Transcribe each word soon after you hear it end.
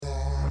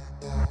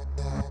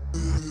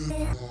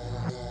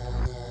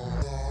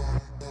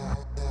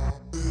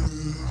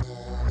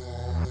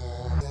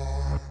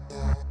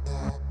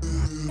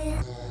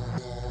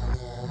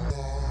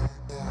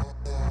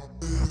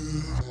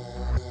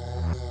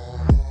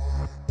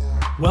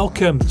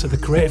Welcome to the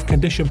Creative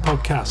Condition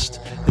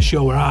Podcast, the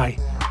show where I,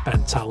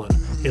 Ben Talon,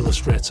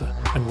 illustrator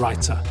and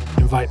writer,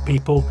 invite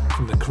people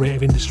from the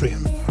creative industry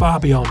and far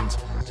beyond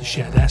to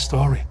share their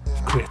story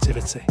of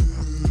creativity.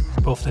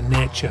 Both the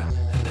nature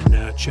and the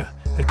nurture,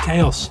 the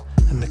chaos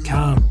and the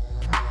calm.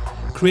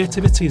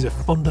 Creativity is a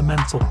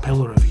fundamental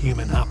pillar of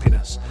human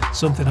happiness,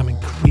 something I'm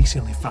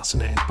increasingly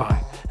fascinated by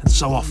and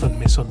so often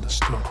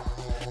misunderstood.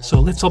 So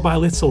little by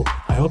little,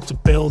 I hope to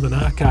build an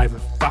archive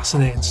of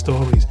fascinating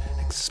stories,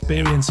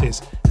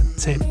 experiences and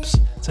tips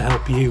to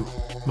help you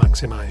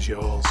maximise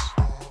yours.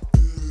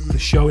 The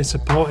show is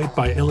supported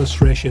by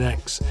Illustration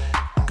X.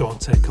 Go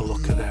and take a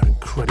look at their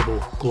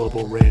incredible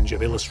global range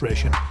of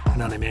illustration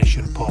and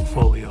animation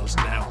portfolios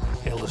now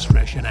at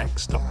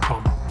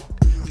illustrationx.com.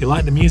 If you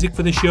like the music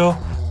for the show,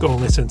 go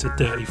and listen to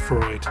Dirty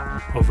Freud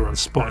over on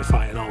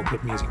Spotify and all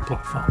good music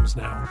platforms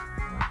now.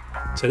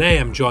 Today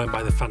I'm joined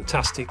by the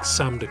fantastic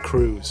Sam de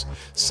Cruz.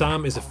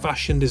 Sam is a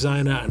fashion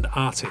designer and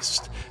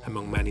artist,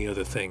 among many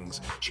other things.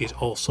 She is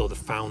also the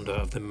founder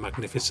of the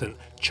magnificent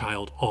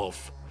Child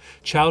Of.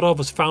 Child Of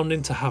was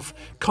founded to have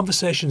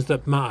conversations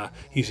that matter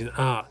using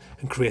art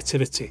and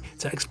creativity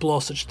to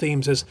explore such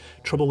themes as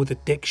trouble with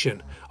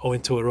addiction,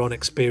 owing to her own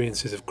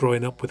experiences of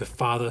growing up with a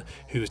father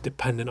who was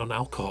dependent on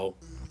alcohol.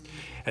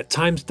 At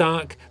times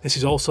dark, this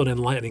is also an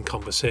enlightening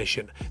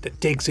conversation that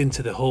digs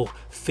into the whole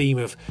theme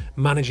of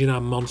managing our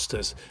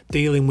monsters,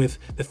 dealing with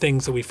the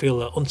things that we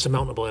feel are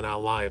unsurmountable in our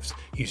lives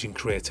using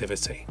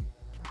creativity.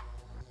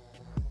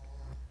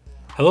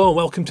 Hello and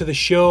welcome to the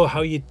show. How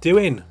are you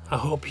doing? I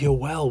hope you're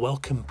well.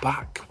 Welcome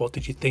back. What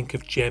did you think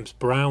of James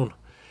Brown?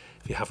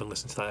 If you haven't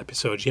listened to that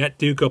episode yet,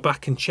 do go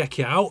back and check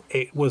it out.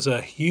 It was a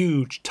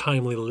huge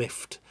timely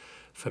lift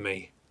for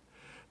me,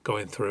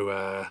 going through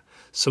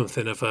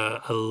something of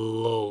a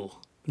lull.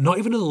 Not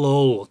even a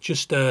lull,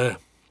 just a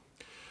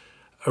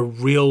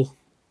real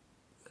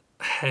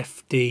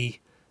hefty,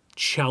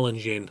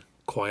 challenging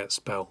quiet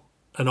spell.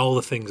 And all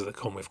the things that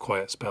come with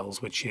quiet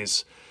spells, which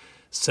is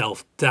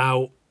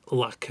self-doubt,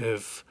 lack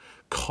of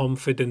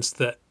confidence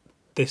that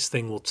this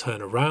thing will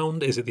turn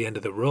around. Is it the end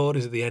of the road?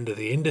 Is it the end of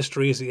the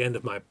industry? Is it the end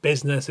of my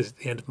business? Is it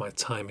the end of my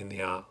time in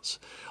the arts?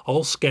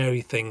 All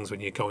scary things when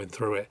you're going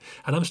through it.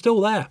 And I'm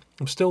still there.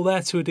 I'm still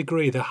there to a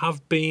degree. There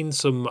have been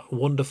some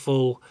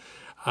wonderful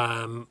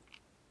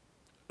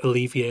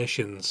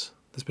alleviations.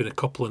 There's been a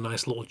couple of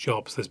nice little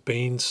jobs. There's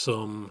been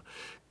some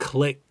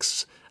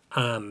clicks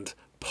and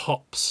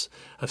pops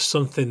of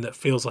something that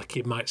feels like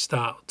it might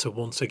start to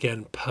once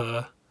again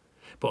purr.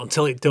 But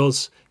until it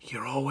does,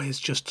 you're always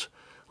just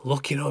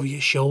looking over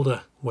your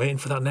shoulder, waiting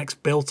for that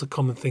next bill to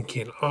come and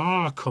thinking,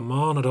 come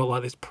on, I don't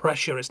like this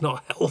pressure. It's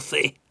not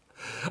healthy.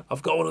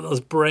 I've got one of those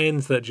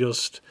brains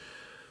that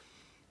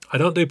I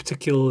don't do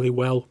particularly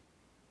well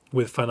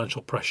with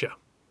financial pressure.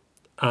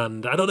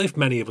 And I don't know if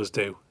many of us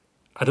do.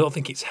 I don't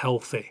think it's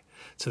healthy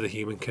to the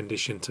human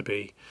condition to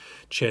be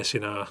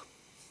chasing our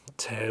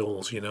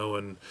tails,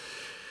 and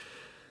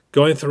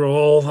going through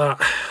all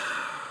that.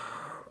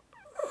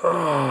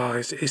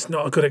 It's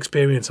not a good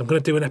experience. I'm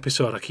going to do an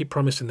episode. I keep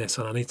promising this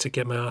and I need to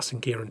get my ass in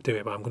gear and do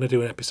it, but I'm going to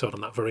do an episode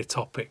on that very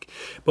topic.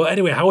 But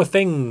anyway, how are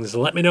things?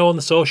 Let me know on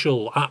the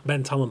social, at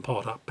Ben Talon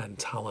Pod, at Ben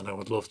Talon. I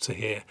would love to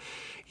hear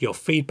your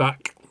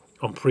feedback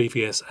on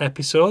previous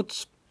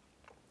episodes.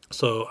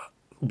 So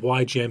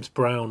why James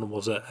Brown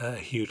was a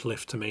huge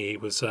lift to me.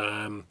 It was,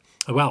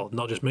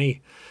 not just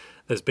me.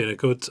 There's been a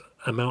good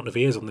amount of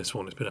ears on this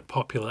one. It's been a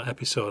popular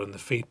episode and the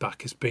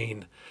feedback has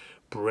been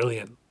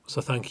brilliant. So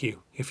thank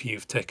you if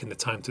you've taken the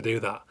time to do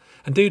that.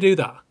 And do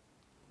that.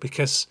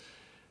 Because,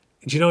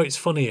 it's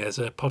funny, as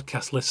a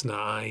podcast listener,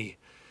 I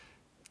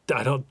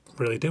don't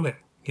really do it,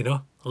 I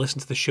listen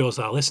to the shows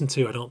that I listen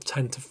to. I don't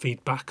tend to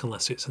feed back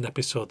unless it's an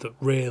episode that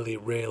really,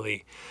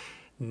 really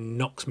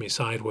knocks me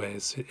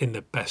sideways in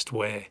the best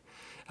way.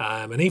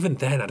 And even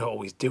then, I don't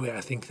always do it. I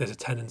think there's a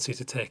tendency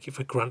to take it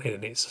for granted,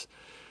 and it's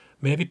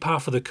maybe par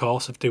for the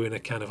course of doing a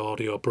kind of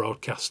audio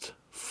broadcast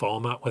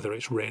format, whether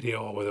it's radio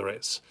or whether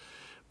it's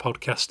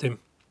podcasting.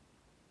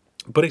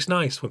 But it's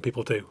nice when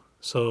people do.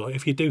 So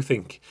if you do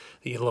think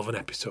that you love an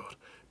episode,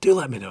 do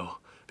let me know.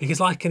 Because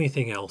like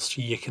anything else,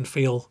 you can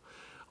feel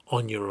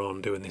on your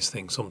own doing this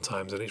thing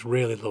sometimes, and it's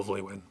really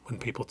lovely when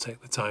people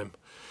take the time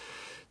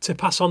to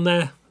pass on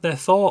their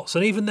thoughts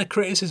and even their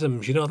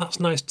criticisms. That's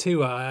nice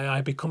too.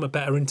 I become a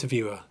better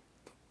interviewer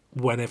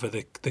whenever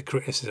the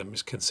criticism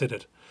is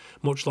considered.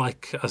 Much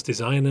like as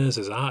designers,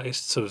 as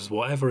artists, as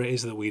whatever it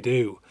is that we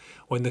do,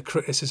 when the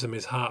criticism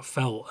is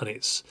heartfelt and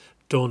it's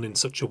done in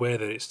such a way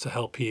that it's to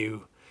help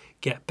you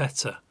get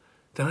better,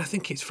 then I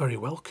think it's very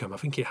welcome. I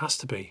think it has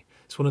to be.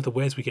 It's one of the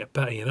ways we get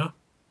better,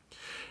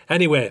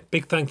 Anyway,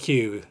 big thank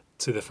you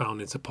to the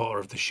founding supporter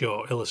of the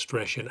show,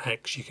 Illustration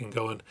X. You can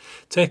go and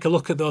take a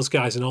look at those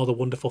guys and all the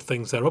wonderful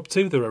things they're up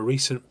to. They're a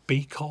recent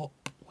B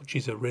Corp, which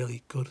is a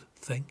really good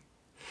thing.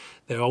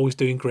 They're always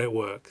doing great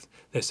work.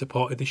 They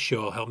supported the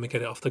show, helped me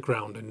get it off the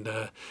ground, and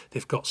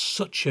they've got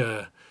such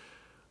a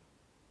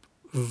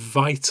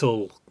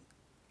vital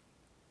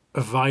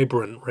a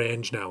vibrant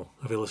range now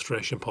of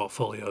illustration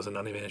portfolios and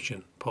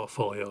animation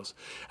portfolios.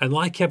 And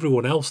like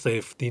everyone else,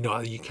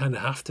 you kind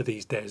of have to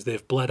these days,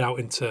 they've bled out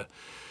into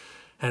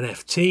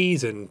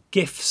NFTs and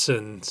GIFs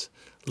and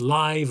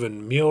live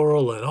and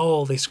mural and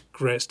all this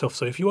great stuff.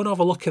 So if you want to have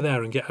a look at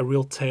there and get a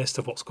real taste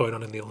of what's going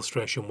on in the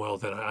illustration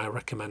world, then I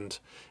recommend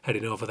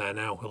heading over there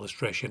now,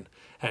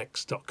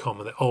 illustrationx.com.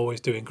 And they're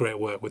always doing great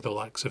work with the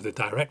likes of the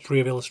Directory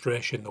of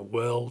Illustration, the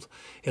World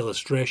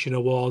Illustration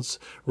Awards,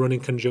 run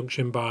in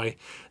conjunction by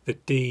the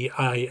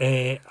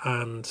DIA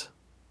and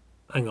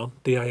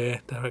DIA,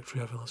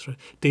 Directory of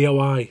Illustration,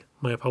 DOI,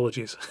 my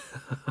apologies.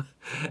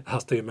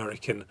 That's the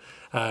American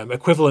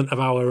equivalent of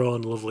our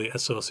own lovely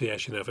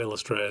association of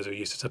illustrators who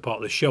used to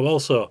support the show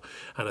also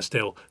and are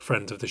still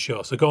friends of the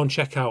show. So go and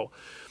check out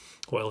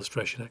what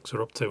Illustration X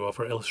are up to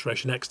over at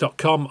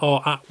illustrationx.com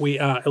or at We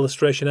Are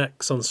Illustration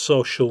X on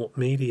social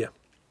media.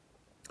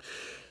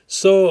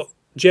 So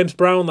James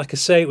Brown, like I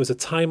say, it was a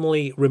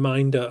timely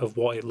reminder of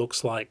what it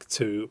looks like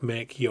to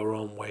make your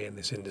own way in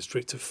this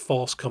industry, to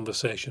force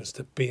conversations,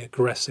 to be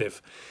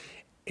aggressive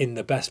in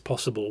the best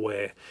possible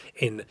way,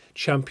 in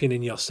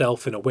championing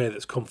yourself in a way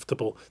that's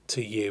comfortable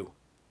to you.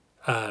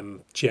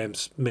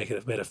 James made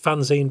a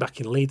fanzine back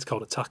in Leeds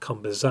called Attack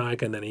on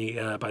Bazag, and then he,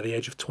 by the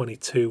age of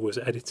 22, was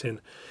editing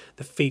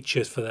the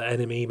features for the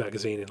NME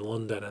magazine in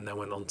London, and then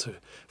went on to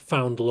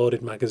found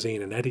Loaded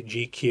magazine and edit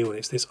GQ. And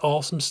it's this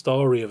awesome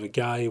story of a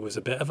guy who was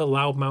a bit of a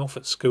loudmouth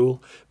at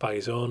school, by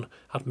his own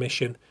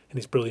admission, in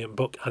his brilliant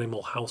book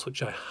Animal House,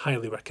 which I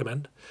highly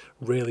recommend.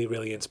 Really,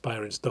 really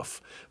inspiring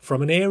stuff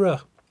from an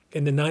era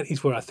in the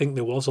 90s where I think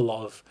there was a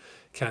lot of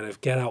kind of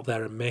get out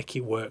there and make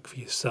it work for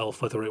yourself,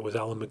 whether it was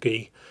Alan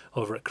McGee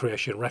over at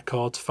Creation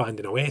Records,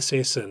 Finding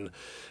Oasis and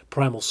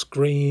Primal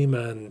Scream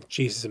and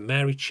Jesus and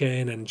Mary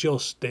Chain, and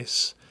just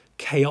this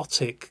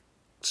chaotic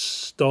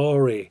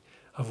story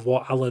of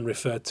what Alan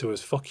referred to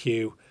as fuck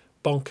you,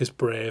 bonkers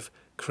brave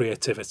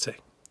creativity.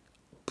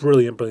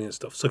 Brilliant, brilliant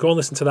stuff. So go and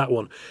listen to that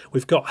one.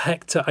 We've got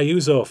Hector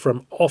Ayuso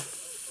from Off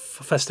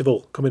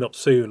Festival coming up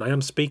soon. I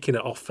am speaking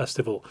at Off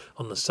Festival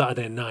on the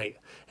Saturday night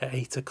at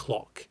 8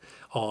 o'clock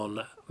on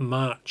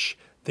March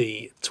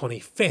the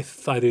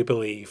 25th, I do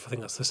believe. I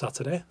think that's the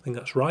Saturday. I think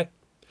that's right.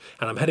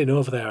 And I'm heading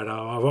over there, and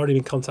I've already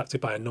been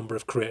contacted by a number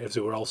of creatives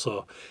who are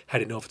also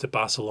heading over to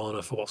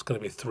Barcelona for what's going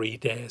to be 3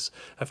 days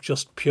of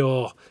just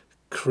pure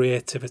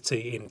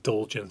creativity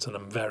indulgence, and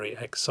I'm very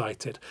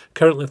excited.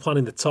 Currently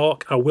planning the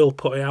talk. I will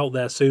put it out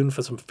there soon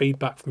for some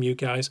feedback from you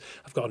guys.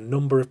 I've got a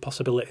number of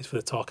possibilities for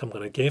the talk I'm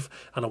going to give,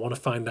 and I want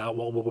to find out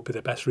what would be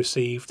the best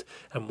received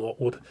and what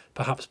would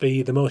perhaps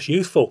be the most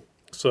useful.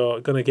 So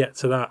I'm going to get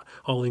to that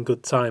all in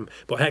good time.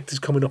 But Hector's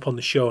coming up on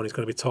the show, and he's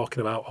going to be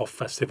talking about Off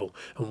Festival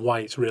and why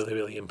it's really,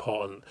 really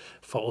important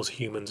for us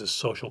humans as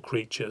social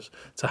creatures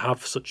to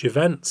have such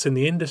events in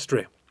the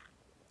industry.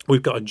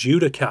 We've got a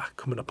judoka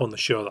coming up on the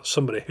show. That's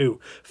somebody who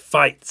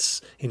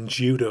fights in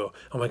judo.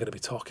 And we're going to be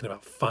talking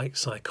about fight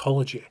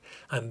psychology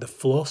and the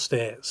flow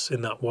states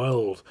in that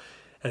world.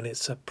 And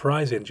it's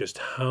surprising just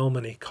how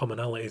many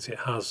commonalities it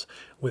has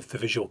with the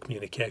visual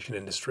communication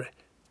industry.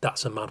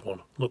 That's a mad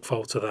one. Look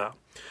forward to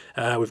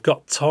that. We've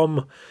got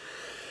Tom,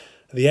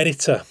 the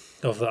editor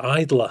of The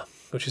Idler,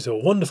 which is a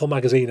wonderful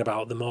magazine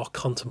about the more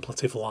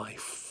contemplative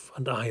life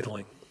and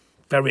idling.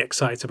 Very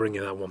excited to bring you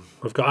that one.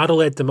 We've got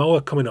Adelaide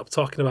Damoa coming up,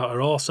 talking about her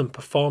awesome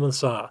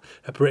performance art,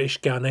 her British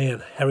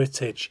Ghanaian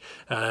heritage.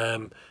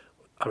 That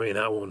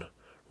one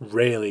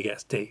really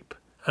gets deep,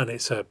 and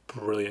it's a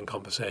brilliant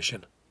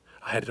conversation.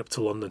 I headed up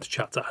to London to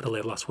chat to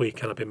Adelaide last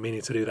week, and I've been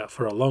meaning to do that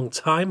for a long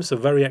time, so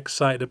very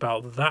excited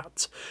about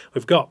that.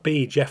 We've got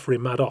Jeffrey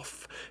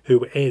Madoff,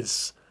 who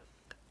is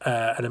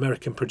an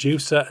American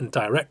producer and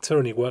director,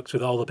 and he works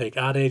with all the big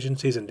ad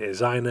agencies and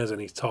designers,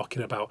 and he's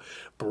talking about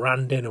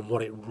branding and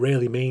what it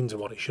really means and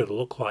what it should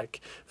look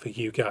like for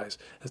you guys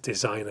as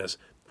designers.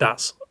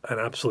 That's an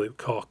absolute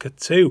corker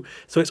too.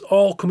 So it's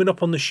all coming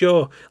up on the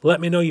show. Let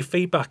me know your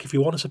feedback. If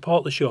you want to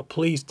support the show,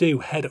 please do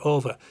head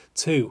over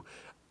to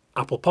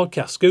Apple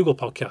Podcasts, Google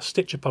Podcasts,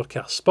 Stitcher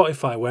Podcasts,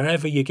 Spotify,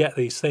 wherever you get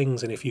these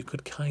things. And if you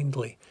could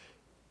kindly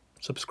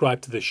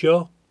subscribe to the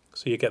show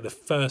so you get the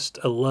first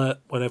alert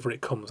whenever it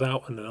comes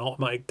out and an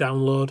automatic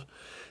download.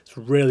 It's a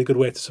really good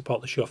way to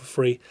support the show for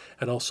free.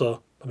 And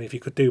also, if you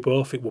could do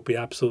both, it would be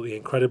absolutely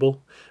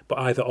incredible. But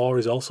either or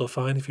is also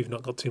fine. If you've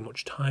not got too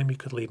much time, you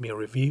could leave me a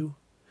review.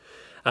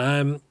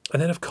 And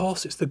then, of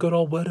course, it's the good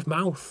old word of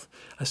mouth.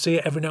 I see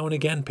it every now and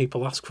again.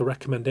 People ask for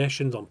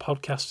recommendations on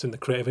podcasts in the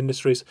creative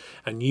industries,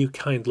 and you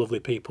kind, lovely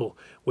people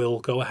will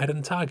go ahead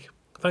and tag.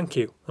 Thank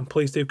you. And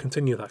please do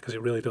continue that, because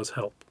it really does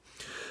help.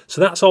 So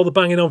that's all the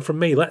banging on from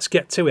me. Let's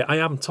get to it. I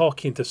am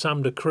talking to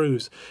Sam de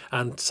Cruz,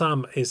 and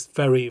Sam is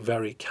very,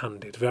 very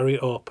candid, very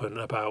open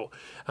about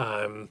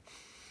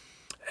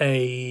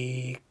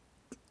a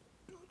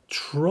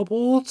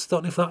troubled,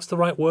 don't know if that's the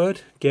right word,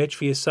 gauge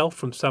for yourself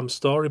from Sam's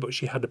story, but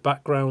she had a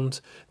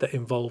background that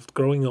involved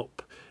growing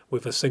up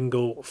with a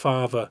single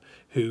father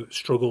who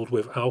struggled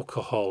with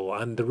alcohol.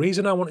 And the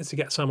reason I wanted to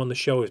get Sam on the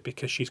show is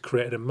because she's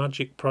created a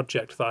magic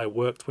project that I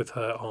worked with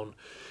her on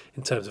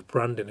in terms of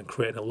branding and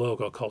creating a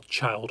logo called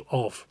Child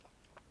Of.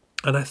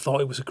 And I thought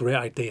it was a great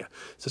idea.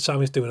 So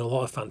Sam is doing a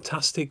lot of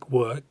fantastic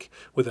work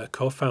with her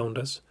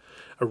co-founders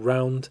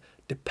around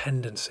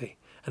dependency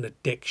and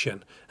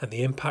addiction and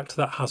the impact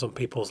that has on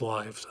people's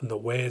lives and the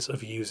ways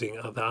of using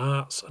the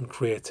arts and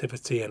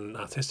creativity and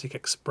artistic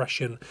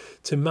expression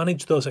to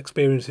manage those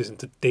experiences and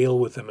to deal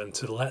with them and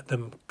to let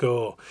them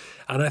go.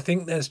 And I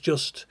think there's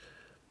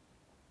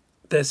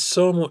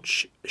so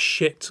much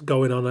shit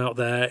going on out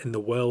there in the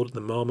world at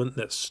the moment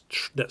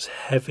that's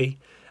heavy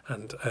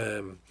and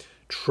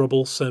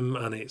troublesome,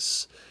 and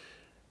it's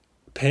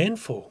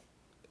painful,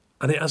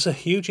 and it has a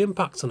huge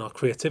impact on our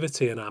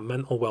creativity and our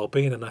mental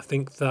well-being. And I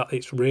think that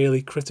it's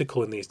really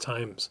critical in these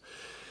times,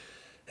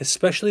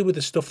 especially with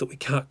the stuff that we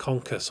can't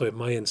conquer. So in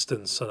my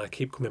instance, and I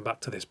keep coming back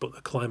to this, but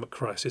the climate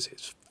crisis,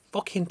 it's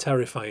fucking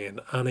terrifying,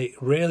 and it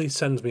really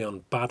sends me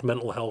on bad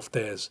mental health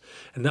days,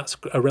 and that's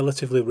a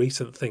relatively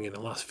recent thing in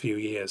the last few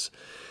years.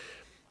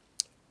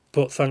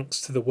 But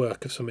thanks to the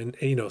work of some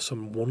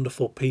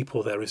wonderful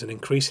people, there is an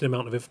increasing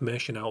amount of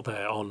information out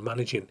there on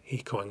managing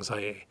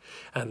eco-anxiety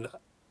and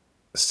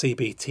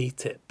CBT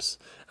tips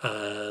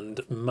and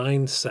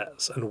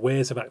mindsets and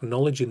ways of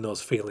acknowledging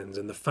those feelings,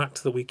 and the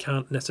fact that we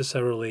can't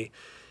necessarily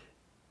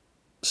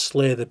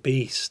slay the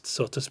beast,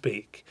 so to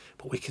speak,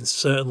 but we can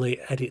certainly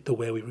edit the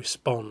way we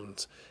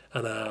respond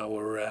and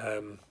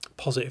our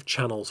positive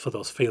channels for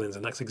those feelings.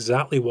 And that's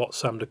exactly what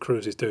Sam de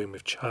Cruz is doing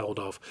with Child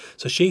Of.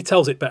 So she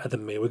tells it better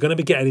than me. We're going to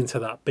be getting into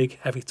that big,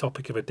 heavy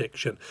topic of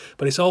addiction,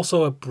 but it's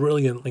also a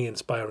brilliantly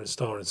inspiring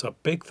story. So a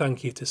big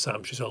thank you to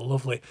Sam. She's a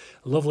lovely,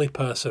 lovely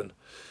person.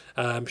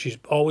 She's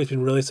always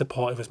been really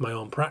supportive of my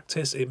own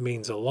practice. It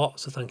means a lot.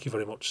 So thank you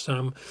very much,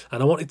 Sam.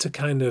 And I wanted to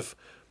kind of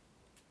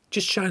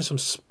just shine some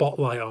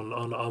spotlight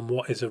on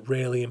what is a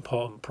really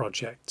important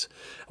project.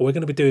 And we're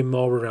going to be doing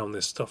more around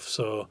this stuff.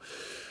 So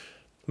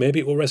maybe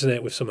it will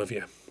resonate with some of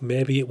you.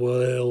 Maybe it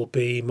will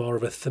be more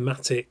of a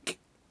thematic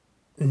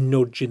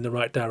nudge in the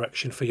right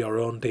direction for your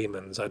own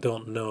demons. I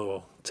don't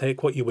know.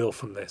 Take what you will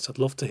from this. I'd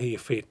love to hear your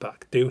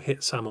feedback. Do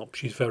hit Sam up.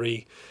 She's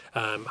very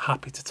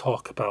happy to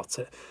talk about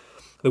it.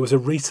 There was a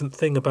recent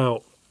thing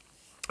about,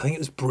 I think it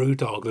was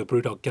Brewdog, the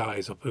Brewdog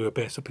guys who are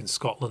based up in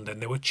Scotland,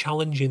 and they were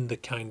challenging the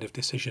kind of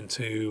decision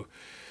to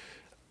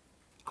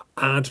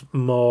add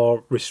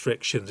more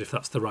restrictions, if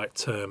that's the right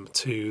term,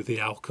 to the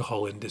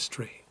alcohol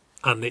industry.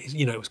 And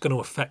it was going to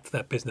affect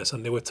their business.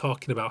 And they were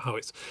talking about how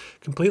it's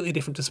completely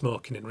different to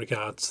smoking in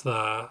regards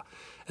that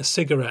a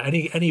cigarette,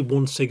 any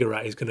one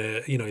cigarette is going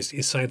to,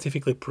 is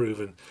scientifically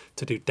proven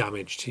to do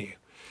damage to you.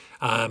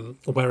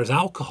 Whereas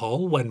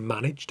alcohol, when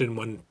managed and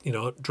when,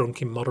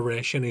 drunk in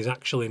moderation, is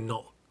actually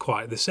not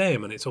quite the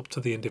same, and it's up to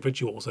the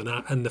individuals.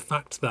 And the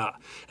fact that,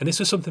 and this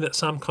was something that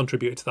Sam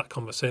contributed to that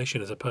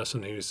conversation as a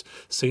person who's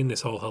seen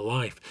this all her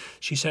life,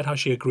 she said how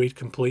she agreed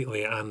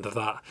completely, and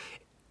that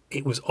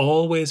it was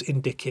always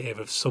indicative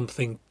of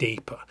something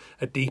deeper,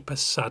 a deeper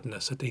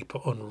sadness, a deeper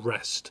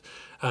unrest,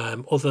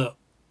 other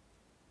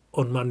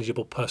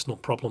unmanageable personal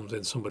problems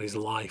in somebody's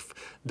life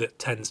that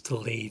tends to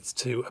lead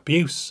to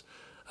abuse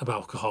of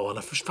alcohol. And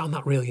I just found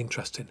that really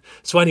interesting.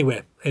 So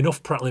anyway,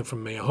 enough prattling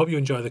from me. I hope you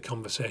enjoy the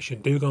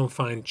conversation. Do go and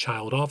find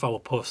Child Of. I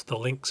will post the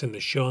links in the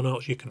show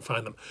notes. You can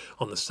find them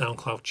on the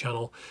SoundCloud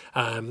channel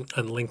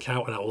and link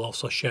out, and I will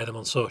also share them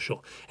on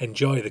social.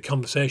 Enjoy the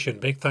conversation.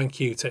 Big thank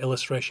you to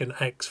Illustration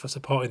X for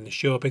supporting the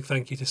show. Big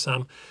thank you to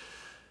Sam.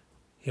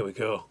 Here we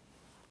go.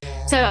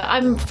 So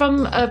I'm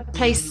from a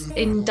place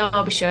in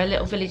Derbyshire, a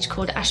little village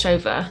called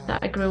Ashover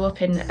that I grew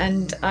up in,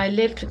 and I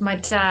lived with my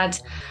dad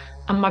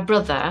and my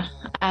brother.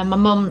 My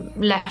mum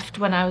left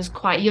when I was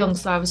quite young,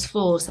 so I was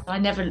 4, so I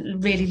never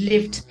really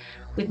lived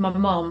with my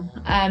mum.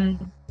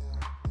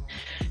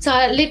 So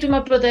I lived with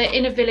my brother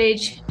in a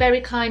village,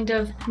 very kind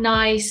of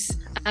nice,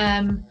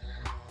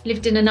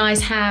 lived in a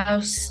nice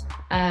house,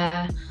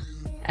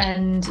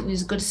 and it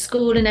was a good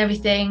school and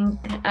everything.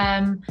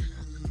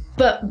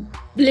 But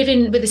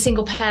living with a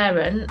single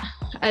parent,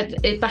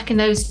 back in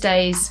those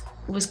days,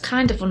 was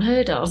kind of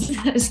unheard of,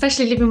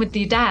 especially living with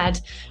your dad.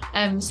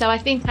 So I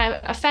think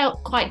I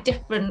felt quite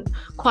different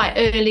quite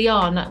early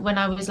on when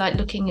I was like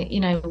looking at,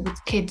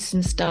 with kids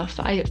and stuff.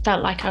 I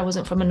felt like I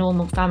wasn't from a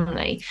normal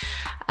family.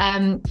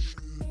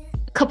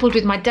 Coupled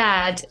with my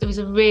dad, he was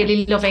a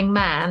really loving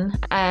man,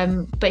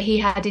 but he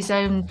had his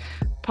own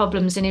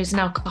problems and he was an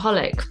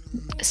alcoholic.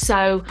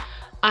 So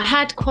I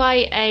had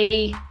quite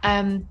a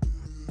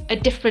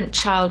different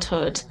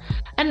childhood.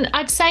 And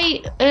I'd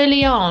say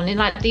early on, in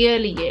like the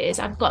early years,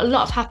 I've got a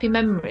lot of happy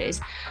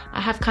memories.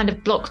 I have kind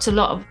of blocked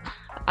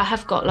I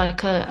have got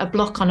like a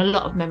block on a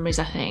lot of memories,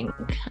 I think.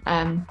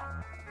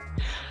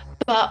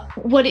 But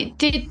what it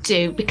did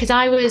do, because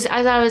my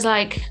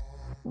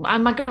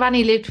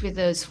granny lived with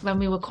us when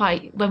we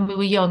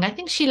were young. I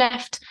think she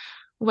left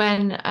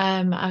when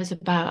I was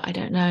about, I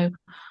don't know,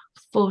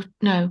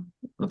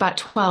 about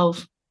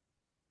 12.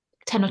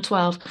 10 or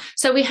 12.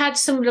 So we had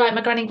some, like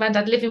my granny and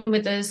granddad living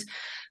with us,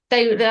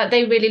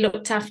 they really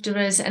looked after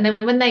us. And then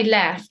when they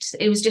left,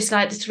 it was just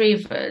like the three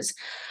of us.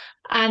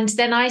 And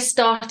then I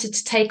started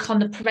to take on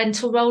the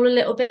parental role a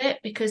little bit,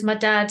 because my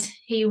dad,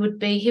 he was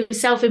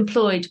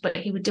self-employed, but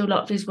he would do a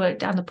lot of his work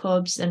down the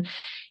pubs, and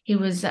he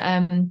was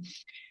a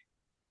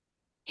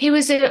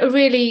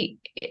really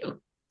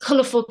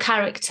colourful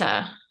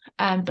character.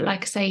 But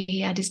like I say,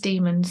 he had his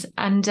demons,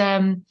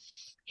 and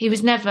he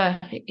was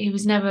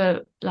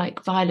never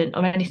like violent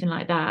or anything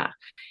like that.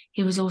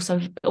 He was also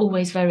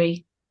always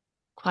very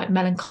quite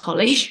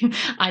melancholy,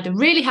 either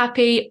really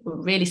happy or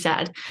really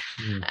sad.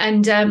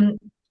 And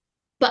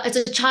but as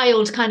a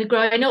child, kind of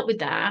growing up with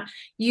that,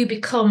 you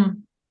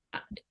become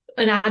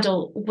an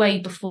adult way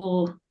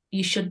before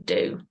you should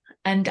do.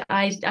 And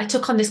I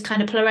took on this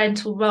kind of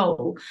parental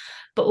role,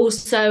 but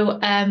also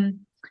I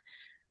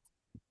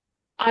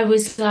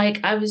was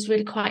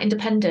really quite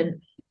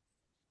independent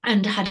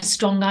and had a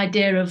strong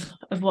idea of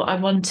what I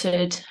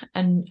wanted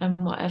and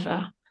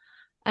whatever.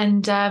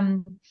 And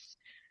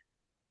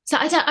so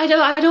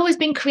I'd always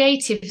been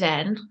creative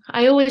then.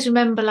 I always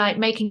remember like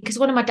making, because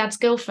one of my dad's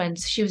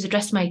girlfriends, she was a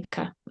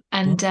dressmaker,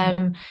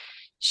 and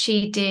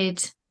she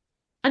did.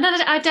 And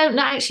I don't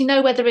actually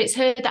know whether it's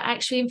her that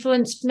actually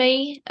influenced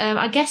me.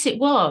 I guess it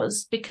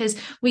was, because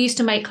we used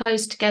to make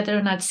clothes together,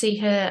 and I'd see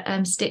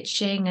her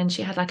stitching, and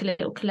she had like a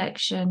little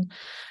collection,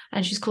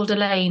 and she's called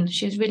Elaine.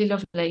 She was really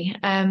lovely.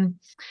 And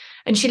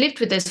she lived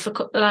with us for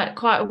like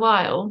quite a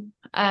while,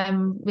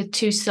 with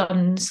two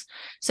sons.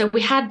 So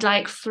we had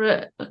like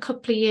for a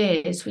couple of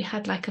years, we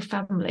had like a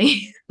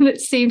family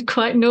that seemed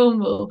quite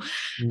normal.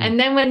 And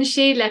then when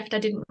she left, I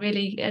didn't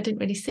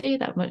really see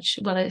that much,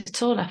 well,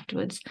 at all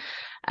afterwards.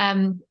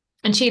 And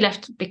she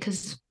left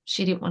because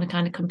she didn't want to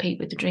kind of compete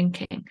with the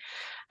drinking.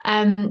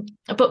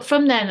 But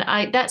from then,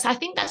 I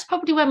think that's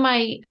probably when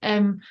my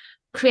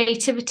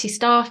creativity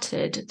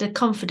started, the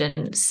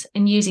confidence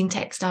in using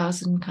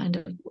textiles and kind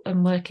of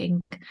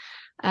working.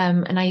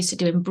 And I used to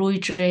do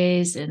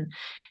embroideries and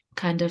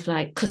kind of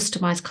like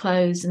customized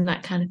clothes and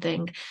that kind of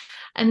thing.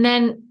 And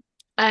then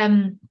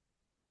I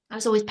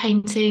was always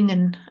painting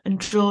and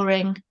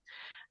drawing.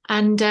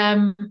 And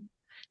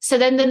so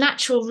then the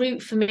natural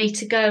route for me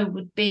to go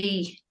would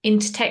be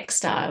into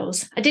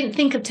textiles. I didn't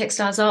think of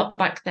textiles art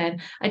back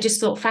then. I just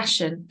thought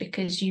fashion,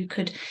 because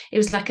it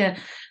was like an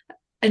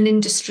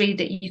industry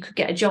that you could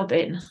get a job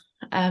in.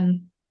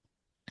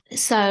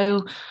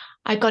 So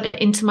I got it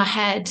into my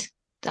head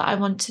that I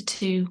wanted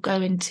to go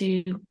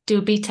into do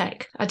a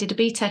BTEC. I did a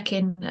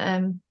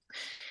BTEC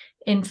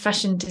in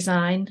fashion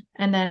design,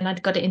 and then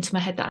I'd got it into my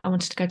head that I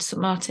wanted to go to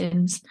St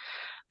Martin's.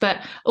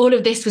 But all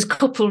of this was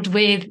coupled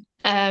with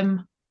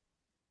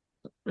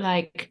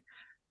like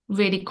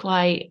really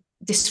quite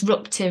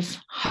disruptive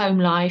home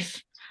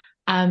life,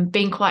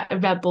 being quite a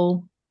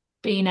rebel,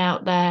 being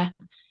out there,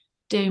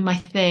 doing my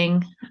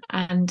thing.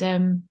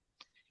 And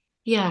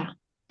yeah,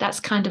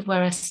 that's kind of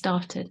where I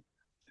started.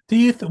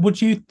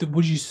 Would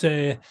you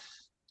say,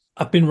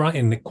 I've been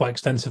writing quite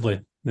extensively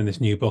in this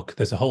new book.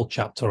 There's a whole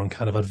chapter on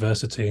kind of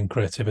adversity and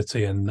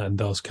creativity and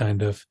those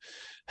kind of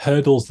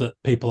hurdles that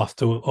people have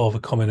to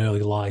overcome in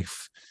early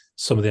life.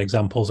 Some of the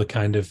examples are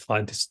kind of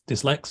like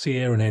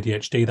dyslexia and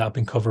ADHD that I've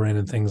been covering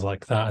and things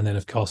like that. And then,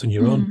 of course, in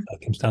your own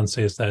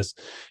circumstances, there's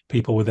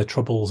people with their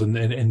troubles in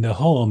their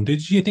home.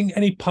 Did you think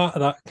any part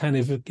of that kind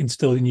of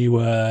instilled in you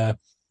a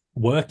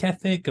work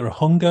ethic or a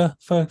hunger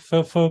for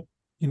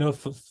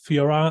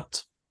your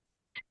art?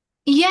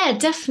 Yeah,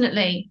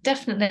 definitely.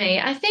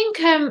 I think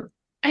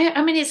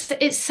I mean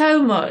it's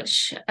so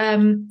much.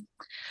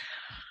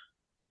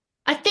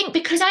 I think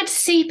because I'd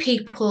see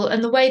people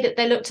and the way that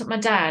they looked at my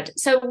dad.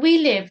 So we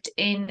lived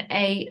in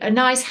a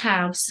nice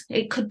house.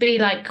 It could be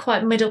like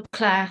quite middle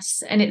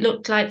class, and it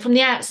looked like from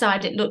the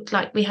outside it looked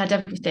like we had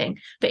everything,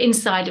 but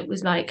inside it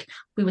was like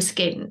we were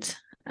skint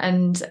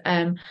and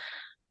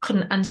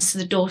couldn't answer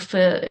the door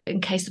in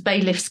case the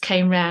bailiffs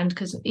came round,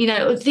 because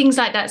things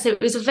like that. So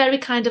it was a very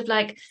kind of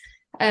like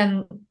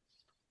kind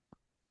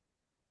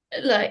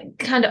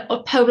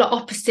of polar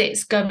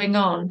opposites going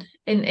on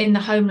in the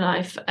home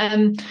life.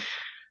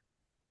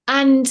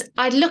 And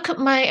I'd look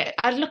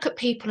at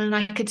people and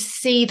I could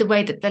see the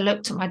way that they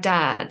looked at my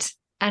dad,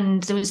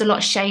 and there was a lot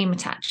of shame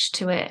attached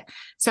to it.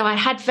 So I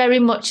had very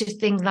much a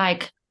thing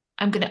like,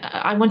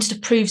 I wanted to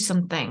prove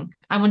something.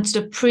 I wanted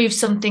to prove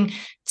something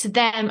to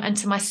them and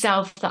to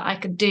myself that I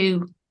could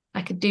do,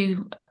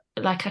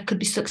 like I could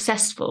be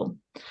successful.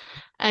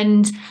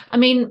 And I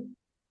mean,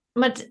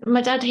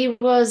 my dad, he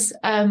was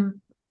a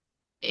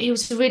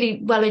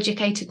really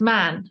well-educated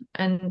man,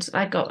 and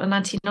I got an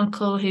auntie and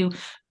uncle who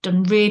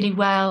done really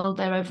well.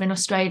 They're over in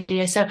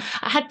Australia. So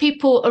I had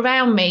people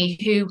around me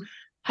who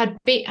had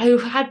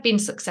been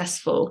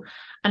successful.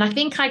 And I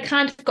think I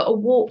kind of got a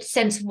warped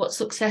sense of what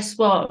success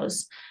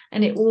was.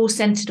 And it all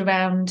centered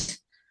around,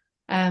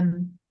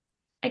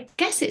 I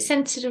guess it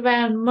centered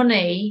around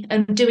money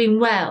and doing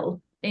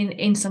well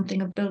in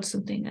something or build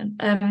something.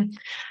 And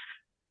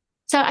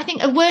so I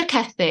think a work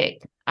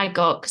ethic I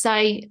got, because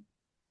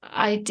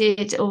I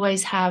did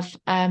always have,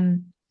 I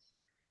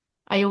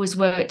always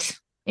worked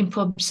in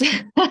pubs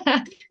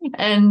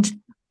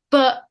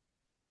but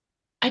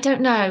I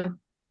don't know.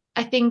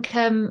 I think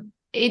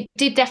it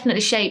did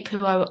definitely shape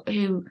who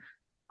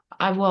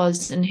I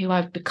was and who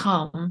I've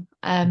become.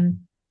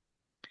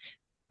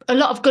 A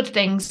lot of good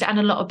things and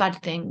a lot of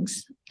bad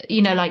things,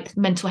 like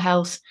mental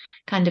health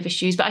kind of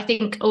issues. But I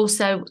think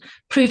also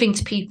proving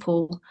to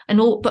people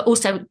but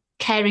also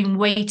caring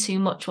way too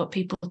much what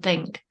people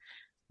think.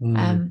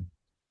 Mm.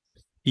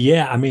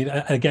 Yeah, I mean,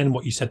 again,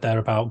 what you said there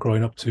about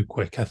growing up too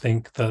quick, I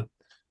think that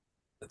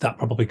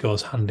probably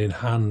goes hand in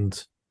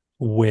hand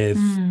with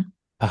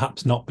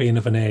perhaps not being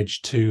of an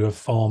age to have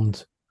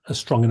formed a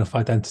strong enough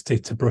identity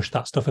to brush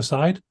that stuff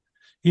aside.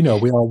 We Yeah.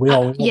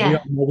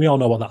 all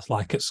know what that's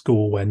like at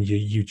school when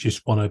you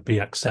just want to be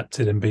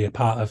accepted and be a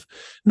part of,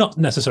 not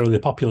necessarily the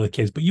popular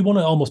kids, but you want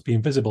to almost be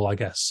invisible, I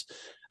guess.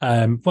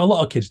 Well, a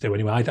lot of kids do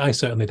anyway. I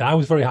certainly did. I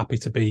was very happy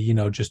to be,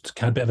 just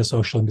kind of a bit of a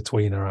social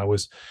in-betweener. I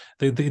was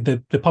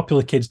the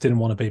popular kids didn't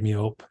want to beat me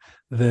up.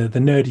 The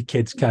nerdy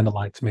kids kind of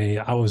liked me.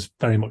 I was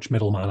very much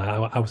middleman.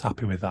 I was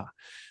happy with that.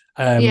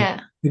 Yeah.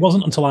 It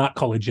wasn't until art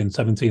college in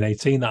 17,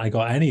 18 that I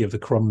got any of the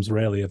crumbs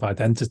really of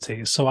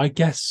identity. So I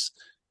guess,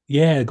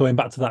 yeah, going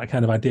back to that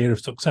kind of idea of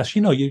success,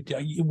 you're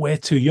way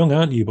too young,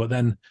 aren't you? But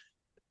then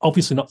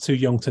obviously not too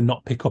young to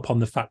not pick up on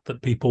the fact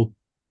that people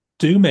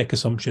do make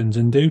assumptions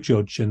and do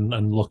judge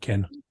and look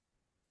in.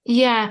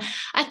 Yeah.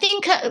 I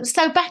think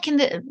so. Back in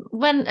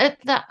when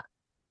that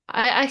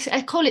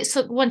I call it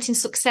wanting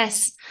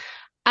success.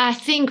 I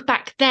think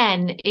back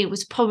then it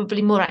was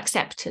probably more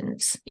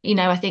acceptance.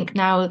 I think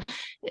now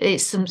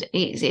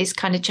it's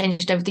kind of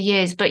changed over the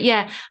years. But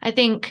yeah, I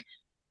think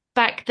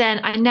back then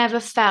I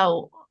never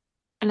felt,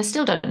 and I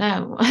still don't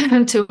know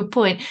to a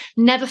point,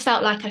 never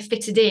felt like I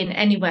fitted in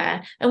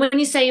anywhere. And when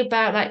you say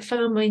about like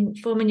forming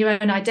your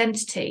own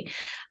identity,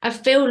 I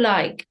feel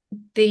like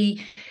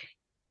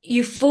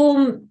you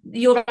form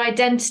your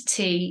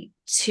identity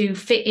to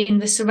fit in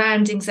the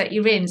surroundings that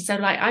you're in. So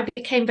like I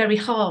became very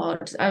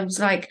hard. I was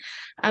like,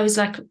 I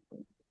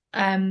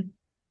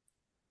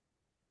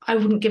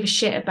wouldn't give a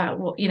shit about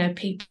what,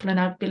 people, and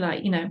I'd be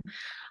like,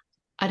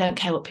 I don't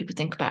care what people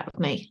think about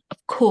me. Of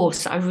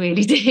course, I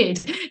really did.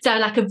 So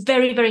like a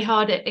very, very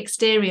hard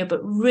exterior,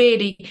 but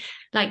really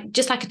like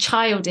just like a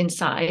child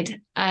inside.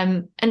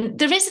 And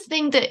there is a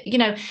thing that,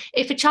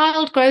 if a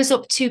child grows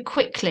up too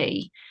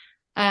quickly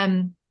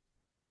and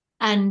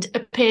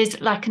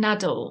appears like an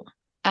adult,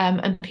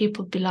 and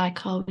people be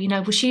like, oh,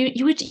 was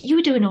you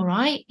were doing all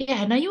right.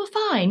 Yeah, no, you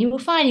were fine. You were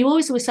fine. You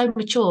always were so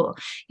mature.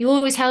 You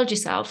always held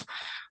yourself.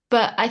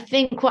 But I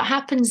think what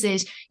happens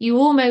is you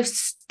almost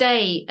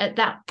stay at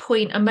that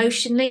point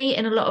emotionally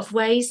in a lot of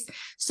ways.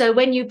 So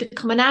when you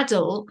become an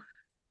adult,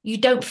 you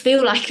don't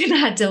feel like an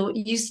adult.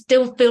 You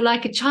still feel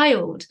like a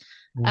child,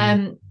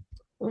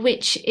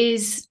 which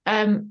is,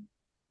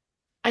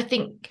 I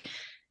think,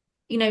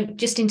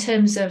 just in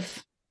terms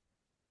of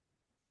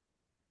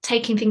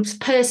taking things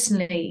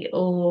personally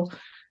or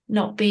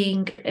not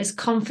being as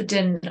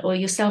confident, or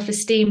your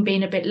self-esteem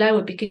being a bit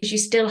lower because you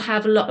still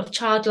have a lot of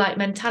childlike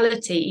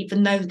mentality,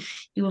 even though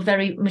you were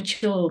very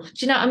mature. Do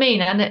you know what I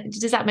mean? And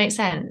does that make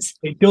sense?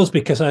 It does,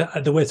 because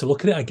the way to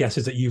look at it, I guess,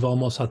 is that you've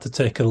almost had to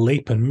take a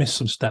leap and miss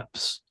some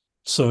steps.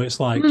 So it's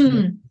like,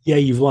 yeah,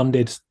 you've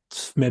landed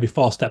maybe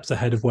 4 steps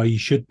ahead of where you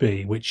should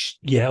be, which,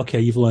 yeah,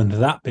 okay, you've learned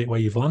that bit where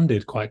you've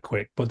landed quite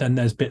quick, but then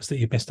there's bits that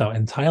you've missed out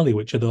entirely,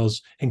 which are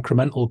those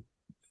incremental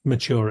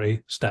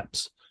maturity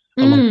steps.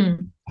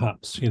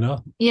 Perhaps,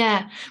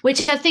 Yeah,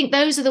 which I think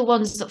those are the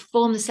ones that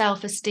form the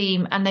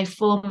self-esteem, and they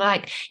form,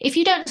 like, if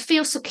you don't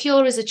feel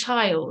secure as a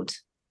child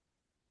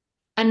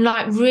and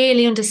like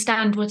really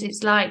understand what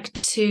it's like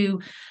to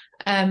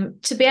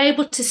be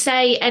able to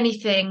say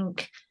anything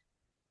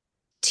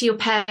to your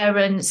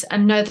parents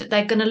and know that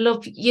they're going to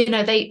love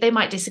they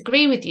might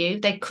disagree with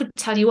you, they could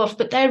tell you off,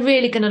 but they're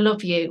really going to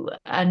love you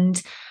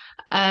and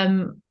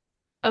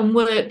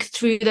work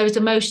through those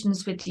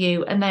emotions with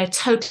you, and they're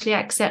totally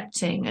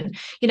accepting, and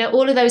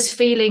all of those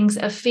feelings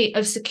of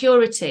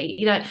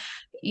security.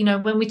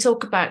 When we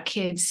talk about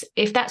kids,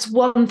 if that's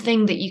one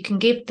thing that you can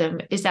give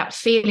them, is that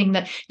feeling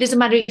that it doesn't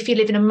matter if you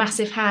live in a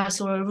massive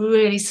house or a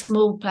really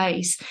small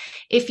place,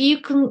 if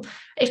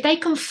they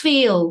can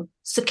feel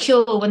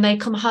secure when they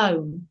come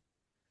home,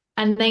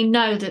 and they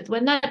know that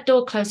when that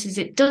door closes,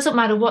 it doesn't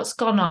matter what's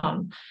gone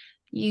on,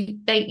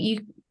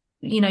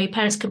 your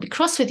parents could be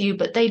cross with you,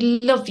 but they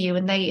love you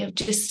and they have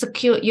just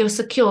secure. You're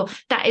secure.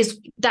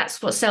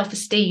 That's what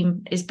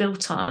self-esteem is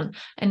built on.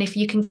 And if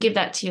you can give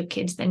that to your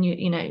kids, then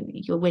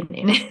you're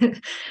winning.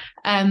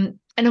 And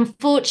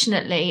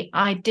unfortunately,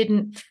 I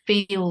didn't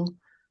feel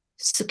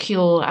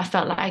secure. I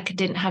felt like I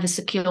didn't have a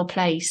secure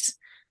place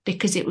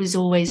because it was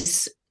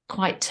always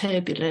quite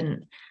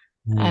turbulent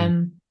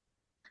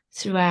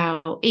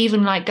throughout.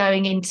 Even like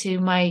going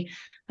into my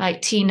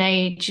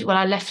teenage. Well,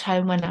 I left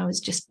home when I was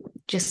just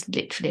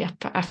literally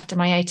after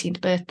my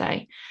 18th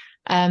birthday.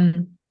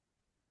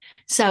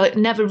 So it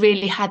never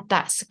really had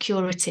that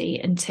security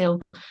until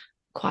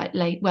quite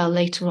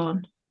later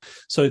on.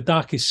 So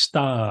Darkest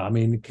Star, I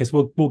mean, because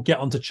we'll get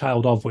onto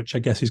Child of, which I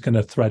guess is going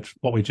to thread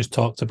what we just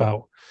talked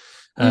about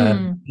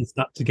piece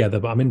that together.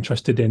 But I'm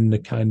interested in the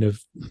kind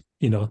of,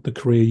 the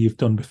career you've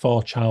done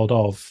before child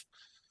of.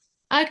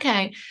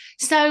 Okay.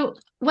 So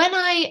when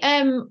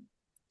I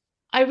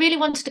really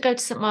wanted to go to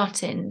St.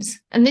 Martin's,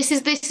 and this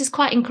is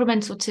quite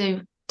incremental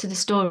to the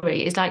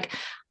story, is like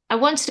I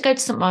wanted to go to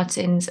St.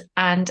 Martin's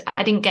and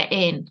I didn't get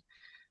in.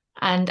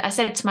 And I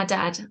said to my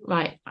dad,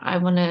 right, I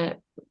want to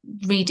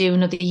redo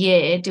another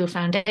year, do a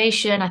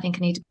foundation. I think I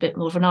need a bit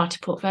more of an arty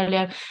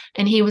portfolio.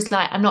 And he was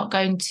like, I'm not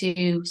going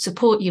to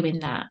support you in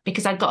that,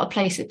 because I'd got a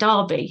place at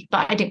Derby,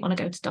 but I didn't want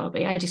to go to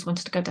Derby. I just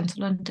wanted to go down to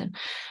London.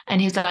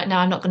 And he was like, no,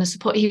 I'm not going to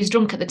support. He was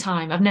drunk at the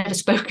time. I've never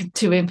spoken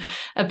to him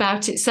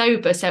about it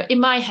sober. So in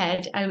my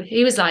head,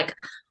 he was like,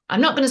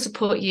 I'm not going to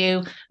support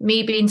you.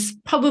 Me being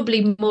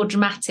probably more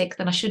dramatic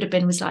than I should have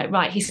been was like,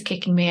 right, he's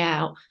kicking me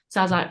out. So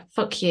I was like,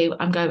 fuck you,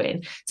 I'm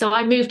going. So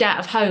I moved out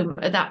of home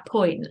at that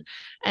point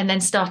and then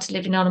started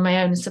living on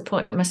my own and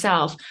supporting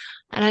myself.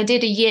 And I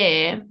did a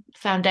year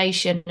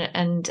foundation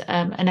and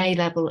an A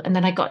level, and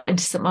then I got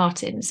into St.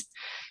 Martin's.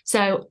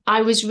 So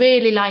I was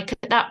really like,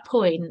 at that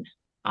point,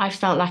 I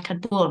felt like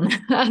I'd won.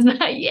 I was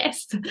like,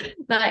 yes,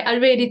 like I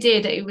really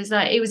did. It was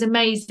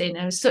amazing.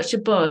 It was such a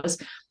buzz.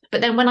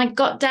 But then when I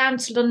got down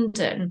to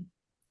London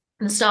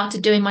and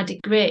started doing my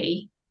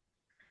degree,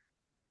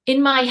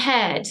 in my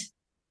head,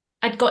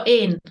 I'd got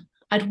in,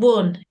 I'd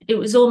won. It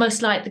was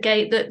almost like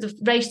the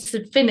race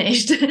had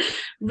finished.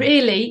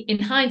 Really, in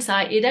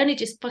hindsight, it only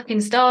just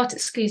fucking started.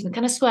 Excuse me,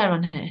 can I swear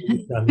on here?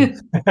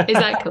 Is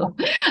that cool?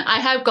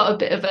 I have got a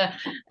bit of a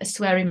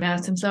sweary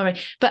mouth, I'm sorry.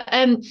 But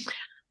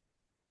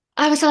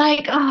I was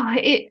like,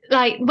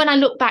 when I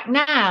look back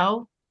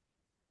now,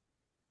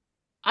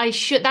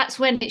 that's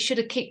when it should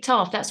have kicked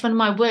off. That's when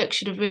my work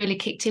should have really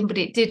kicked in, but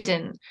it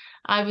didn't.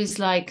 I was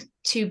like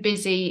too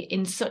busy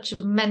in such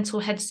a mental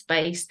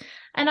headspace.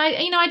 And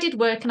I did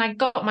work and I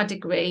got my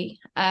degree.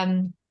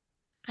 I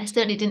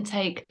certainly didn't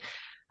take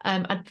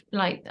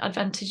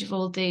advantage of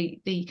all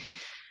the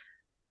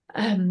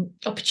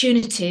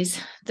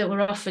opportunities that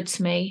were offered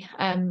to me,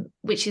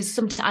 which is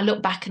something I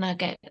look back and I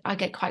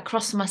get quite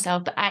cross with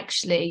myself, but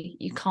actually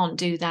you can't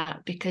do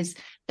that, because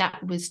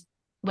that was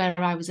where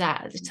I was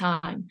at the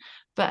time.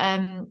 But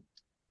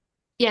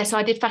so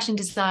I did fashion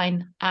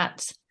design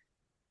at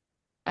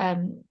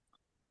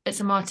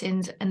St.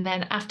 Martin's, and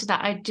then after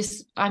that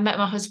I met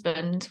my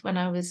husband when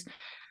I was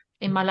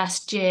in my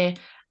last year,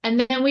 and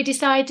then we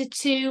decided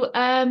to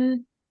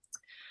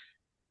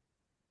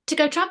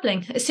go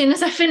traveling as soon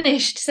as I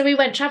finished. So we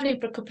went traveling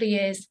for a couple of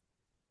years,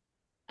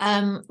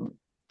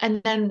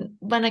 and then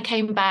when I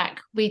came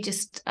back, we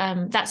just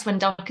that's when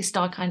Darkest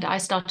Star I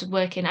started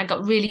working. I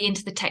got really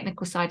into the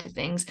technical side of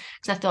things,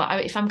 because I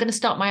thought, if I'm going to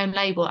start my own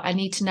label, I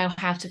need to know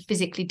how to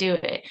physically do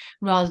it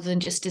rather than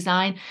just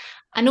design.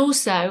 And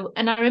also,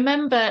 and I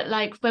remember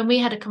like when we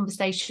had a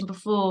conversation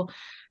before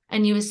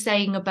and you were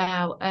saying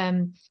about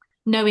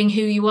knowing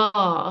who you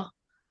are,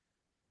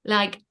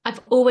 like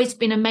I've always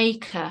been a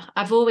maker.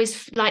 I've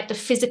always liked the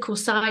physical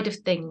side of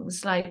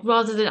things, like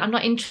rather than, I'm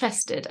not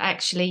interested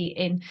actually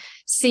in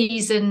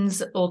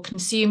seasons or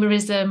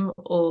consumerism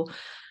or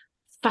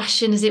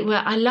fashion, as it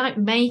were. I like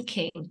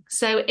making.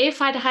 So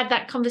if I'd had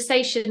that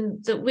conversation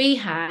that we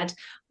had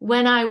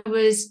when I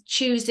was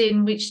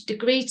choosing which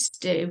degree to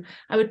do,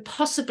 I would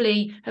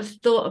possibly have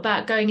thought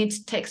about going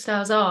into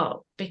textiles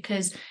art,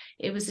 because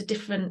it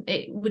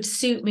would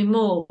suit me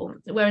more,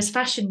 whereas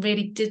fashion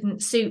really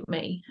didn't suit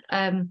me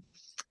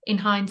in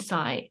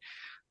hindsight.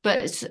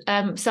 But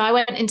so I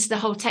went into the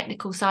whole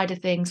technical side of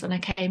things when I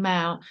came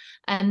out.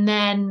 And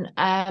then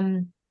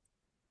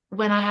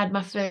when I had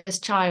my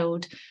first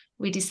child,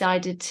 we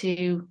decided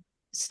to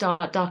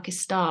start Darkest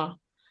Star,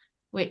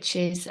 which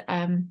is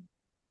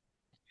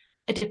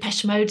a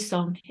Depeche Mode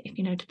song, if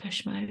you know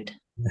Depeche Mode.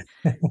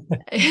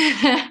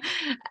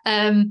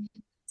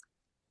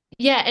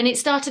 And it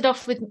started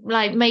off with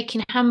like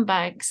making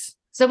handbags.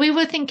 So we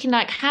were thinking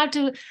like, how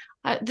do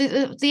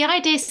the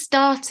idea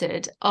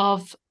started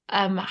of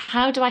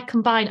how do I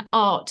combine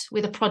art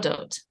with a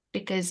product?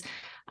 Because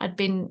I'd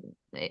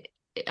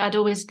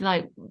always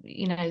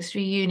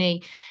through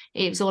uni,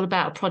 it was all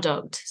about a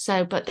product.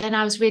 So, but then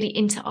I was really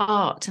into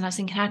art and I was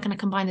thinking, how can I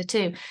combine the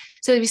two?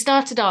 So we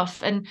started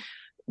off, and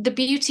the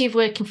beauty of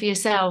working for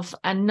yourself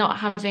and not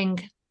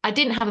having, I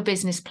didn't have a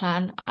business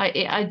plan.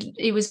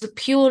 It was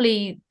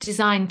purely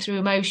designed through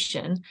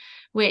emotion,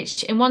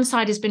 which in one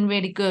side has been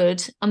really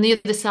good. On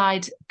the other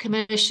side,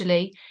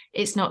 commercially,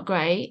 it's not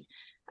great,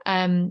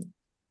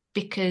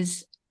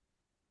 because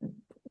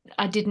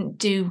I didn't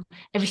do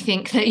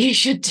everything that you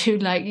should do,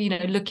 like,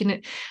 looking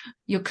at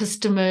your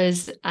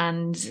customers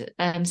and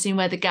seeing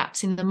where the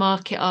gaps in the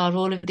market are,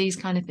 all of these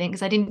kind of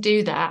things. I didn't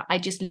do that. I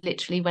just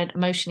literally went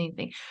emotionally and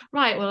think,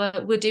 right,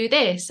 well, we'll do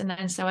this. And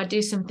then so I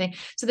do something.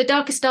 So the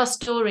Darkest Star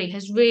story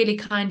has really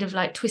kind of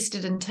like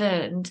twisted and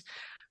turned.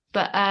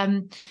 But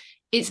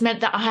it's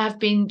meant that I have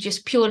been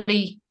just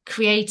purely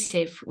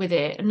creative with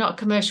it and not a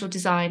commercial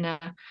designer.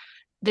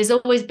 There's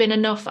always been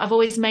enough. I've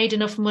always made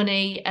enough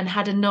money and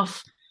had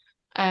enough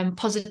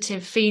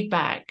positive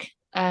feedback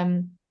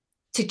to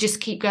just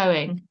keep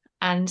going,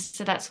 and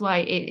so that's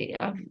why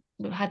I've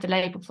had the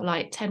label for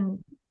like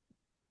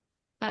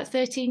about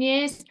 13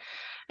 years.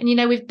 And, you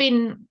know, we've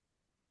been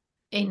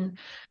in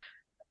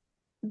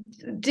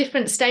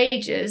different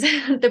stages.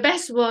 The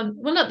best one,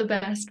 well, not the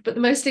best, but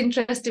the most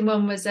interesting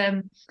one was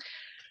I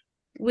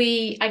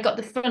got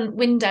the front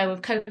window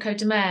of Coco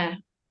de Mer.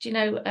 Do you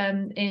know,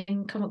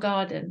 in Covent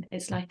Garden?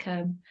 It's like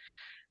a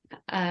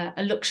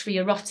luxury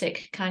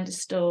erotic kind of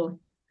store.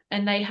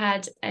 And they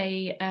had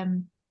a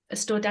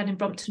store down in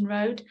Brompton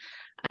Road,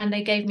 and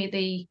they gave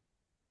me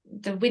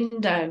the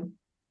window.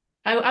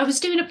 I was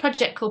doing a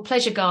project called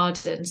Pleasure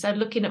Garden, so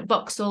looking at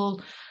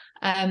Vauxhall,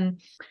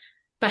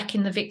 back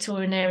in the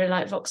Victorian era,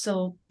 like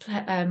Vauxhall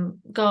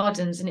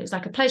gardens, and it was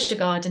like a pleasure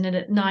garden, and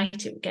at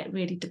night it would get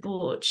really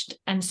debauched.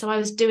 And so I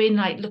was doing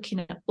like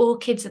looking at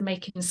orchids and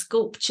making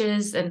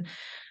sculptures, and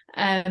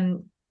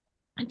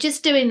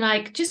just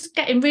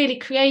getting really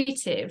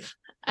creative.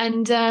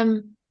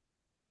 And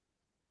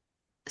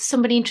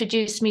somebody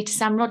introduced me to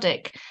Sam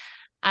Roddick,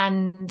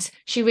 and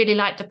she really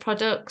liked the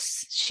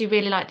products. She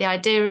really liked the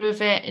idea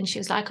of it. And she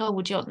was like, oh,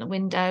 would you open the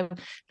window?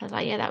 I was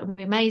like, yeah, that would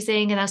be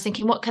amazing. And I was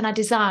thinking, what can I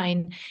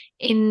design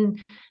in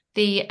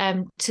the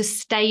to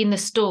stay in the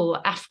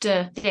store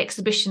after the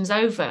exhibition's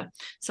over?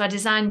 So I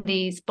designed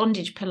these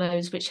bondage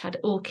pillows, which had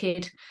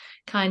orchid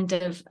kind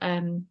of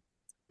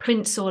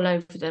prints all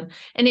over them.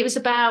 And it's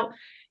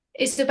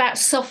about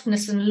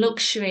softness and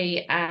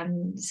luxury,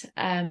 and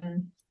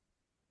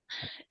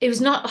it was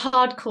not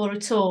hardcore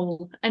at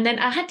all. And then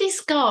I had these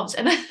scarves,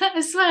 and I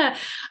swear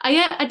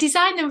I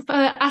designed them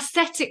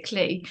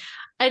aesthetically.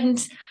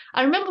 And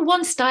I remember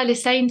one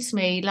stylist saying to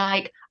me,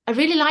 like, I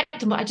really like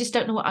them, but I just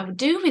don't know what I would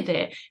do with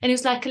it. And it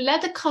was like a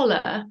leather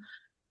collar,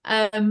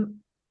 and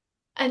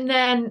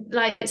then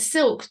like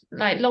silk,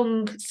 like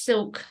long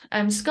silk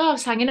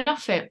scarves hanging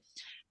off it.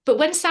 But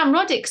when Sam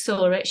Roddick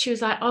saw it, she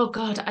was like, oh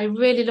God, I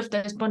really love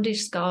those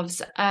bondage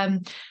scarves.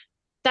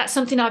 That's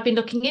something I've been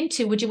looking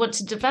into. Would you want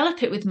to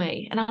develop it with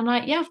me? And I'm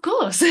like, yeah, of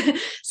course.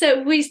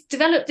 So we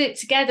developed it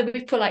together.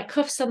 We put like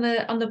cuffs on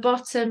the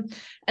bottom,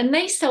 and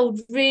they sold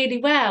really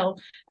well.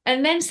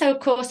 And then, so of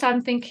course,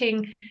 I'm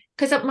thinking,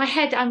 because up my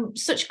head, I'm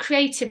such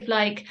creative,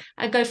 like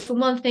I go from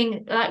one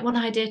thing, like one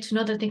idea to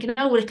another, thinking,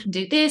 oh, well, I can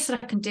do this and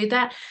I can do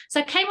that.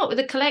 So I came up with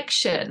a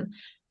collection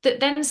that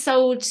then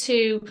sold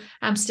to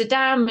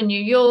Amsterdam and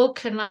New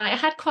York. And like, I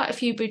had quite a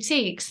few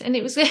boutiques, and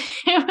it was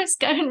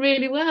going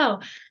really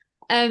well.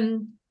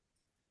 And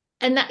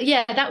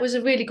that was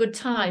a really good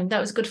time. That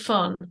was good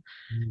fun.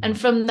 And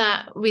from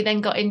that, we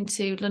then got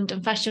into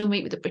London Fashion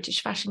Week with the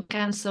British Fashion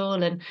Council,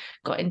 and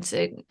got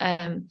into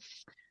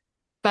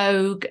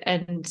Vogue,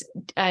 and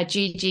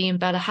Gigi and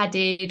Bella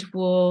Hadid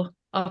wore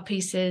our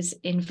pieces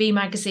in V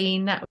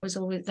magazine. That was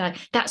always like,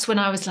 that's when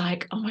I was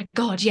like, oh my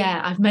God,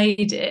 yeah, I've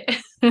made it.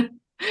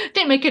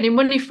 Didn't make any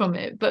money from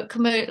it, but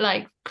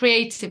like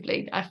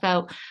creatively, I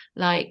felt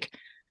like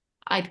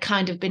I'd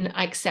kind of been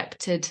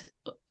accepted.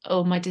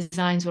 All my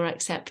designs were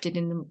accepted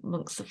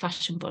amongst the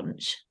fashion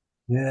bunch.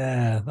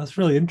 Yeah, that's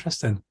really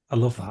interesting. I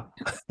love that.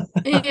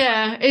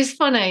 Yeah, it's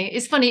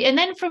funny. And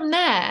then from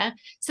there,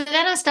 so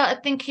then I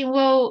started thinking,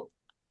 well,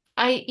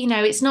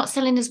 it's not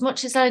selling as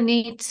much as I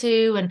need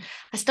to. And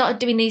I started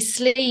doing these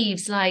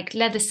sleeves, like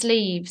leather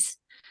sleeves.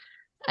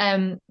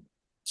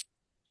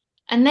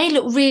 And they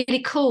look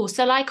really cool.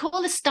 So like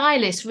all the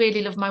stylists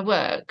really love my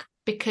work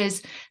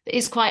because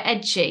it's quite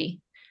edgy.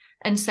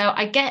 And so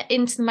I get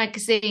into the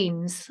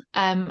magazines,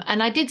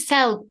 and I did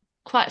sell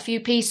quite a few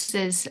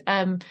pieces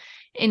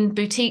in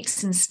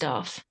boutiques and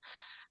stuff.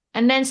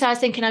 And then so I was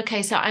thinking,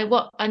 okay, so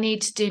what I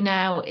need to do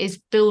now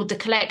is build the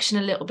collection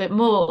a little bit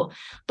more.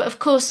 But of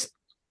course,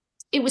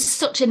 it was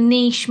such a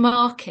niche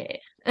market,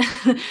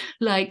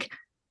 like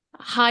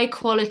high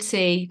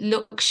quality,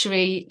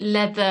 luxury,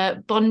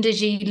 leather,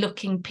 bondagey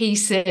looking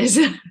pieces.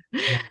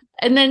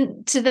 And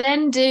then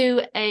to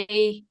do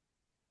a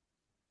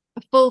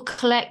full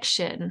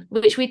collection,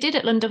 which we did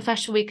at London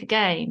Fashion Week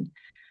again,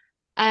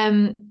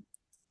 and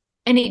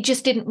it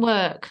just didn't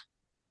work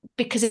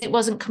because it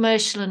wasn't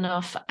commercial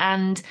enough,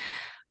 and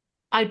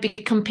I'd be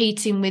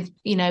competing with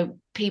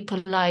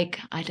people like,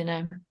 I don't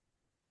know,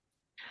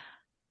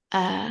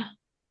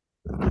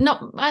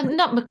 not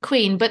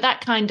McQueen, but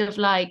that kind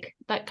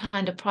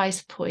of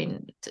price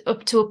point,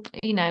 up to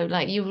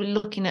like you were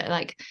looking at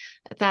like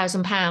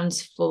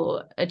 £1,000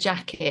 for a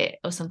jacket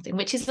or something,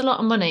 which is a lot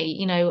of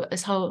money,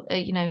 as whole,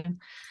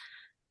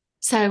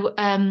 so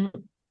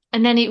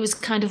and then it was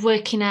kind of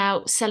working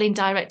out selling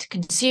direct to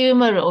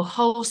consumer or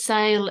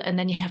wholesale, and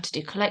then you have to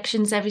do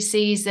collections every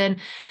season,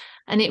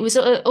 and it was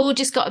all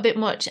just got a bit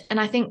much.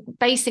 And I think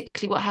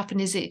basically what happened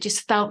is it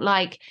just felt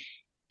like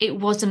it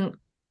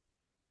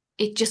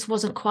just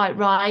wasn't quite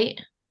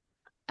right.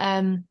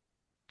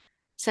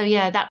 So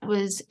yeah, that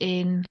was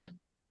in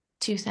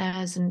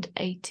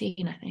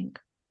 2018, I think.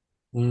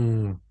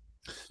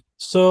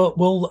 So,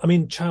 well, I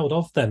mean, child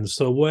of then.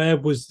 So where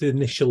was the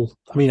initial,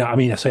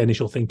 I say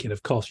initial thinking,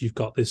 of course, you've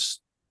got this,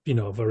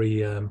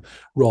 very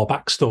raw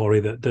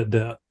backstory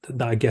that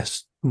I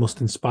guess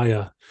must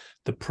inspire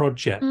the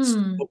project.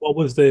 Mm. What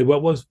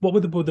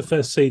were the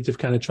first seeds of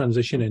kind of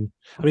transitioning?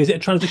 I mean, is it a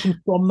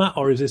transition from that,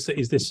 or is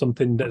this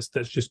something that's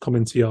just come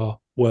into your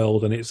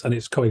world and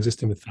it's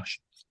coexisting with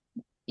fashion?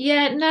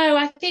 Yeah, no,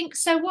 I think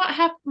so. What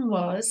happened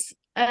was,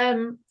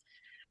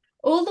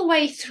 all the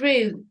way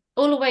through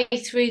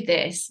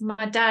this,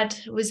 my dad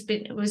was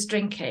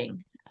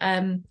drinking.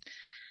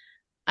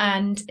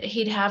 And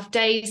he'd have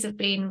days of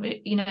being,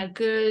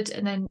 good,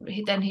 and then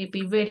he'd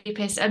be really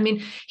pissed. I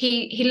mean,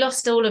 he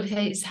lost all of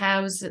his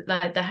house,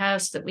 like the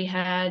house that we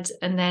had,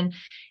 and then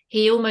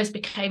he almost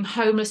became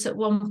homeless at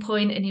one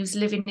point, and he was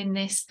living in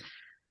this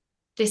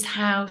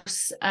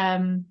house.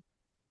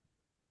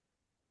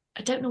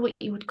 I don't know what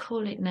you would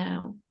call it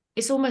now.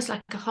 It's almost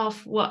like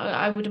what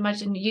I would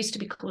imagine used to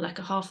be called like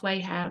a halfway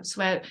house,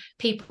 where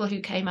people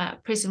who came out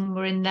of prison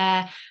were in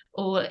there,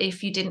 or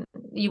if you didn't,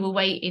 you were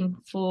waiting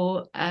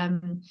for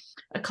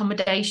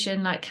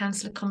accommodation, like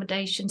council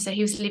accommodation. So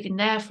he was living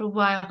there for a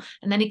while,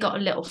 and then he got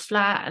a little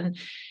flat, and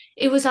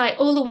it was like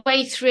all the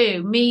way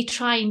through me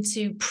trying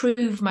to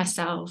prove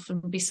myself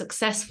and be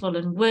successful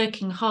and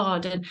working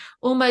hard and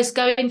almost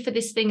going for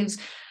this thing.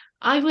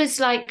 I was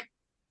like,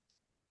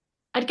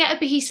 I'd get a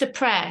piece of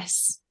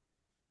press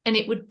and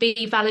it would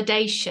be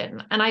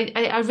validation. And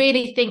I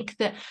really think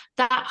that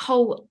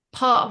whole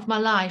part of my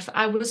life,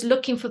 I was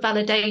looking for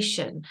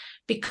validation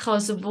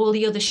because of all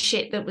the other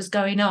shit that was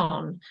going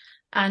on.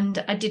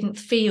 And I didn't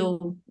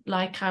feel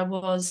like I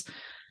was,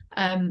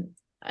 I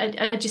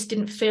just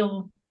didn't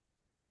feel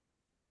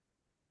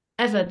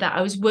ever that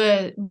I was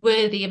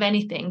worthy of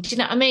anything. Do you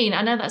know what I mean?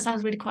 I know that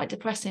sounds really quite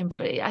depressing,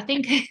 but I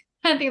think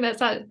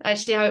that's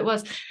actually how it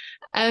was.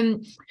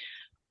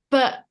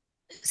 But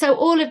so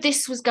all of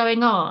this was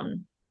going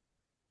on.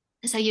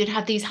 So you'd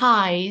have these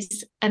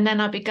highs, and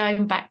then I'd be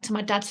going back to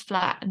my dad's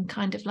flat and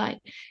kind of like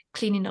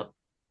cleaning up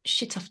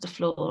shit off the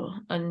floor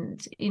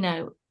and,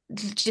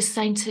 just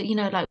saying to,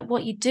 like,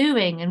 what are you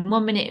doing? And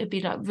one minute it would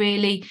be like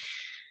really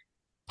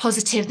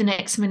positive, the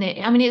next minute.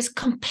 I mean, it's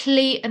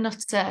complete and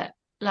utter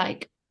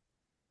like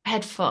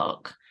head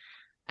fuck.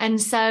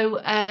 And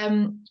so,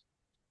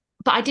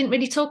 but I didn't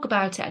really talk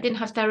about it. I didn't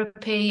have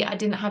therapy. I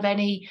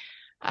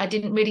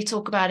didn't really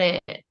talk about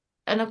it.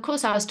 And of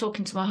course I was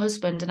talking to my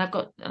husband, and I've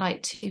got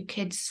like 2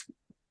 kids,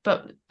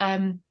 but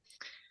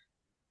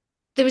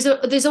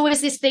there's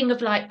always this thing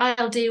of like,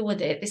 I'll deal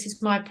with it. This is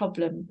my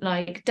problem.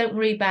 Like, don't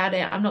worry about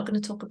it. I'm not going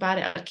to talk about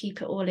it. I'll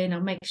keep it all in. I'll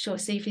make sure,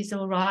 see if he's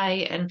all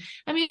right. And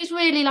I mean, it's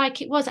really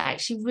like, it was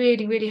actually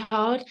really, really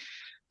hard.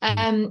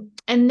 And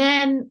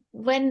then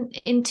when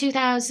in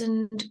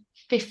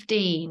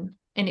 2015,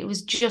 and it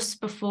was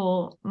just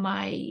before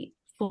my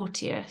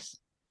 40th,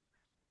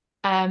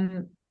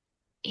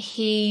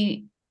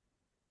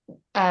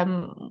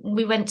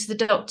 we went to the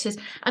doctors.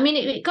 I mean,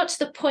 it got to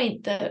the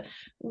point that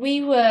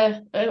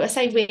my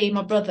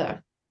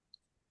brother,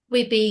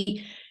 we'd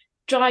be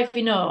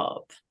driving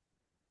up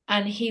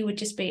and he would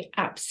just be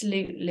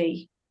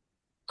absolutely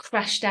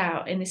crashed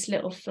out in this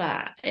little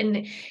flat.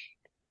 And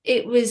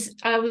I was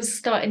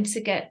starting to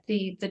get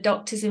the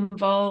doctors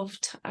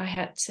involved.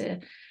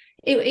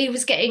 It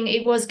was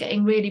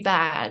getting really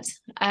bad.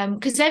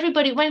 Because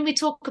everybody, when we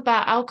talk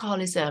about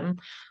alcoholism,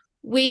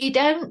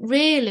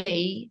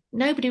 nobody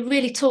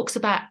really talks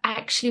about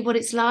actually what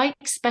it's like,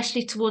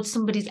 especially towards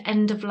somebody's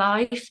end of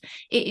life.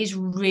 It is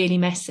really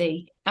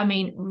messy. I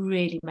mean,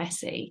 really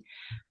messy.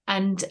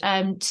 And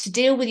to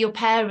deal with your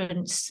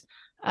parents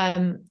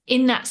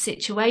in that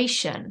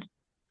situation,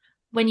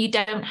 when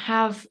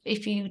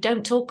if you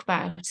don't talk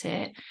about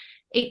it,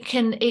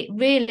 it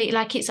really,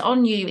 like, it's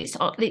on you,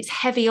 it's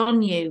heavy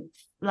on you,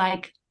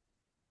 like,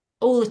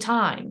 all the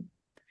time.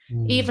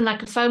 Even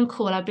like a phone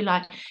call, I'd be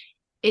like,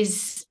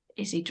 is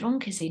he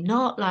drunk? Is he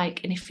not?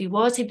 Like, and if he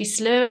was, he'd be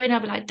slurring.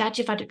 I'd be like, Dad,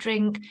 you've had a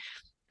drink.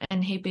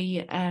 And he'd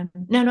be,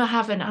 no, I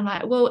haven't. I'm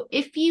like, well,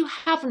 if you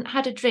haven't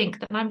had a drink,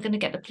 then I'm going to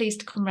get the police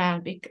to come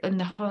round and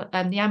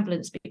the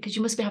ambulance, because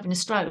you must be having a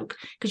stroke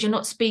because you're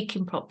not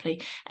speaking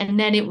properly. And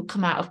then it would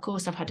come out, of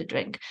course, I've had a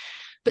drink.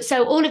 But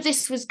so all of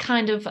this was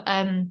kind of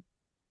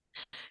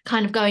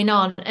going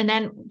on. And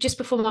then just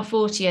before my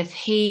 40th,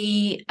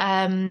 he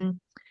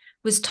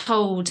was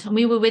told, and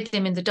we were with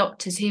him in the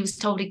doctors, he was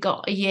told he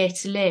got a year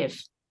to live.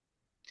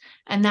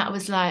 And that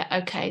was like,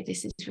 okay,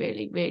 this is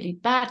really, really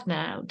bad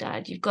now,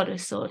 Dad. You've got to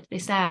sort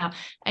this out.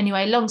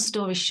 Anyway, long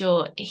story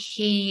short,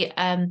 he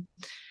went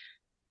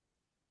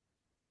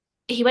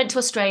to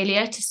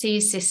Australia to see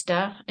his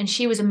sister, and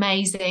she was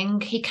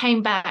amazing. He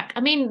came back.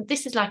 I mean,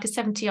 this is like a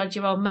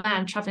 70-odd-year-old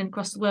man traveling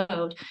across the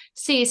world to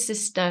see his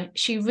sister.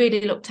 She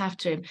really looked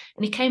after him,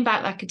 and he came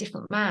back like a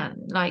different man.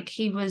 Like,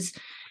 he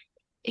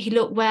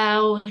looked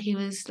well. He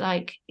was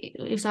like,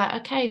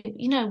 okay,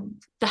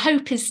 the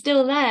hope is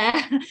still there.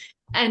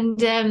 And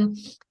then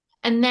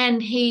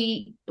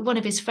one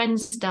of his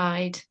friends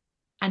died,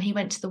 and he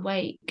went to the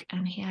wake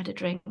and he had a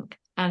drink,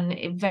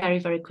 and very,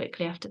 very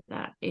quickly after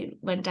that it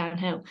went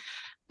downhill.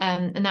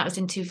 And that was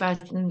in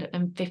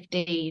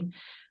 2015.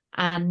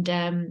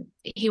 And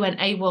he went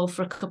AWOL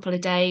for a couple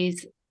of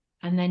days,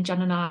 and then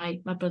John and I,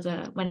 my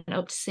brother, went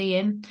up to see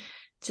him.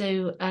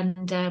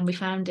 and we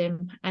found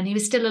him, and he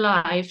was still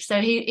alive.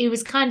 So he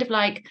was kind of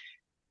like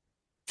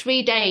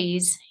 3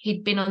 days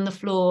he'd been on the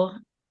floor,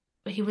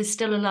 but he was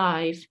still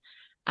alive.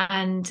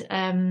 And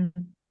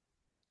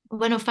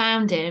when I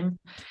found him,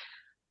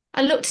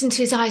 I looked into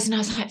his eyes and I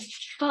was like,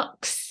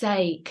 fuck's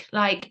sake,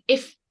 like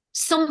if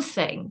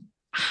something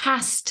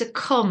has to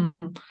come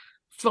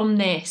from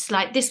this,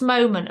 like this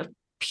moment of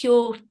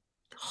pure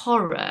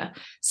horror,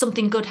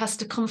 something good has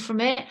to come from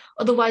it.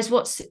 Otherwise,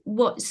 what's it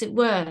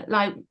worth?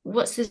 Like,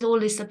 what's all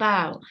this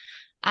about?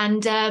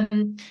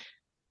 And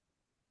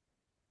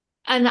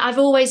I've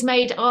always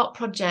made art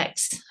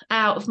projects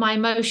out of my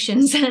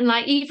emotions, and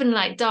like even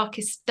like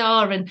Darkest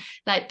Star and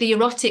like the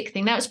erotic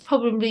thing, that was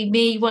probably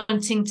me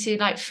wanting to,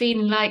 like,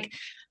 feeling like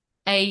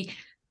a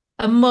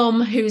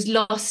mum who's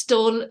lost,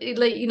 or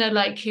like, you know,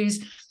 like who's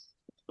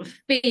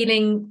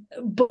feeling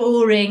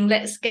boring,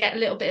 let's get a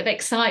little bit of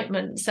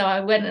excitement. So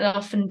I went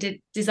off and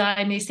did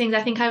design these things.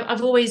 I think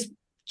I've always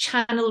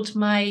channeled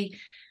my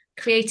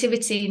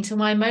creativity into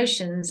my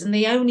emotions, and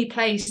the only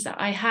place that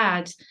I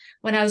had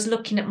when I was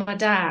looking at my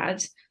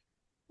dad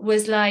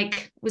was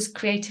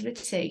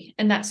creativity.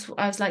 And that's,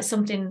 I was like,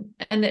 something,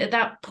 and at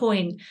that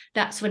point,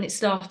 that's when it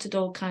started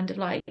all kind of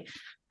like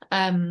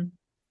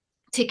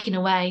ticking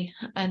away.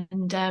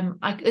 And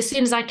as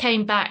soon as I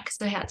came back, because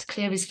I had to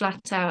clear his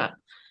flat out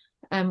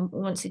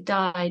once he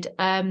died,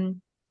 I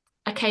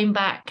came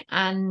back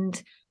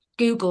and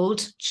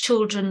Googled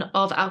children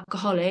of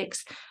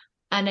alcoholics,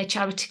 and a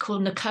charity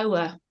called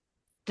NACOA,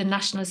 the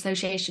National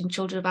Association of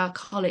Children of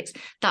Alcoholics,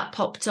 that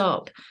popped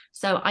up.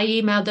 So I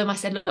emailed them. I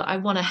said, look, I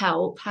want to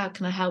help. How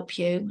can I help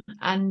you?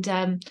 And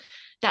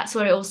that's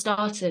where it all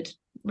started,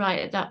 right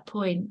at that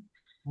point.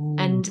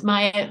 And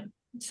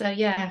so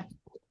yeah.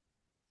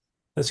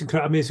 That's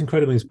incredible. I mean, it's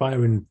incredibly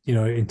inspiring, you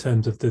know, in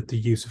terms of the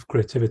use of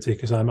creativity,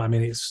 because I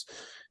mean, it's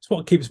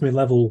what keeps me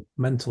level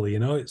mentally, you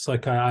know. It's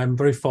like I'm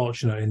very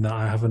fortunate in that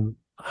I haven't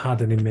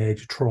had any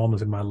major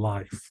traumas in my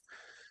life.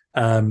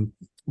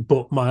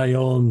 But my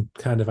own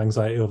kind of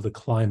anxiety over the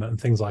climate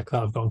and things like that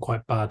have gotten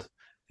quite bad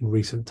in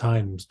recent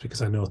times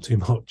because I know too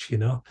much, you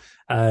know.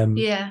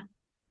 Yeah.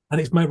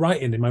 And it's my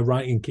writing. And my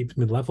writing keeps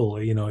me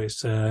level, you know.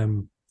 It's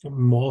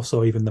more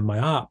so even than my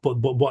art.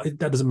 But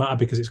that doesn't matter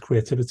because it's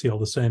creativity all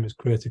the same. It's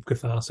creative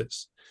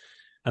catharsis,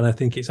 and I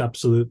think it's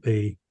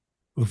absolutely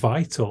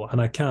vital.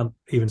 And I can't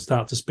even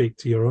start to speak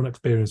to your own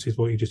experiences,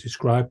 what you just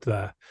described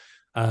there.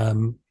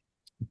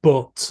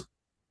 But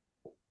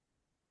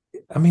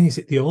I mean, is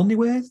it the only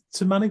way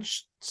to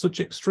manage such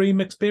extreme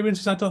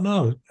experiences? I don't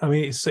know. I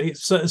mean, it's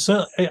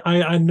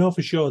I know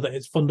for sure that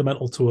it's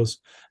fundamental to us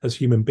as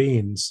human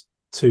beings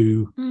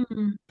to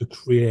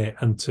create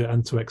and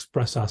to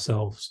express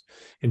ourselves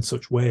in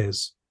such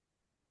ways,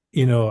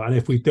 you know. And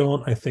if we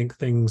don't, I think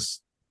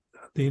things,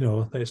 you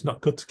know, it's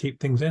not good to keep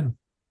things in.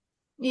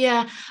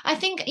 Yeah, I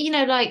think, you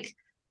know, like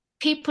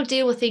people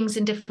deal with things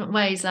in different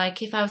ways.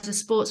 Like if I was a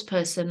sports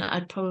person,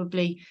 I'd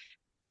probably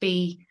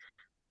be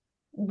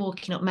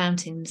walking up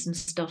mountains and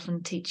stuff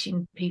and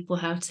teaching people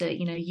how to,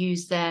 you know,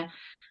 use their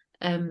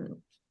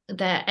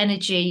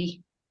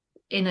energy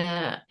in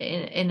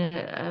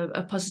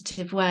a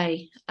positive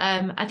way.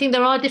 I think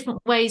there are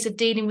different ways of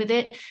dealing with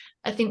it.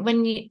 I think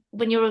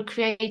when you're a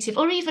creative,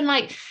 or even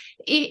like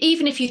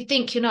even if you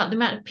think you're not, the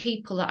amount of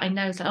people that I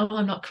know is like, oh,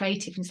 I'm not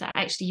creative, and it's like,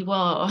 actually you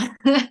are.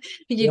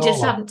 You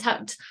just haven't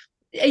tapped.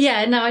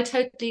 Yeah, no, I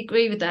totally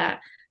agree with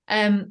that.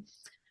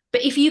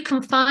 But if you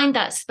can find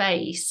that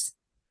space,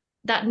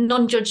 that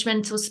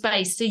non-judgmental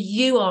space, so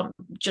you aren't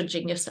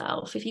judging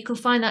yourself, if you can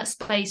find that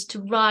space to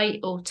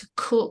write or to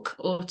cook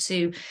or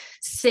to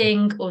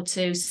sing or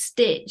to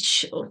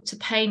stitch or to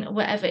paint or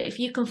whatever, if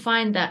you can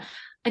find that,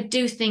 I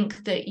do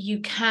think that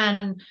you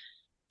can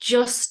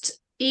just,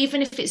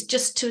 even if it's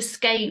just to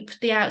escape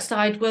the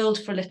outside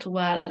world for a little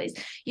while,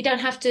 you don't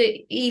have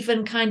to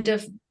even kind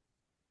of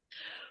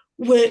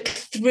work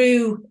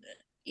through,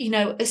 you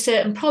know, a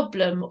certain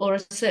problem or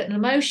a certain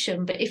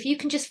emotion, but if you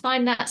can just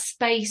find that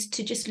space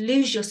to just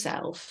lose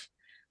yourself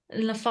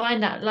and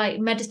find that like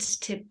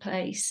meditative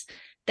place,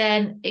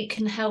 then it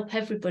can help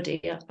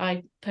everybody,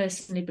 I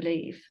personally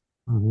believe.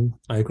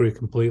 I agree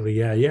completely.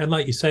 Yeah. And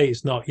like you say,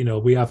 it's not, you know,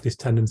 we have this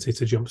tendency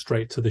to jump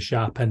straight to the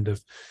sharp end of,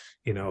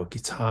 you know,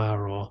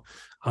 guitar or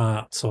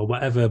art or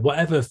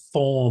whatever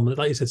form,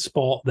 like you said,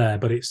 sport there,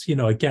 but it's, you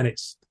know, again,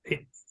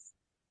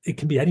 it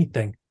can be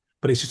anything.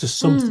 But it's just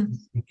something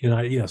you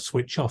know,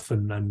 switch off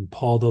and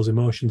pour those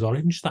emotions or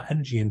even just that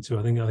energy into.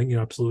 I think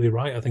you're absolutely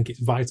right. I think it's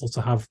vital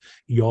to have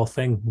your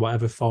thing,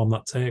 whatever form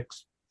that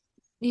takes.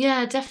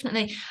 Yeah,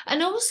 definitely.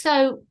 And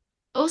also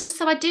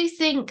I do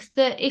think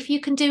that if you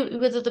can do it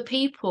with other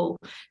people,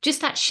 just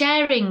that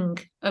sharing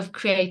of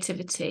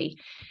creativity,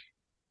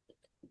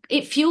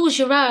 it fuels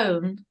your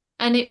own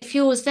and it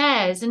fuels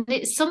theirs. And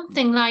it's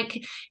something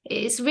like,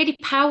 it's really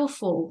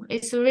powerful.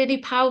 It's a really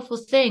powerful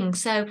thing.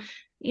 So,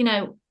 you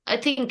know, I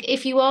think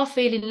if you are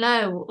feeling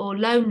low or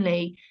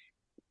lonely,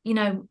 you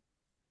know,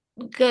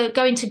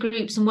 going to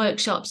groups and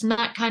workshops and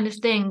that kind of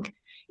thing,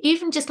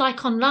 even just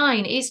like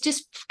online, it's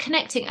just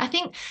connecting. I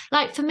think,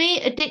 like for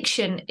me,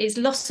 addiction is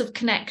loss of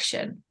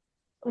connection.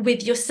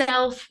 with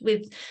yourself,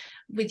 with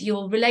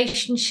your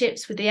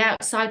relationships, with the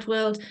outside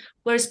world.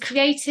 Whereas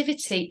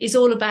creativity is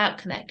all about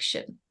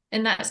connection,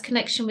 and that's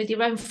connection with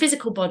your own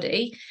physical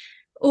body,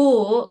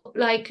 or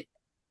like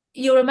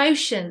your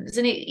emotions.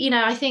 And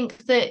I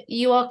think that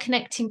you are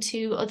connecting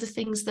to other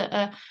things that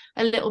are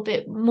a little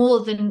bit more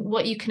than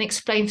what you can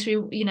explain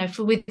through,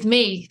 with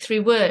me,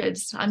 through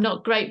words. I'm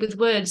not great with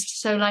words,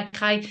 so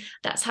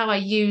that's how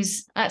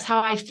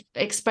I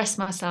express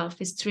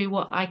myself, is through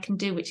what I can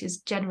do, which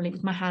is generally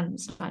with my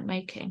hands, like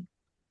making.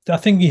 I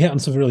think you hit on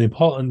something really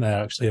important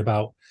there, actually,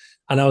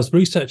 and I was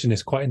researching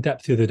this quite in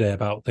depth the other day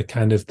about the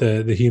kind of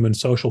the human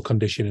social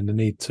condition and the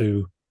need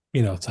to,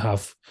 to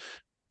have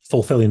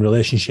fulfilling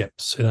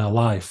relationships in our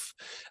life.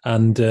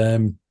 And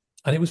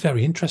it was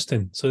very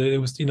interesting. So it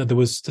was, there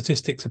was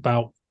statistics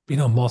about,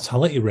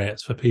 mortality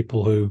rates for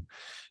people who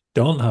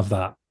don't have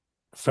that.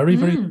 Very,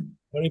 very,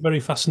 very, very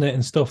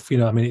fascinating stuff.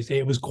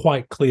 It was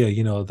quite clear,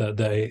 that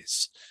it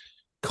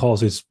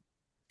causes,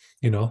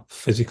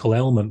 physical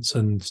ailments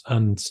and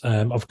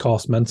of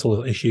course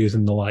mental issues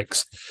and the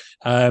likes.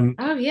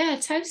 Oh yeah,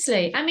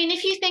 totally.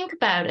 If you think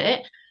about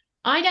it,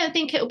 I don't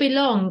think it'll be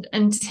long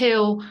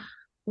until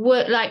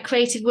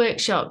creative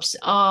workshops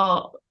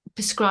are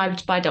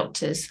prescribed by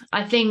doctors.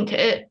 I think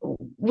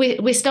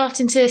we're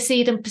starting to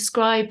see them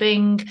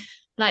prescribing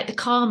like the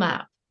Calm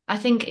app. I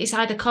think it's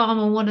either Calm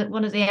or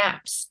one of the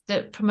apps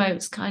that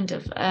promotes kind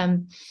of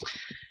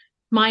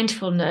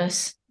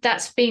mindfulness.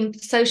 That's being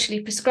socially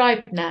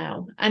prescribed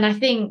now, and I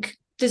think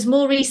there's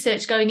more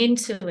research going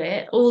into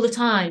it all the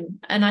time.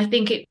 And I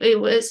think it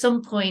at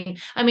some point,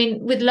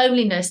 with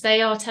loneliness,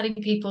 they are telling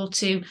people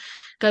to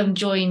go and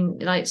join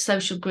like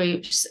social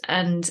groups,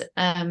 and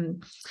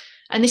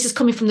this is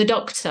coming from the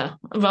doctor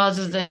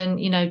rather than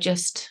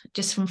just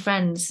from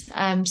friends.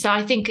 So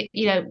I think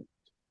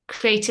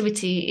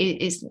creativity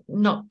is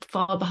not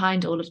far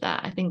behind all of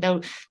that. I think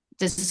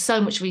there's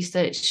so much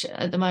research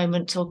at the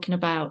moment talking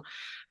about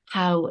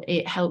how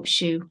it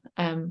helps you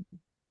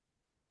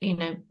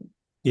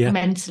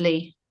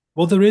mentally.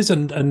 Well, there is,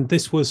 and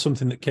this was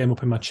something that came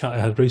up in my chat I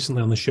had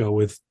recently on the show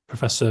with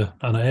Professor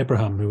Anna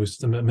Abraham, who was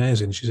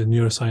amazing. She's a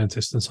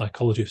neuroscientist and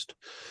psychologist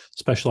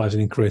specializing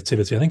in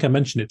creativity. I think I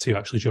mentioned it to you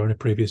actually during a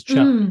previous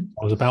chat.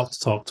 I was about to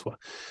talk to her,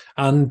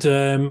 and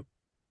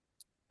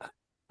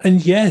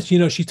yes,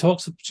 she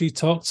talks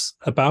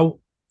about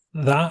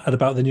that and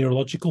about the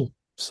neurological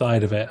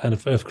side of it and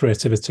of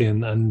creativity,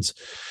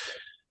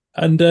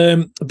 and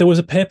there was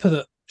a paper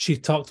that she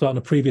talked about in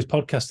a previous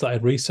podcast that I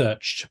had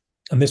researched.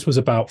 And this was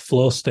about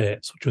flow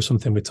states, which was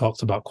something we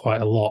talked about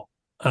quite a lot.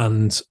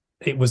 And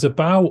it was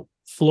about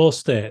flow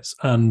states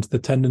and the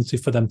tendency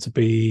for them to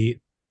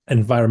be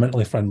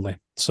environmentally friendly.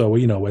 So,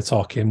 we're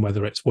talking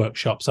whether it's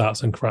workshops,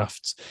 arts and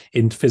crafts,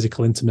 in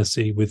physical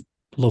intimacy with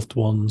loved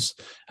ones,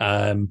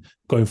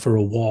 going for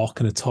a walk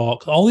and a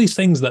talk, all these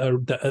things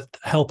that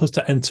help us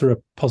to enter a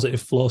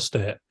positive flow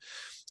state.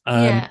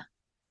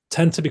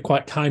 Tend to be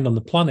quite kind on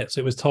the planet.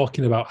 So it was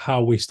talking about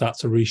how we start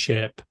to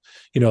reshape,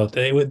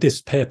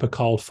 this paper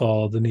called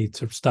for the need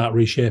to start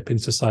reshaping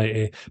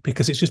society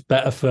because it's just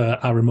better for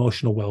our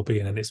emotional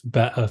well-being and it's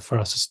better for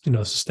our,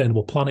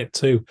 sustainable planet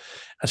too.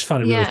 I just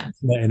found it really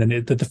fascinating.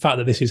 And the fact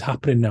that this is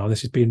happening now,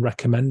 this is being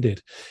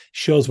recommended,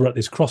 shows we're at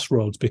this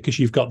crossroads because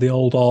you've got the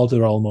old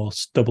order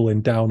almost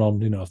doubling down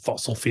on,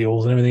 fossil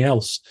fuels and everything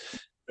else.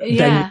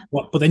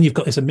 But then you've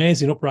got this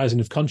amazing uprising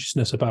of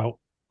consciousness about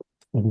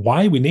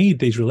why we need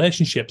these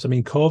relationships.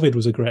 COVID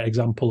was a great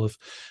example of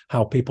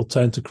how people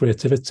turn to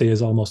creativity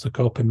as almost a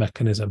coping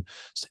mechanism.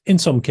 In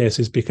some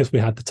cases, because we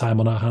had the time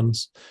on our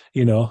hands,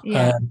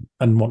 and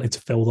wanted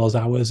to fill those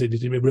hours. It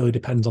really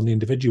depends on the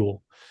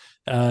individual.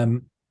 But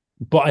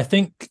I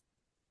think,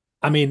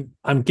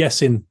 I'm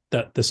guessing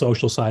that the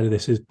social side of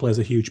this plays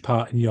a huge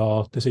part in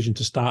your decision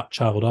to start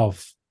Child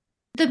Of.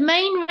 The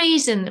main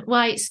reason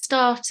why it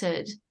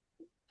started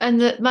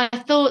and my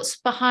thoughts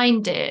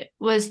behind it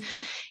was,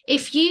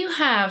 if you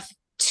have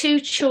two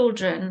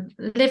children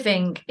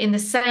living in the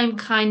same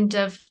kind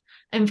of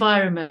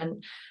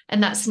environment,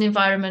 and that's an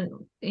environment,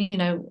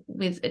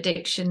 with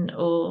addiction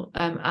or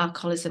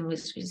alcoholism,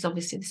 which is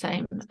obviously the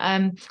same.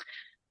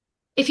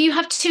 If you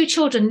have two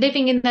children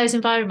living in those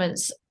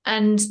environments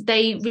and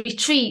they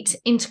retreat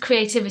into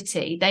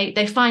creativity,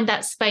 they find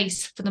that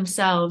space for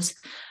themselves,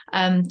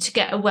 to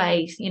get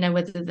away,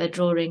 whether they're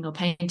drawing or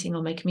painting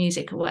or making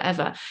music or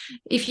whatever.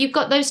 If you've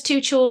got those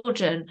two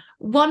children,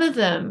 one of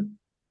them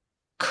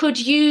could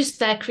use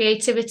their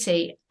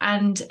creativity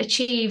and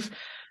achieve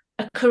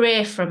a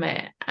career from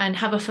it and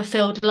have a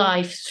fulfilled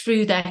life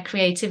through their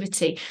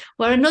creativity,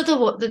 where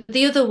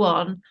the other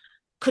one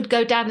could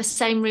go down the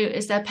same route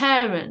as their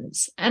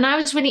parents. And I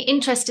was really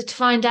interested to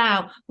find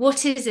out,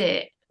 what is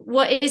it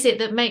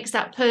that makes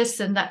that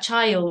person, that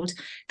child,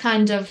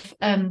 kind of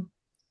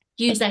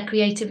use their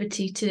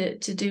creativity to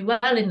do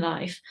well in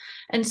life.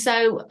 And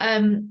so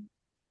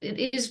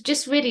it is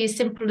just really as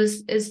simple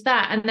as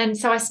that. And then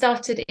so I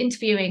started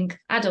interviewing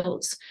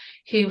adults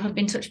who have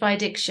been touched by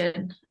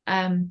addiction,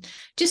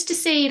 just to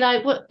see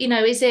what,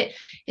 is it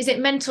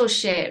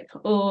mentorship,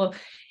 or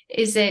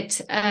is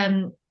it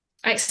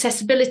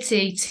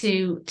accessibility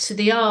to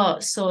the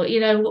arts, or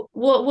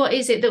what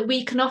is it that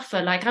we can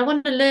offer? Like, I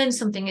want to learn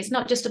something. It's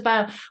not just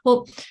about,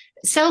 well,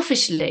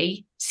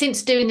 selfishly,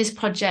 since doing this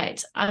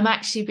project, I'm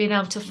actually being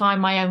able to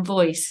find my own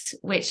voice,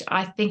 which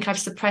I think I've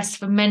suppressed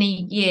for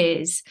many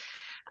years.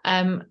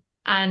 And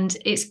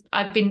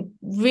I've been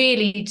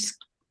really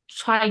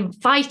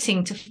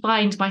fighting to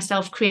find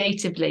myself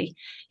creatively.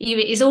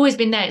 It's always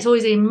been there, it's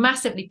always been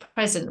massively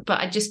present, but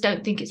I just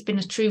don't think it's been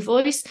a true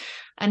voice.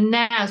 And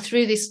now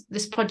through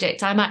this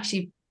project, I'm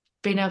actually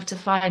being able to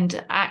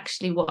find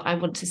actually what I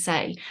want to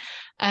say.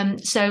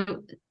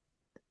 So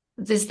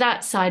there's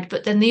that side,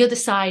 but then the other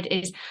side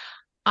is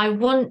I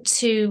want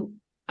to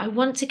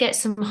get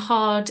some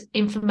hard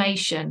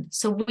information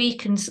so we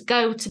can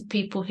go to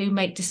people who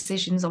make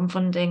decisions on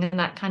funding and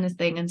that kind of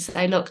thing and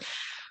say, look,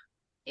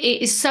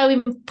 it is so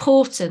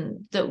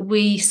important that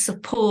we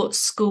support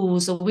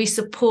schools, or we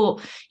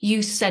support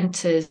youth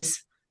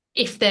centres,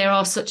 if there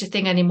are such a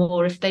thing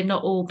anymore, if they've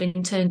not all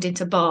been turned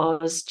into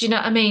bars. Do you know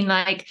what I mean?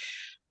 Like,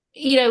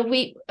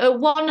 we, at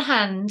one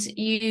hand,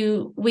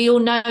 we all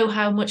know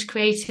how much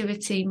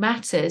creativity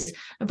matters,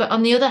 but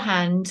on the other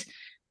hand,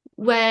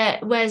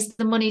 where's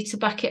the money to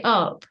back it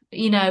up?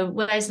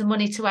 Where's the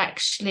money to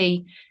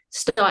actually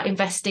start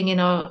investing in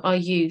our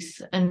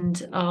youth and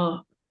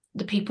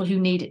the people who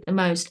need it the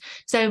most?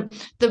 So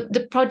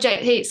the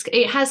project,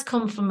 it has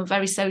come from a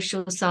very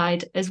social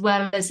side as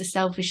well as a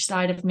selfish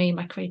side of me,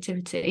 my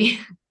creativity.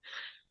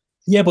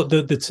 Yeah, but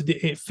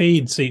it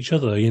feeds each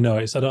other.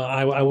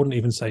 I wouldn't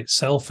even say it's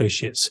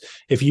selfish. It's,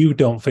 if you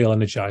don't feel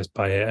energized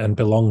by it and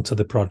belong to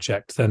the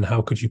project, then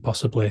how could you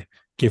possibly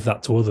give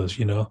that to others?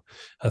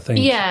 I think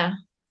you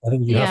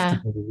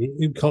have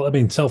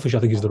to. Selfish, I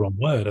think, is the wrong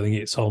word. I think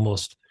it's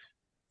almost,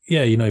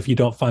 if you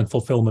don't find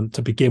fulfillment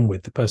to begin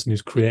with, the person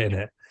who's creating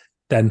it,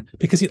 then,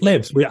 because it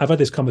lives. I've had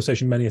this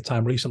conversation many a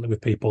time recently with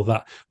people,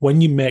 that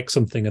when you make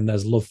something and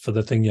there's love for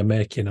the thing you're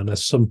making and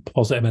there's some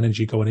positive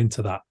energy going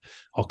into that,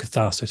 or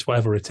catharsis,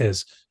 whatever it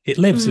is, it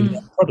lives in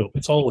the product.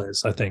 It's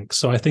always, I think.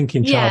 So I think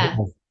in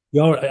Child,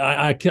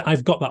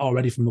 I've got that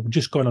already from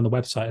just going on the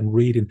website and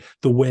reading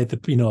the way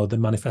that the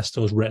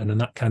manifesto is written and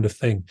that kind of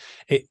thing.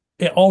 It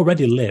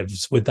already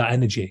lives with that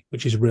energy,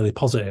 which is really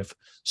positive.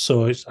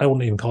 So I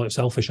wouldn't even call it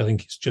selfish. I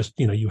think it's just,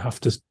 you have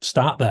to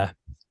start there.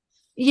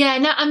 Yeah,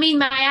 no, I mean,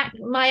 my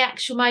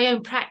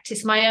own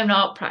practice, my own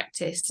art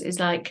practice is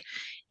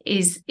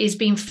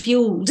being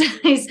fueled,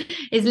 is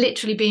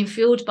literally being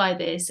fueled by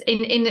this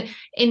in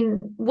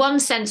one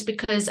sense,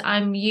 because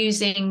I'm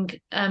using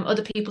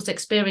other people's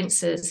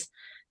experiences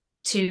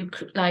to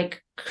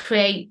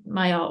create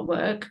my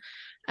artwork,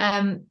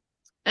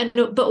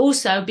 but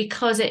also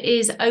because it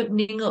is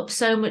opening up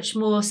so much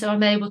more, so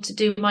I'm able to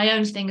do my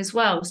own thing as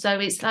well. So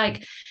it's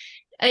like,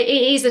 it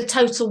is a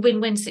total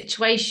win-win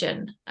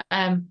situation,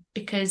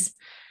 because,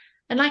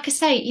 and like I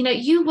say,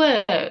 you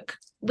work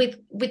with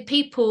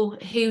people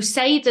who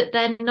say that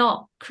they're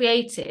not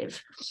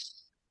creative,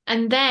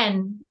 and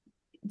then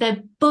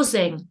they're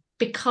buzzing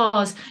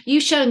because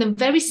you've shown them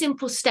very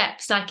simple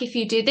steps, like if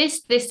you do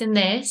this, this, and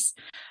this,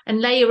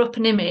 and layer up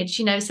an image,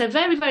 so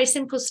very, very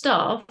simple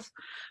stuff,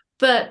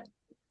 but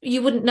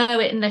you wouldn't know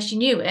it unless you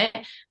knew it.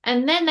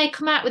 And then they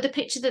come out with a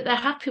picture that they're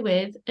happy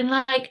with, and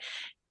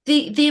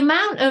the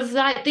amount of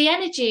the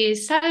energy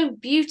is so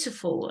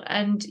beautiful,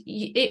 and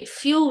it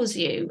fuels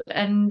you.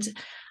 And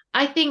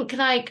I think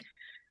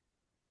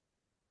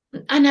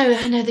I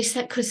know this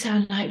could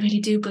sound like really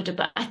do-gooder,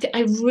 but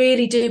I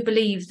really do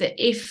believe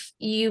that if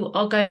you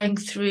are going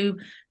through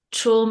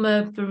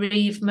trauma,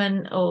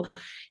 bereavement, or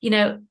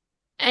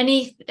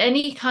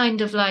any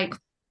kind of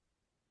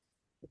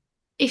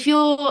if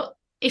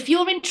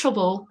you're in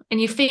trouble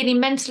and you're feeling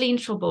mentally in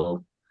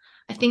trouble,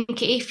 I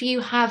think if you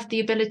have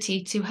the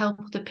ability to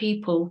help the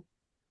people,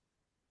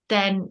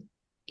 then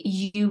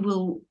you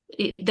will.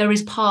 There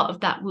is part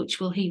of that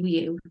which will heal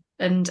you,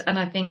 and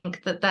I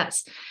think we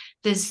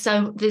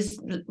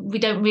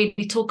don't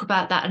really talk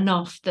about that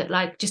enough.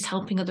 That just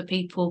helping other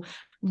people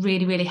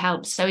really, really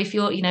helps. So if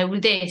you're,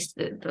 with this,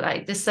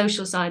 the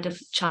social side of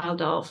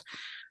Child Of,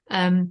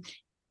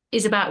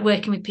 is about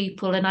working with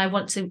people, and I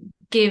want to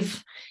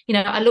give.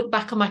 I look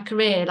back on my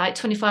career,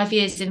 25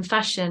 years in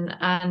fashion,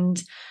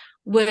 and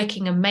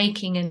working and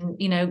making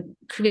and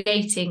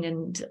creating,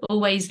 and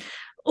always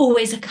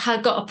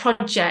had got a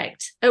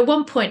project. At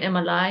one point in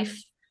my life,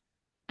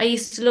 I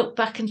used to look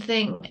back and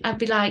think, I'd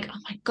be like, oh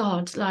my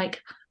god,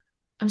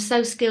 I'm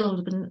so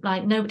skilled,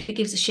 but nobody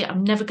gives a shit.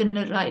 I'm never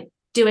gonna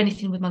do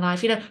anything with my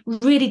life,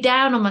 really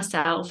down on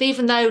myself,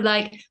 even though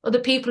other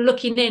people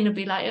looking in would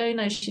be like, oh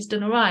no, she's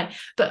done all right.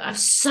 But I'm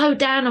so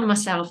down on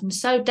myself and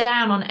so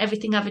down on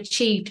everything I've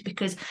achieved,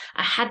 because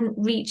I hadn't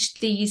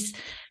reached these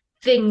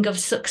thing of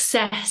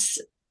success,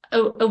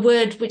 a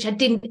word which I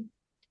didn't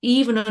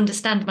even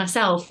understand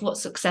myself what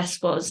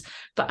success was,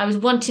 but I was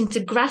wanting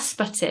to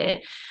grasp at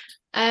it.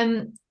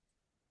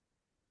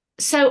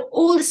 So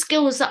all the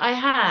skills that I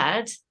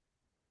had,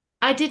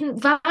 I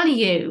didn't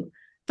value,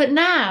 but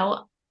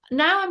now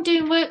now I'm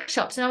doing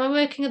workshops and I'm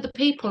working with other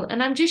people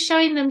and I'm just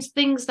showing them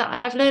things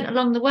that I've learned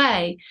along the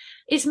way.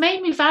 It's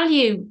made me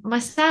value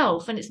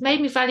myself and it's made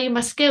me value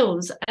my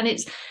skills. And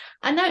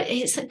I know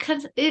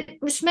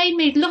it's made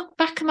me look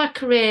back at my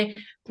career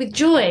with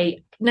joy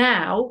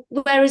now,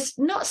 whereas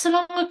not so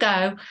long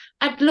ago,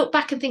 I'd look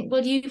back and think,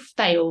 well, you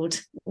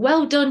failed.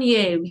 Well done,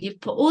 you.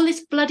 You've put all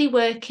this bloody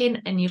work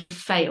in and you've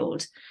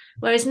failed.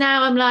 Whereas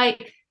now I'm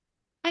like,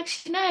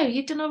 actually, no,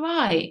 you've done all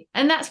right.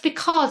 And that's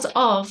because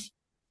of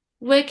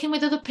working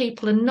with other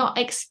people and not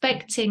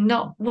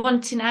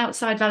wanting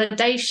outside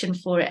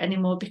validation for it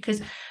anymore,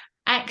 because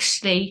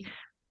actually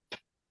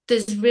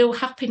there's real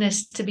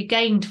happiness to be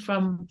gained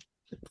from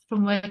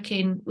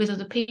working with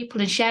other people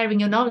and sharing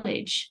your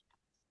knowledge.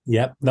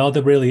 Yep, no,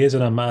 there really is,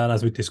 and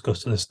as we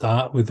discussed at the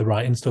start with the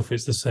writing stuff,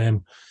 it's the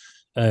same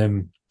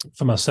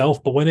for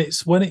myself. But when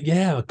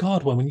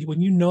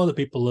you know that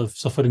people have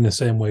suffered in the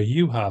same way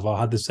you have, or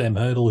had the same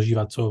hurdles you've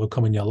had to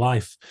overcome in your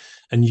life,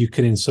 and you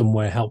can in some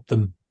way help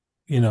them,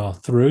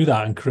 through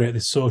that and create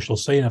this social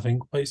scene, I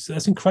think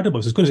that's incredible.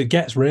 It's as good as it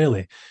gets,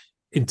 really,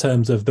 in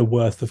terms of the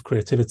worth of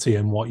creativity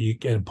and what you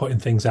get and putting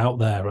things out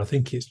there. I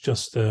think it's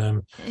just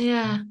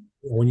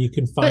when you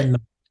can find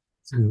that,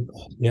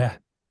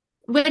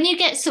 when you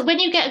get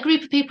a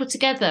group of people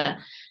together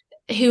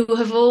who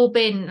have all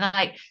been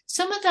like,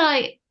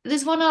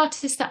 there's one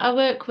artist that I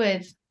work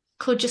with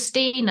called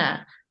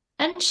Justina,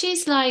 and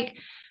she's been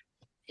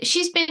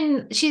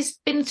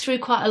through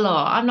quite a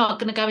lot. I'm not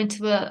going to go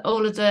into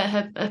all of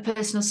her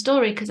personal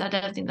story because I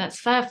don't think that's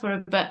fair for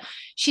her, but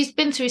she's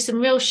been through some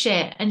real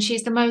shit and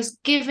she's the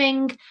most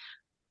giving,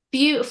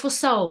 beautiful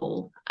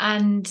soul.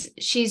 And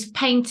she's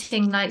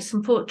painting like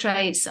some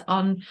portraits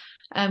on,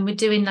 we're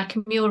doing like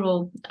a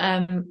mural,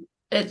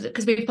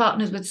 because we've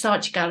partnered with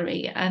Saatchi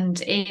Gallery,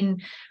 and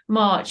in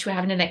March we're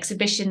having an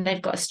exhibition.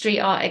 They've got a street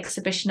art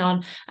exhibition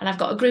on, and I've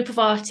got a group of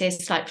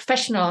artists, like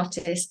professional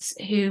artists,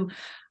 who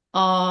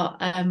are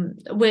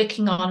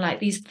working on like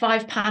these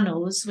 5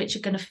 panels which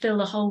are going to fill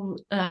the whole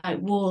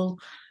wall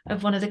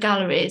of one of the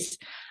galleries.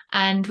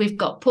 And we've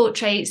got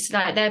portraits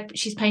like there.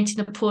 She's painting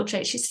a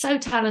portrait. She's so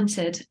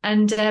talented.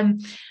 And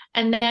then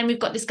we've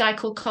got this guy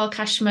called Carl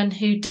Cashman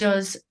who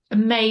does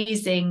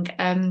amazing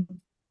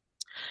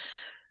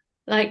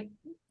like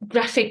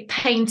graphic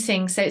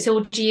painting. So it's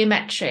all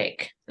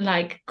geometric,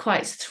 like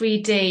quite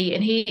 3D.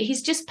 And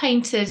he's just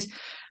painted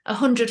a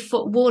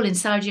 100-foot wall in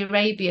Saudi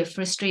Arabia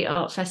for a street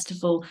art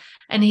festival,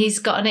 and he's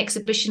got an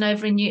exhibition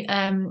over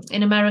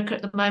in America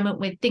at the moment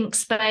with Think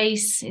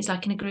Space. He's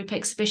like in a group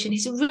exhibition.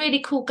 He's a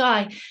really cool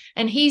guy,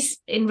 and he's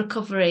in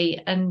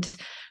recovery and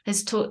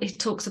he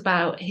talks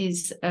about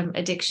his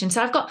addiction.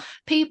 So I've got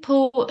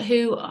people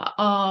who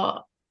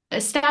are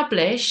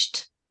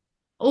established,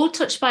 all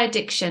touched by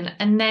addiction,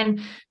 and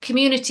then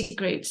community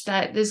groups.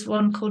 There's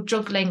one called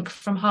Drug Link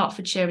from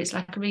Hertfordshire. It's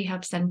like a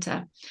rehab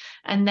centre.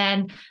 And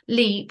then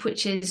LEAP,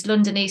 which is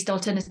London East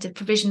Alternative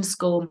Provision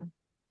School.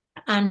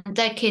 And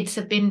their kids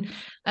have been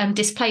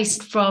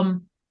displaced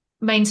from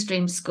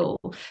mainstream school.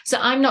 So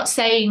I'm not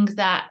saying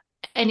that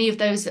any of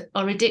those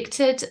are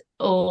addicted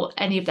or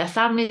any of their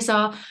families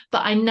are,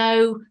 but I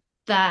know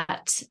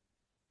that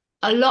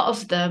a lot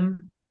of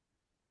them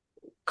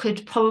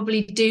could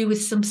probably do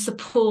with some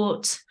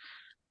support,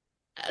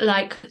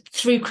 like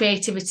through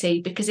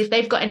creativity, because if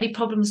they've got any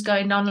problems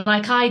going on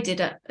like I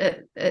did at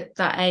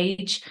that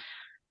age,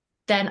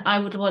 then I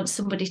would want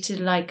somebody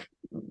to like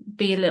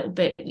be a little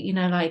bit,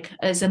 like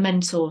as a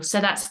mentor. So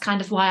that's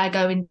kind of why I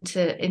go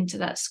into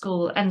that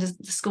school, and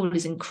the school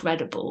is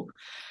incredible.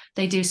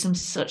 They do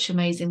such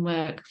amazing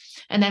work.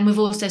 And then we've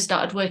also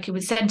started working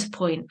with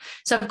Centrepoint.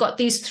 So I've got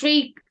these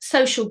 3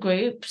 social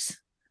groups,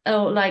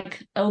 or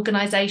like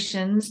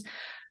organizations,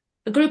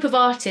 a group of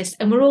artists,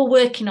 and we're all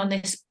working on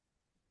this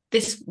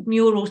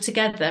mural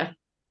together.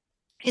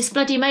 It's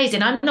bloody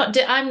amazing.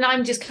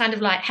 I'm just kind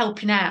of like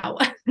helping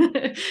out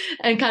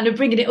and kind of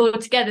bringing it all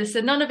together. So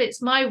none of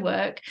it's my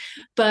work,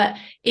 but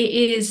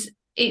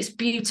it's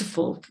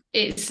beautiful.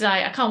 It's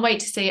like, I can't wait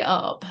to see it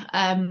up.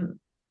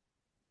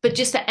 But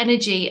just the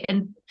energy,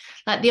 and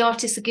like the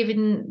artists are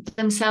giving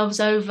themselves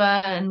over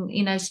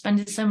and,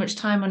 spending so much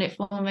time on it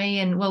for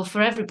me, and well,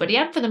 for everybody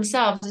and for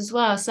themselves as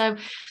well. So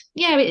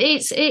yeah,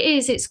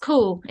 it's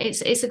cool.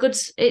 It's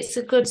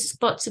a good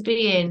spot to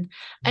be in.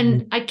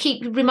 And I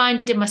keep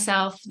reminding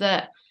myself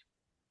that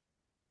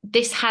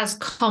this has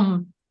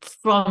come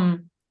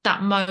from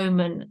that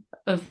moment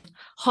of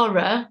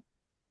horror,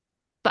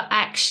 but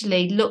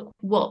actually look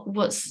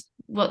what's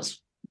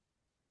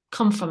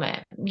come from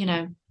it,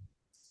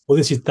 Well,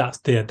 that's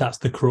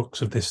the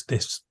crux of this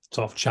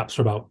sort of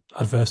chapter about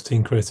adversity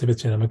and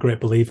creativity, and I'm a great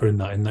believer in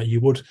that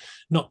you would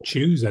not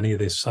choose any of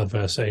this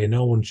adversity.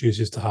 No one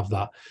chooses to have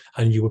that,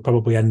 and you would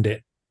probably end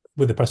it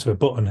with the press of a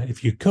button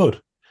if you could.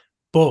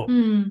 But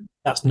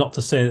that's not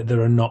to say that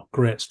there are not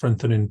great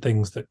strengthening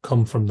things that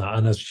come from that.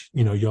 And as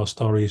your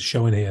story is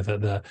showing here,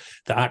 that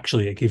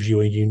actually it gives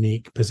you a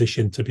unique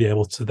position to be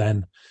able to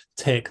then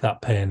take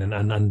that pain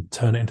and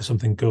turn it into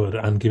something good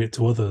and give it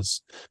to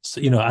others.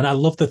 So, and I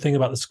love the thing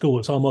about the school.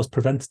 It's almost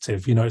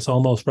preventative. It's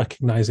almost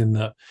recognizing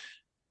that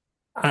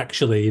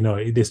actually,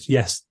 this,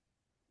 yes,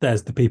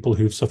 there's the people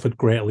who've suffered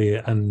greatly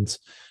and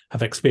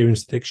have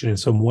experienced addiction in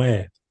some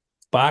way,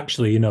 but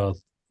actually,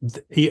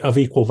 of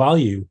equal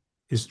value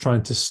is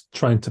trying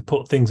to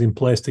put things in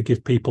place to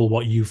give people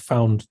what you've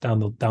found down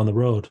the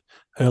road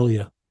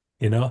earlier.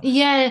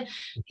 Yeah,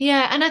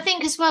 yeah. And I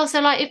think as well, so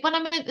like when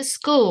I'm at the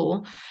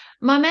school,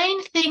 my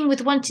main thing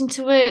with wanting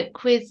to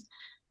work with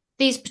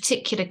these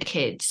particular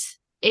kids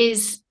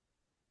is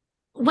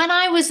when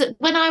I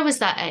was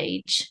that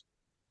age,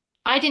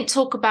 I didn't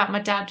talk about my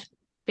dad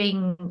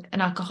being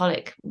an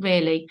alcoholic,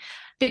 really,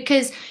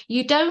 because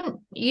you don't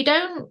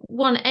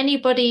want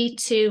anybody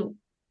to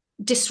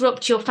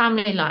disrupt your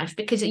family life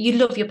because you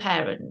love your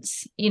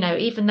parents,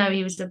 even though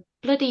he was a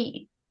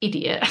bloody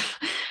idiot.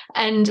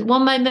 And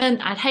one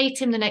moment I'd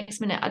hate him, the next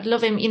minute I'd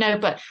love him,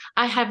 but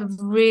I have a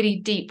really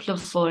deep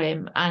love for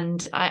him,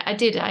 and I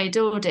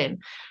adored him.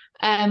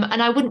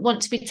 And I wouldn't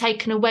want to be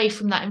taken away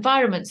from that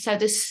environment. So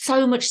there's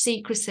so much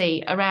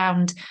secrecy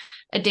around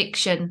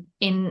addiction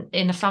in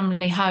a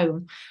family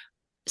home,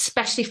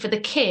 especially for the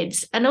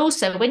kids. And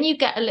also when you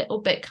get a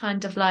little bit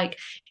kind of like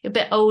a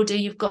bit older,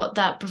 you've got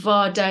that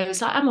bravado.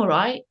 It's like, I'm all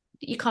right.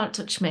 You can't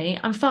touch me.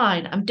 I'm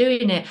fine. I'm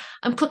doing it.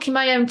 I'm cooking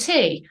my own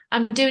tea.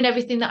 I'm doing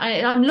everything that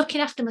I'm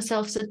looking after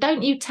myself. So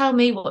don't you tell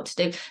me what to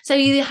do. So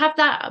you have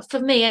that, for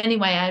me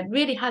anyway. I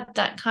really had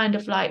that kind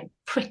of like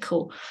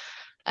prickle.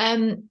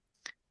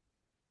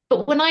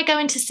 But when I go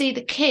in to see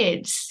the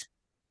kids,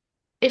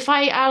 if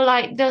I'll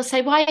like, they'll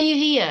say, why are you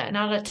here? And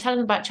I'll tell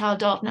them about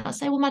Child Off. And I'll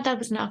say, well, my dad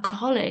was an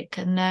alcoholic.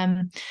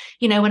 And,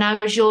 when I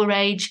was your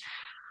age,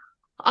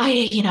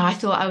 I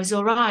thought I was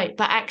all right.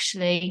 But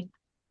actually,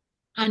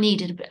 I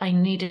needed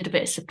a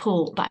bit of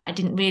support, but I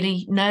didn't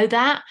really know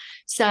that.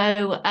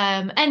 So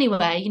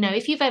anyway,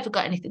 if you've ever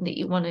got anything that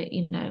you want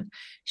to,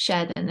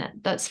 share, then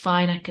that's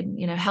fine. I can,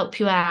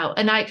 help you out.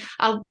 And I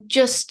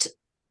just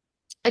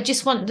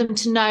want them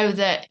to know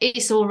that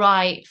it's all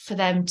right for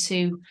them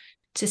to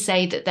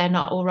say that they're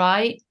not all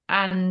right.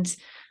 And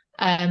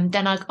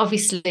then I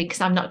obviously,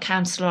 because I'm not a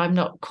counsellor, I'm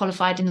not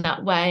qualified in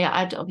that way,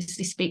 I'd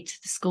obviously speak to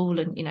the school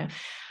and,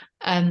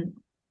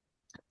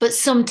 but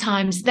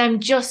sometimes them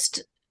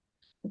just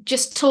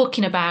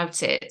talking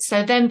about it.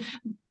 So then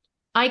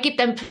I give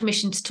them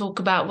permission to talk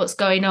about what's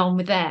going on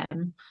with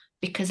them,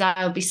 because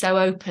I'll be so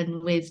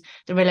open with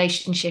the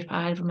relationship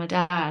I had with my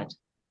dad.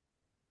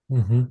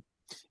 Mm-hmm.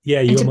 Yeah,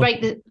 and to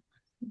break the.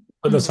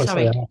 Oh, no,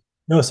 sorry.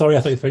 No, sorry, I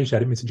thought you finished. I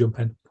didn't mean to jump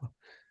in.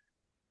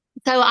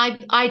 So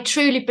I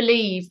truly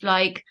believe,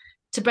 like,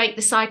 to break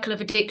the cycle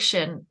of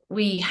addiction,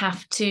 we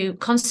have to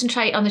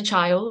concentrate on the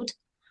child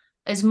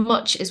as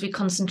much as we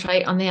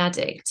concentrate on the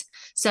addict.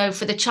 So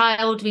for the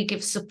child, we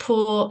give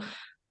support.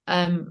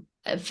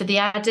 For the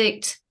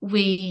addict,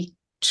 we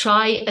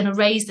try and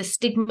erase the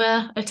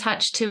stigma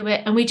attached to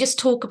it, and we just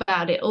talk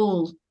about it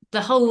all,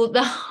 the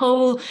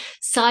whole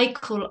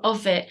cycle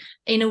of it,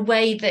 in a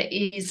way that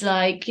is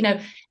like,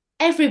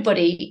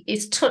 everybody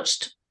is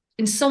touched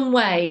in some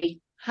way.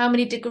 How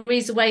many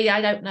degrees away, I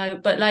don't know,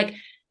 but like,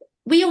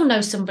 we all know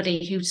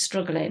somebody who's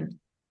struggling,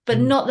 but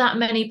not that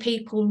many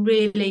people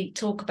really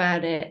talk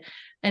about it.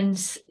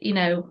 And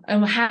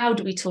and how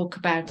do we talk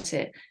about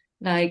it?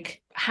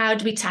 Like, how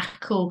do we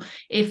tackle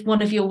if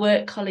one of your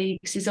work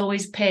colleagues is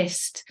always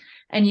pissed,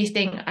 and you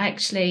think,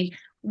 actually,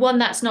 one,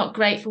 that's not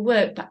great for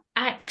work, but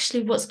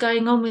actually what's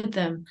going on with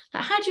them?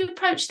 Like, how do you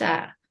approach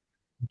that?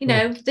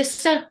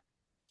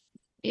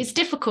 It's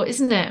difficult,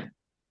 isn't it?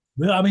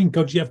 Well, I mean,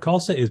 God, yeah, of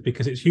course it is,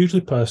 because it's hugely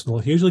personal,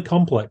 hugely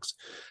complex,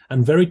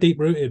 and very deep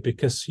rooted.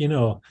 Because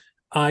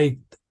I,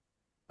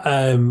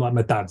 like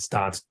my dad's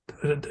dad,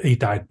 he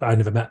died. I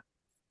never met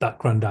that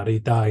granddad. He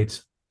died.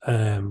 He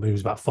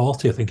was about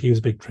 40, I think. He was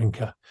a big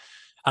drinker,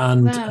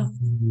 and Wow.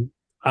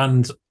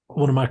 And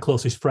one of my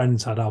closest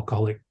friends had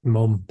alcoholic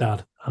mum,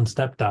 dad, and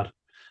stepdad.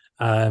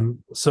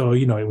 So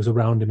it was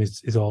around him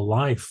his whole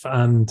life,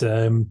 and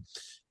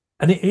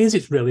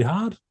it's really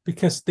hard,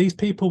 because these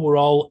people were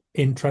all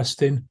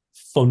interesting,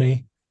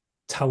 funny,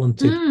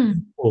 talented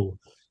people.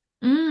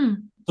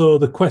 So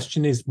the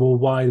question is, well,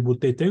 why would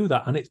they do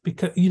that? And it's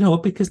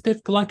because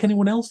they've, like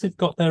anyone else, they've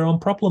got their own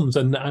problems,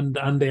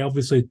 and they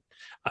obviously,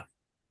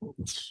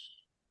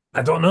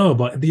 I don't know,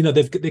 but they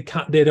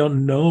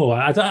don't know.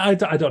 I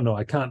don't know.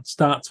 I can't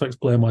start to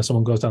explain why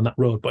someone goes down that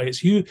road, but it's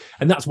huge,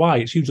 and that's why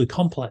it's hugely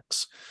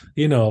complex.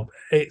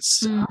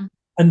 It's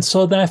and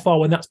so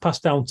therefore, when that's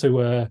passed down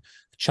to a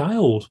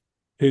child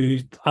who,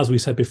 as we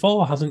said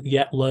before, hasn't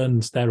yet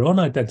learned their own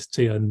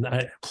identity, and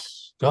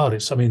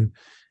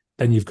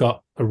then you've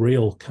got a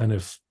real kind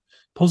of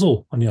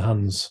puzzle on your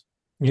hands.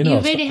 You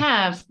really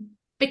have,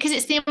 because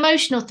it's the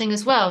emotional thing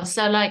as well.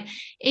 So like,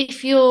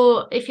 if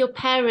your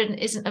parent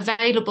isn't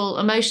available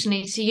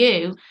emotionally to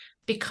you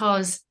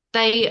because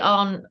they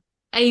aren't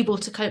able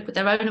to cope with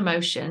their own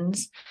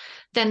emotions,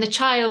 then the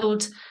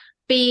child,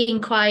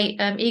 being quite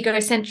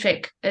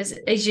egocentric as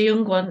a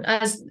young one,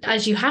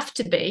 as you have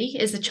to be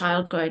as a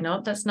child growing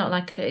up, that's not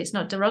like, it's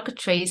not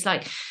derogatory. It's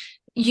like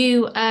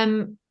you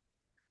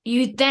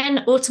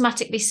then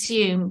automatically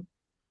assume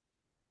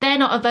they're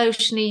not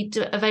emotionally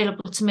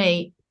available to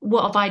me.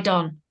 What have I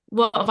done?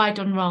 what have I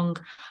done wrong?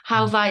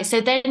 How have I?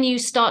 So then you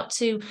start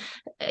to,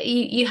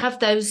 you have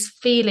those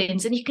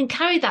feelings, and you can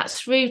carry that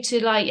through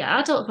to like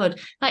adulthood.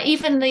 Like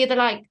even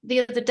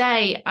the other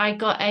day, I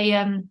got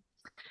a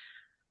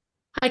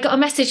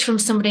message from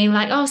somebody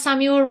like, "Oh, Sam,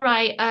 you all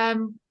right?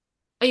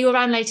 Are you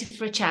around later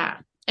for a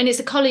chat?" And it's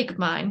a colleague of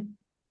mine,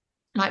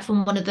 like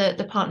from one of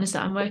the partners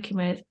that I'm working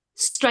with.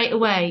 Straight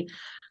away,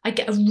 I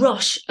get a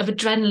rush of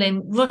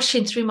adrenaline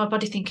rushing through my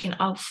body, thinking,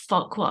 "Oh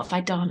fuck, what have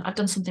I done? I've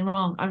done something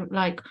wrong." I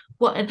like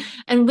what,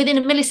 and within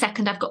a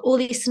millisecond, I've got all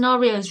these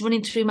scenarios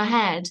running through my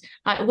head,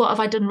 like what have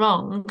I done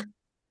wrong?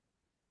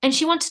 And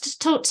she wanted to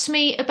talk to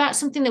me about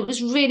something that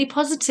was really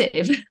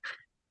positive,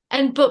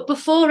 but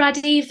before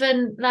I'd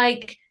even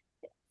like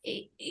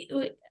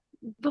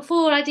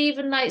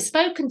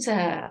spoken to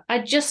her, I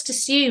just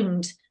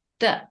assumed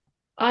that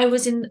I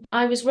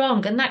was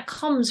wrong, and that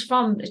comes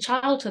from a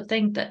childhood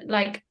thing that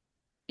like,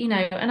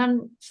 and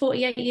I'm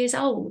 48 years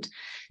old.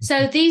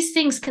 So these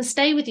things can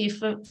stay with you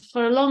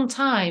for a long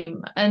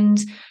time, and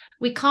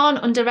we can't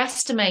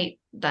underestimate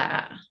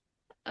that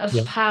of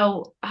Yeah.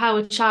 how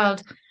a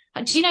child.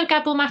 Do you know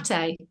Gabor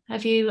Mate?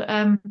 Have you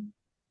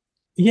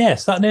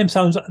Yes,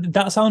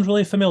 that sounds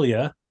really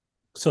familiar.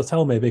 So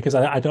tell me, because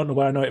I don't know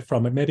where I know it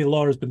from. And maybe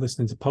Laura's been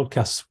listening to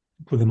podcasts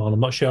with him on. I'm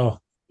not sure.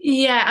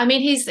 Yeah, I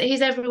mean he's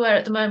everywhere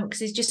at the moment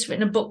because he's just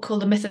written a book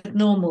called The Myth of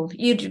Normal.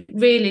 You'd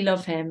really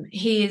love him.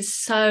 He's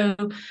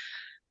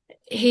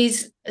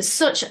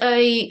such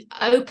a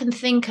open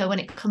thinker when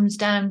it comes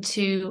down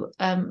to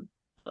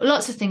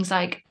lots of things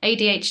like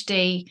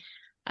ADHD,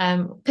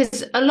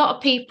 because a lot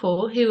of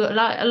people who are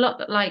like a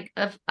lot like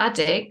of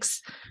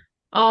addicts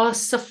are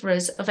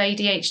sufferers of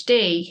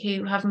ADHD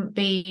who haven't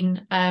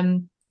been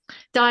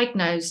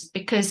diagnosed,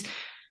 because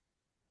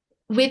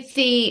with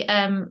the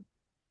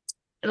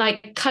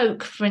like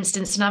coke, for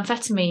instance, and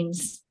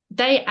amphetamines,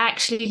 they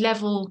actually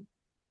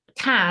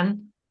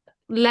can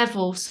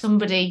level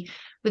somebody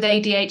with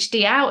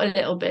ADHD out a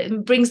little bit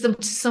and brings them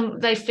to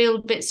they feel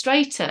a bit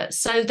straighter.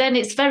 So then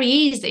it's very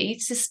easy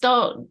to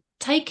start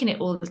taking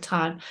it all the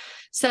time.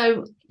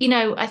 So,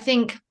 I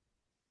think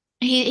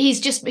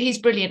he's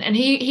brilliant. And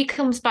he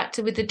comes back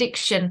to with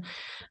addiction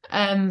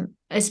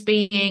as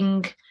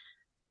being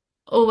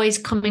always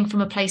coming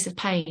from a place of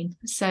pain.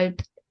 So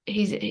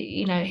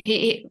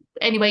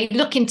anyway,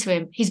 look into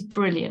him. He's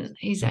brilliant.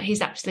 He's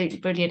absolutely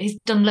brilliant. He's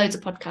done loads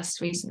of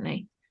podcasts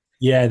recently.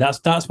 Yeah,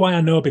 that's why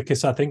I know,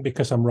 because I think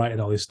because I'm writing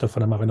all this stuff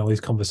and I'm having all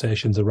these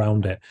conversations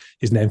around it,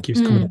 his name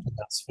keeps coming up in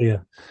that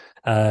sphere.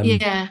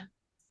 Yeah.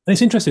 And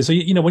it's interesting. So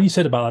when you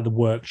said about like the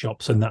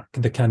workshops and that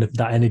the kind of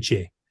that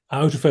energy, I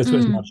always refer to it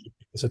as magic,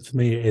 because for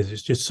me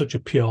it's just such a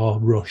pure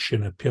rush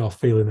and a pure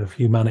feeling of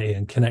humanity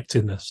and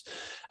connectedness.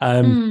 I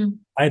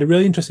had a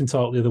really interesting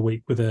talk the other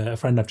week with a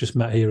friend I've just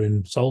met here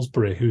in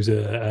Salisbury, who's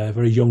a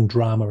very young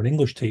drama and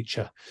English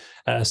teacher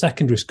at a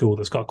secondary school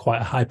that's got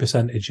quite a high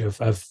percentage of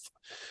I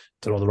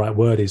don't know what the right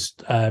word is,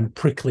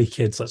 prickly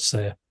kids, let's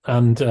say.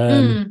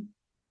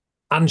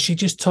 And she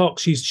just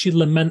talks, she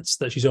laments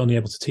that she's only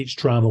able to teach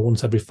drama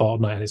once every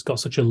fortnight, and it's got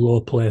such a low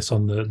place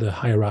on the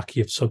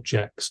hierarchy of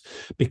subjects,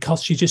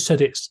 because she just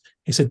said it's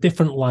a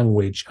different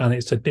language and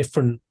it's a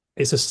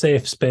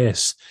safe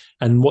space.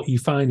 And what you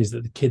find is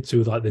that the kids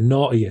who are like the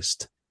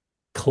naughtiest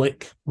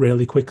click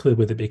really quickly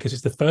with it, because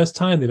it's the first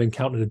time they've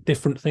encountered a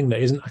different thing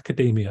that isn't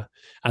academia,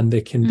 and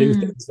they can do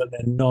things that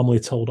they're normally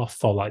told off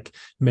for, like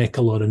make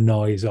a load of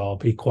noise or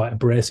be quite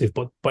abrasive,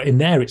 but in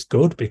there it's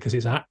good because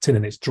it's acting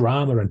and it's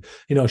drama. And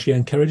she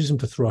encourages them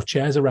to throw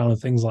chairs around and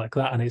things like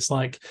that. And it's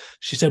like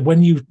she said,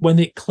 when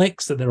it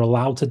clicks that they're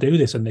allowed to do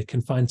this and they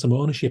can find some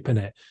ownership in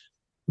it,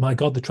 my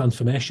God, the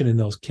transformation in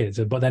those kids.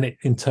 But then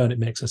in turn it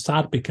makes us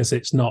sad, because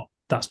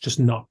that's just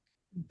not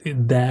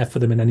there for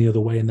them in any other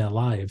way in their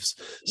lives.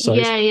 So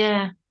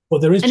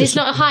but there is, and it's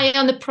not high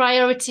on the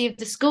priority of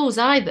the schools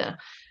either,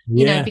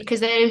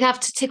 because they have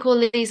to tick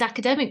all of these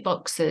academic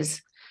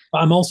boxes. But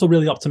I'm also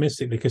really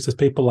optimistic because there's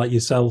people like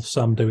yourself,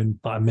 Sam,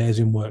 doing like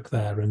amazing work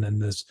there, and then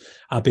there's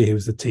Abby,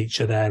 who's the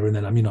teacher there, and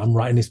then I'm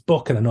writing this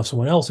book, and I know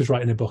someone else is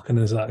writing a book, and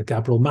there's like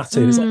Gabriel Mate.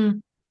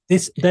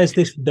 It's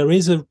like there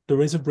is a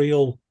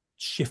real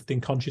shift in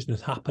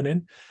consciousness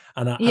happening,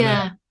 and I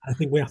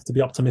think we have to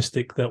be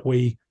optimistic that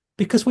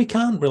because we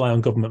can't rely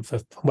on government for,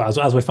 well,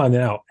 as we're finding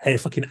out,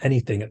 fucking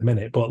anything at the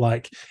minute. But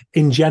like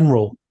in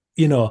general,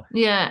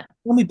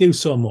 only do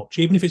so much,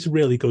 even if it's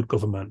really good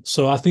government.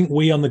 So I think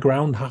we on the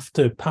ground have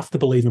to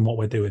believe in what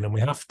we're doing, and we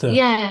have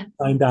to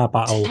find our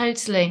battle.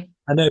 Totally.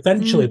 And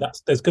eventually,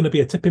 there's going to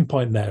be a tipping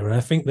point there, and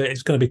I think that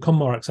it's going to become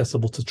more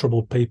accessible to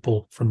troubled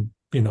people from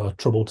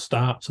troubled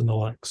starts and the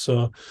like.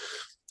 So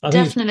I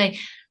think definitely.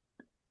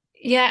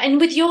 Yeah, and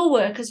with your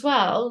work as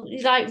well,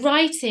 like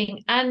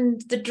writing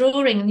and the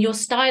drawing and your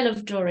style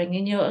of drawing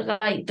and your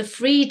like the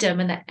freedom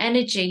and the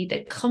energy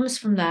that comes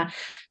from that,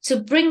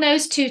 to bring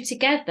those two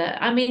together,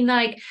 I mean,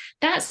 like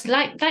that's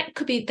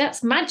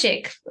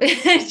magic. Do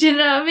you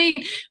know what I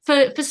mean?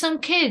 For some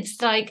kids,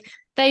 like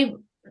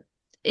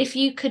if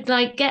you could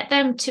like get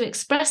them to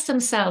express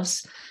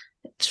themselves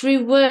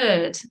through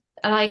word,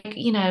 like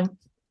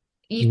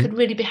you could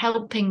really be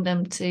helping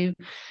them to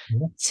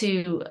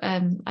Yeah.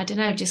 I don't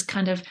know, just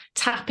kind of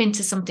tap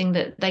into something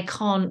that they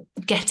can't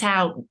get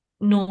out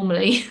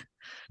normally.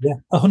 Yeah,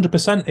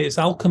 100%. It's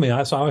alchemy.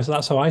 That's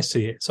how I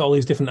see it. It's all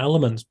these different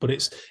elements, but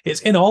it's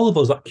in all of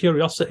us, that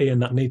curiosity and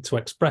that need to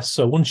express.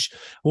 So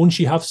once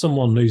you have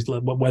someone who's,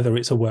 whether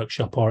it's a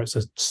workshop or it's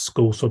a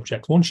school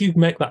subject, once you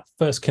make that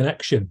first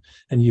connection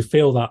and you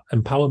feel that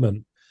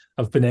empowerment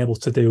of being able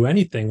to do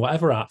anything,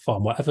 whatever art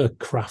form, whatever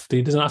craft,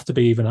 it doesn't have to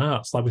be even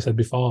arts, like we said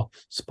before,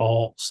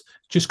 sports,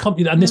 just come.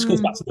 And this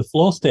goes back to the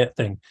flow state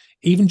thing.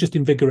 Even just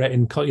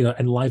invigorating,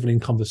 enlivening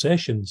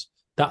conversations.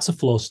 That's a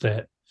flow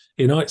state.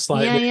 It's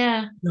like,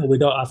 yeah. no, we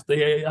don't have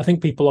to. I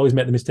think people always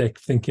make the mistake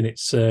of thinking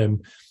it's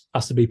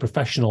has to be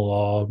professional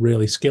or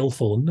really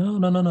skillful.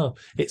 No.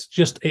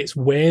 It's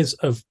ways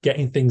of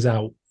getting things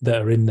out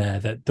that are in there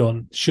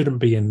that shouldn't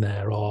be in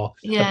there, or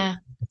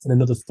it's in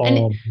another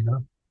form.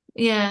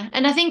 Yeah,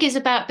 and I think it's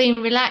about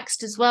being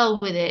relaxed as well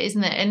with it,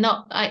 isn't it? And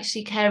not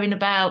actually caring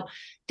about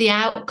the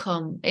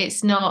outcome.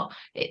 It's not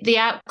the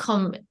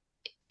outcome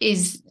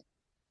is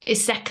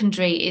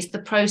secondary. It's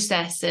the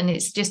process, and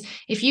it's just,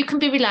 if you can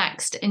be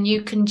relaxed and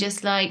you can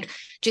just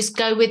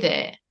go with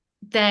it,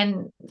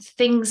 then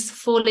things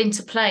fall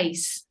into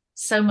place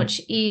so much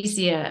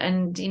easier.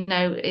 And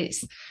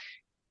it's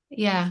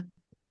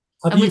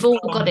we've all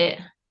got it.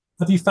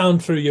 Have you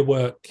found through your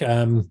work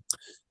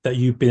that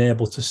you've been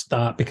able to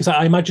start, because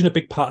I imagine a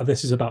big part of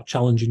this is about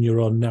challenging your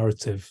own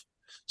narrative.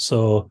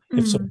 So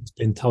if someone's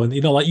been telling,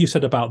 like you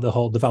said about the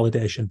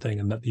validation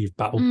thing and that you've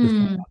battled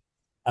with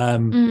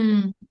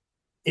that,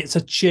 it's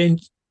a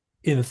change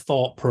in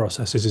thought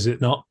processes, is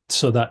it not?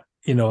 So that,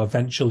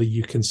 eventually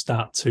you can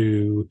start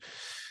to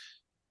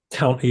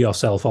counter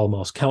yourself,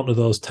 almost counter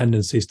those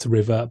tendencies to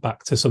revert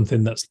back to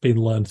something that's been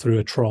learned through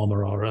a trauma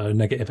or a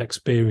negative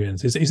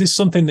experience. Is this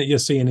something that you're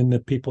seeing in the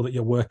people that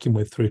you're working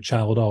with through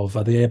Child Of?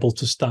 Are they able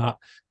to start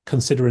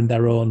considering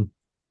their own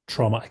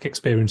traumatic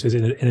experiences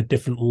in a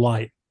different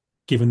light,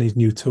 given these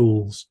new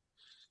tools?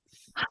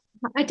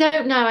 I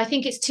don't know. I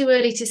think it's too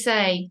early to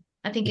say.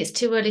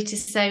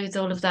 With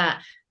all of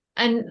that.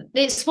 And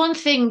it's one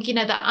thing,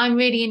 that I'm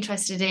really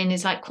interested in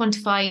is like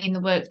quantifying the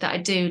work that I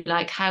do.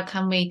 Like, how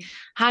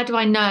do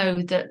I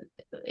know that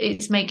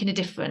it's making a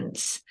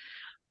difference?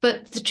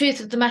 But the truth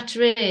of the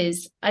matter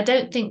is, I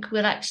don't think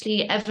we'll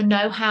actually ever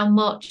know how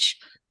much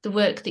the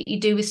work that you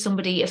do with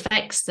somebody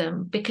affects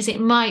them, because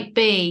it might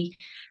be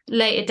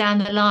later down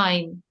the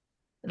line,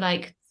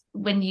 like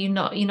when you're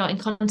not in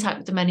contact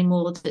with them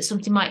anymore, that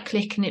something might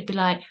click and it'd be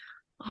like,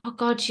 oh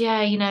God,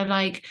 yeah,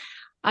 like,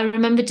 I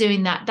remember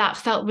doing that. That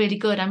felt really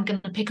good. I'm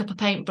going to pick up a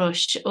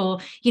paintbrush, or,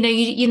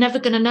 you're never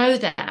going to know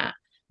that.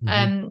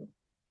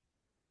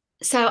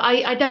 So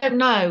I don't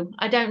know.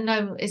 I don't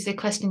know is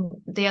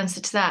the answer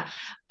to that.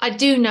 I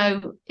do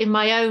know in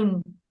my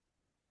own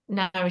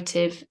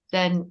narrative,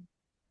 then,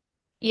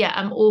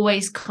 I'm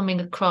always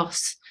coming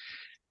across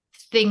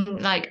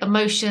like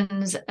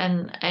emotions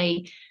and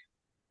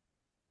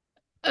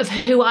of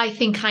who I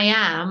think I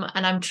am.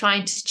 And I'm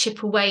trying to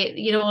chip away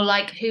at,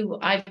 like who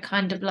I've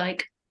kind of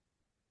like,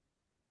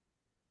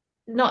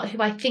 not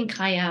who I think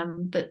I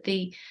am, but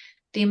the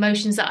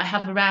emotions that I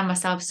have around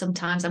myself.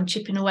 Sometimes I'm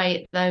chipping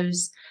away at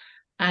those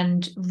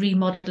and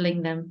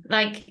remodeling them.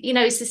 Like,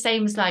 it's the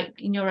same as like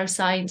in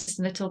neuroscience,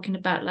 and they're talking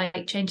about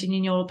like changing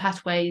your neural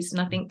pathways.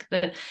 And I think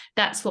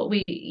that's what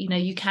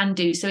you can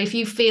do. So if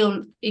you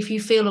feel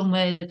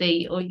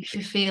unworthy, or if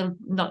you feel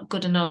not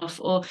good enough,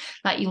 or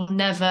like you'll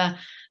never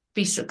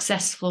be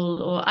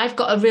successful, or I've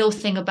got a real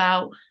thing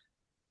about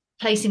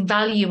placing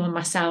value on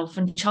myself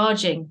and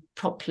charging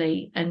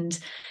properly, and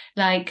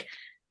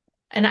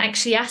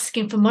actually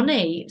asking for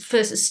money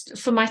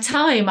for my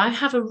time. I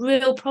have a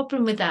real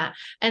problem with that.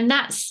 And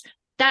that's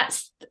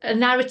a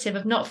narrative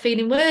of not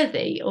feeling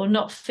worthy or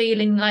not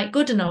feeling like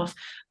good enough.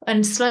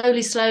 And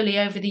slowly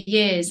over the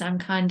years, I'm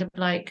kind of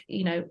like,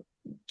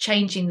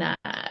 changing that,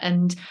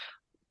 and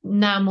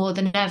now more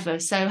than ever.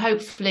 So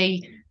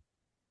hopefully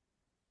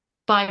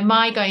by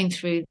my going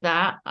through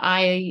that,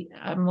 I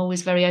am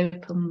always very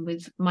open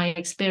with my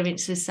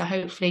experiences. So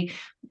hopefully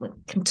I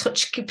can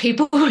touch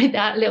people with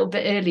that a little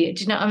bit earlier.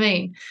 Do you know what I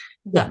mean?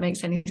 If that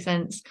makes any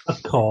sense.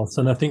 Of course.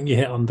 And I think you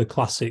hit on the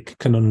classic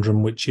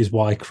conundrum, which is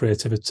why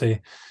creativity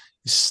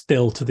is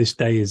still to this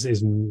day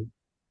is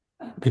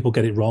people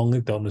get it wrong,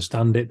 they don't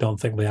understand it, don't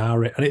think they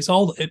are it. And it's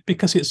all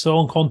because it's so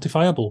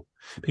unquantifiable,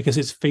 because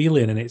it's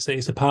feeling, and it's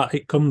a part,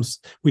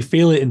 we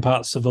feel it in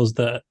parts of us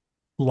that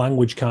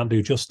language can't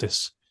do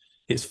justice.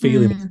 It's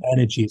feeling, it's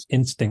energy, it's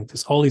instinct,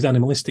 it's all these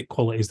animalistic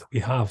qualities that we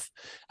have,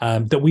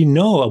 that we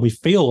know and we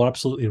feel are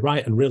absolutely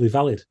right and really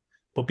valid.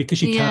 But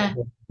because you can't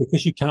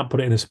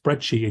put it in a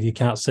spreadsheet, and you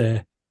can't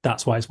say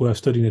that's why it's worth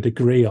studying a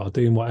degree or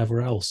doing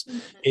whatever else,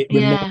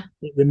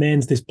 it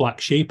remains this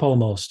black sheep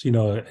almost,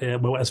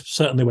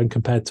 certainly when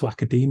compared to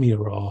academia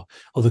or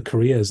other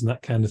careers and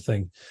that kind of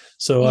thing.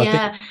 So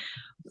I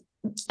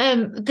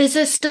think there's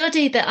a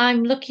study that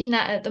I'm looking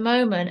at the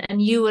moment,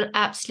 and you will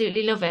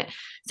absolutely love it.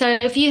 So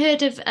have you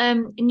heard of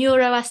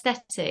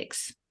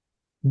neuroaesthetics?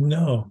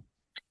 No.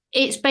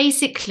 It's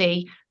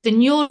basically the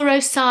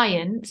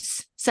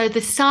neuroscience, so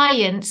the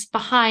science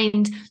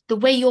behind the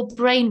way your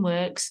brain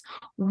works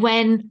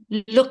when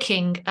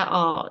looking at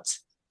art.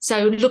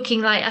 So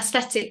looking like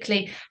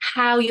aesthetically,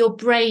 how your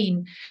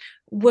brain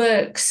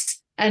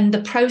works and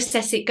the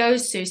process it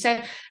goes through.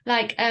 So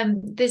like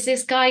there's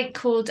this guy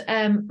called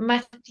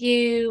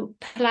Matthew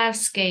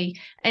Pawlowski,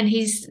 and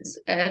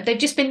they've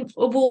just been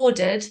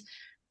awarded,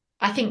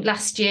 I think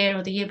last year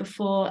or the year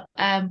before,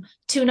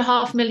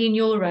 2.5 million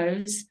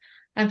euros.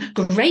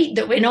 Great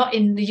that we're not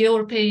in the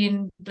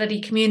European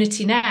bloody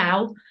community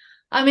now.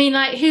 I mean,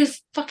 like,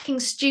 whose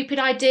fucking stupid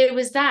idea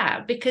was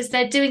that? Because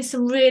they're doing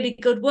some really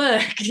good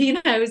work, you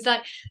know. It's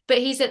like, but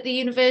he's at the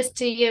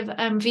University of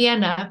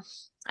Vienna,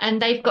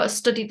 and they've got a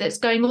study that's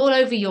going all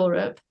over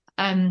Europe,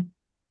 and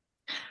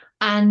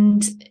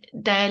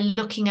they're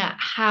looking at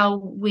how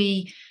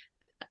we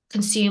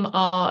consume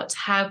art,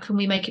 how can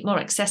we make it more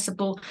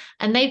accessible,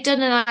 and they've done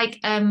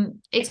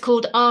it's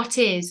called Art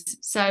Is.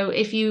 So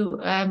if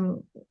you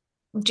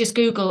just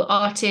Google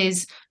Art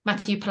Is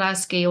Matthew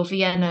Pawlowski or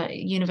Vienna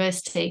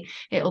University,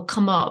 it'll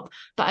come up.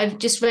 But I've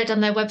just read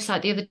on their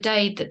website the other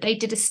day that they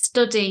did a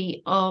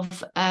study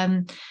of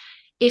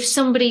if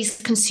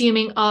somebody's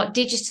consuming art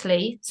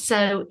digitally,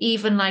 so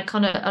even like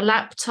on a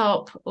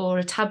laptop or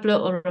a tablet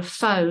or a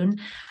phone,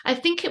 I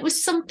think it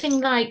was something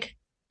like,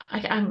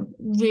 I'm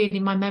really,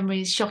 my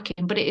memory is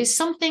shocking, but it is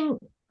something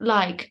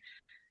like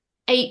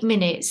 8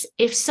 minutes.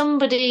 If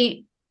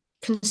somebody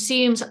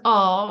consumes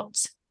art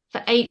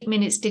for 8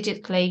 minutes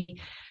digitally,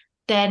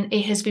 then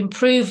it has been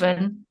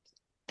proven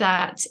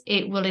that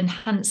it will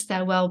enhance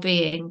their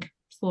well-being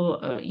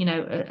for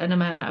an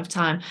amount of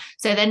time.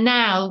 So then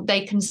now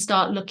they can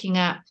start looking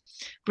at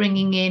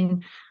bringing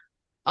in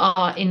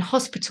art in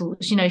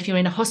hospitals, you know, if you're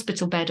in a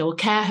hospital bed or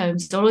care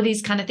homes or all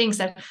these kind of things.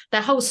 So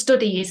their whole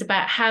study is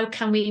about how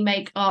can we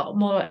make art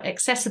more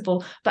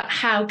accessible, but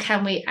how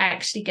can we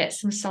actually get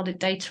some solid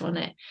data on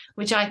it,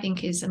 which I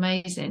think is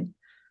amazing.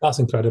 That's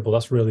incredible.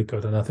 That's really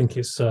good. And I think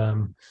it's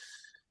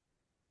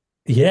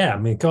yeah, I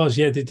mean, gosh,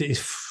 yeah,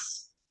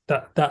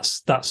 that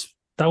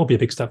would be a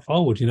big step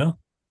forward, you know.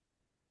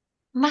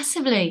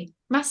 Massively.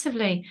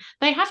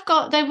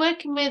 They're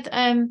working with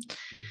a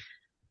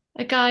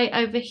guy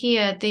over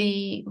here,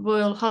 the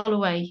Royal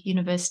Holloway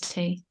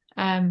University.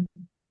 But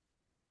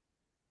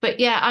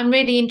yeah, I'm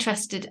really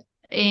interested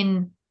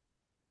in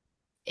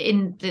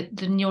the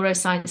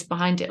neuroscience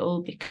behind it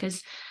all,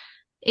 because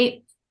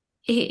it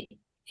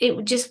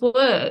just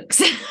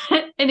works.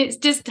 And it's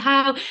just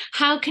how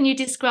can you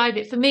describe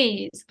it? For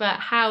me, it's about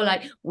how,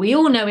 like, we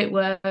all know it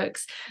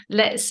works.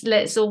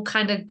 Let's all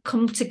kind of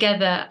come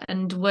together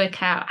and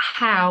work out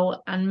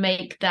how and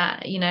make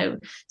that, you know,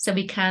 so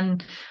we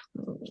can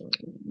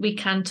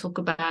talk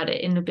about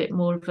it in a bit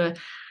more of a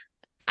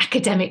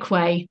academic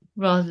way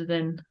rather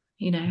than,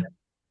 you know.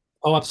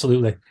 Oh,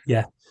 absolutely.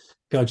 Yeah.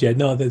 God, yeah.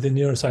 No, the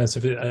neuroscience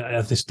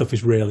of this stuff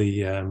is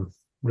really,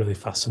 really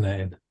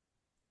fascinating.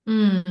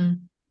 It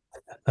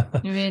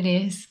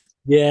really is.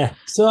 Yeah.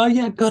 So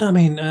yeah, God, I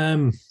mean,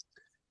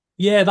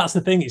 yeah, that's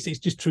the thing. It's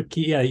just tricky.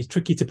 Yeah, it's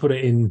tricky to put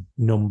it in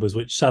numbers,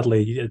 which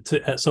sadly,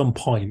 at some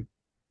point,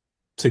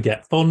 to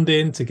get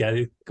funding, to get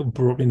it,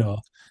 you know,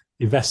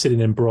 invested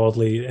in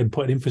broadly and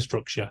put in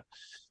infrastructure,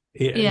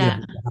 there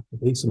have to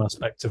be some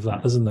aspect of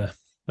that, doesn't there?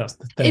 That's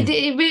the thing.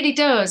 It really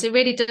does. It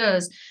really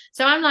does.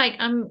 So I'm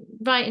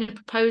writing a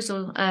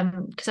proposal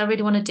because I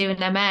really want to do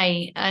an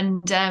MA,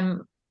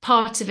 and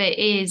part of it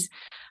is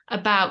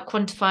about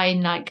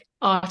quantifying like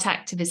art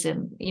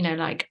activism, you know,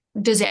 like,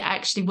 does it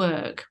actually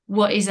work?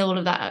 What is all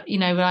of that? You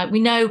know, like,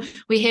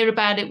 we hear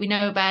about it, we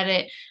know about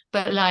it,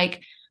 but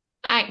like,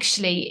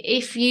 actually,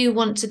 if you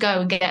want to go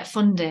and get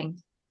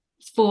funding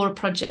for a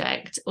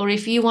project, or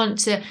if you want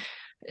to,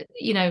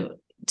 you know,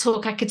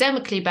 talk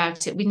academically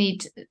about it, we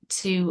need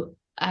to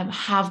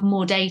have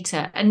more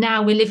data. And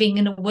now we're living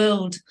in a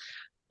world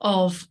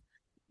of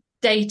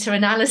data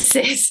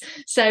analysis,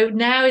 so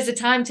now is the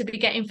time to be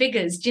getting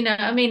figures, do you know what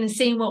I mean, and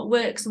seeing what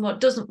works and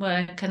what doesn't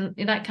work and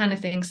that kind of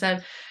thing. So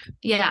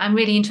yeah, I'm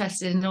really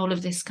interested in all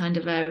of this kind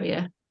of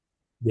area.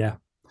 Yeah,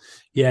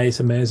 it's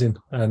amazing.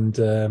 And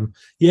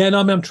yeah, no,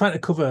 I mean, I'm trying to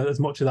cover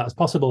as much of that as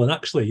possible. And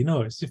actually, you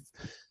know, it's the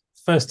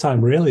first time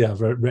really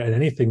I've written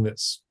anything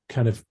that's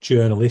kind of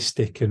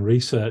journalistic and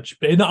research,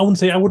 but I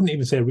wouldn't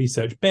even say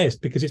research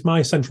based, because it's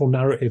my central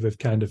narrative of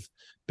kind of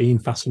being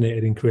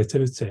fascinated in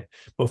creativity.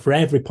 But for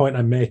every point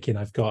I'm making,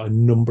 I've got a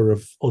number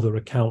of other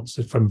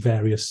accounts from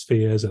various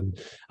spheres, and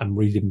I'm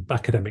reading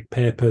academic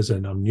papers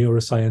and on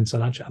neuroscience,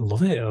 and I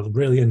love it. I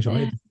really enjoy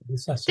it.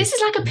 This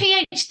is like a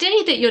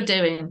PhD that you're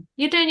doing.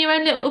 You're doing your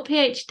own little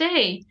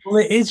PhD. Well,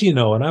 it is, you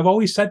know, and I've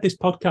always said this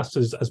podcast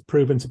has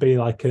proven to be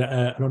like an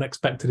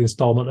unexpected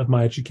installment of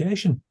my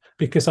education,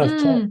 because I've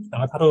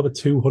had over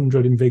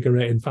 200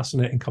 invigorating,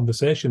 fascinating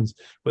conversations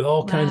with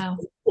all kinds of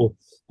people.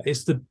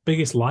 It's the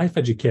biggest life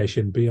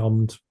education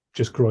beyond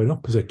just growing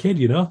up as a kid,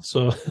 you know.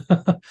 So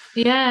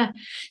yeah.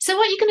 So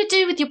what are you going to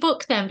do with your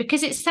book then?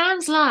 Because it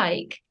sounds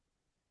like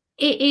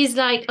it is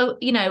like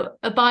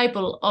a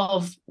Bible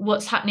of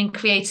what's happening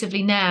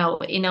creatively now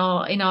in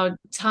our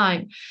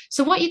time.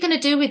 So what you're going to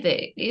do with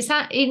it is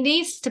that it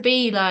needs to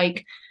be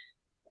like,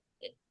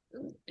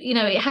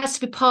 it has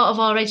to be part of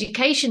our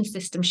education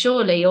system,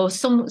 surely, or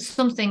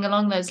something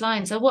along those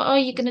lines. So what are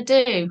you going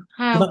to do?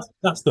 How? Well,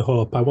 that's the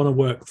hope. I want to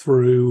work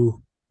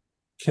through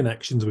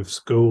connections with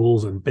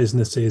schools and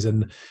businesses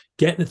and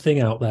get the thing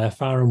out there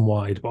far and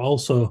wide, but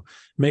also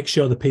make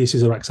sure the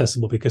pieces are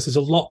accessible, because there's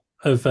a lot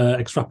of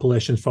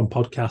extrapolations from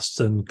podcasts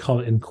and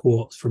in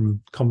quotes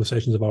from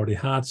conversations I've already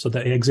had, so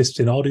that it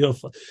exists in audio.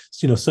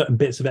 Certain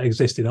bits of it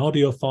exist in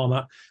audio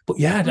format. But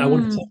yeah, I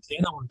want to take it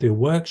in. I want to do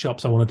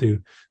workshops. I want to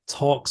do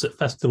talks at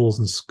festivals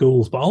and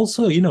schools, but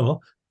also,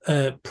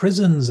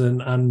 prisons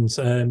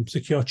and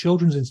secure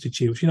children's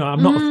institutes.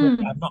 I'm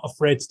not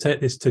afraid to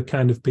take this to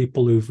kind of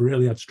people who've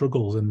really had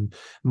struggles and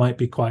might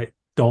be quite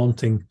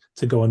daunting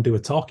to go and do a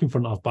talk in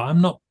front of. But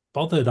I'm not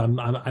bothered.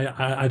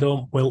 I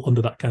don't wilt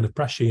under that kind of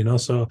pressure.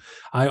 So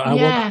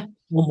I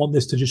won't want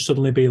this to just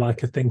suddenly be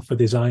like a thing for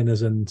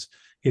designers and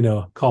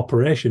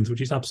corporations,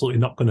 which it's absolutely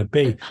not going to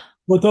be.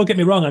 Well, don't get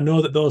me wrong. I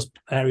know that those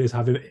areas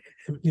have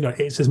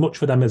it's as much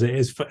for them as it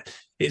is for.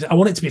 I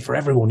want it to be for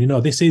everyone.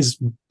 This is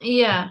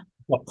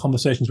got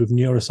conversations with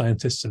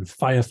neuroscientists and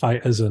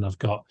firefighters, and I've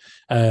got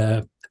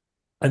and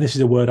this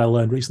is a word I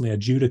learned recently, a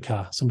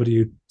judoka, somebody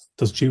who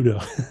does judo.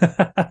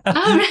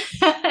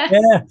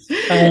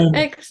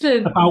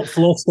 Excellent. About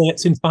flow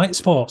states in fight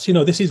sports.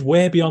 This is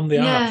way beyond the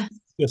arts.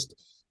 Just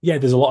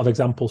there's a lot of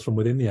examples from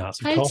within the arts,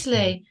 of course,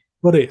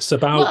 but it's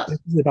about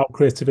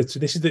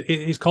creativity.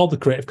 It's called the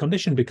creative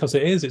condition because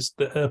it's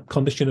the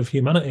condition of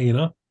humanity.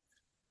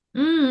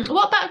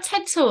 What about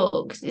TED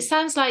Talks? It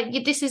sounds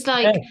like this is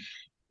like.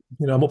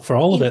 I'm up for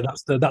all of it.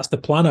 That's the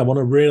plan. I want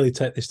to really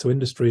take this to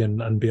industry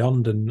and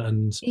beyond,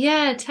 and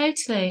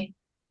totally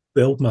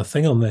build my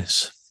thing on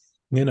this.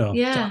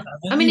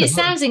 It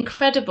sounds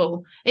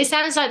incredible. It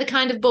sounds like the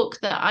kind of book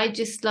that I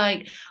just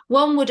like.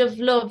 One would have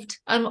loved,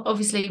 and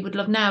obviously would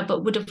love now,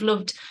 but would have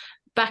loved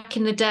back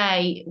in the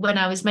day when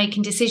I was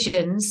making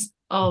decisions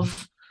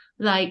of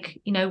where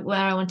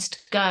I wanted to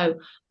go,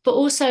 but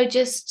also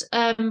just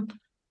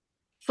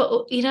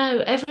for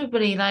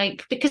everybody,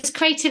 because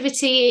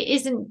creativity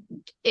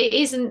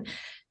isn't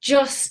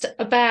just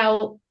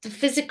about the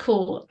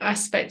physical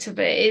aspect of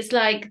it. It's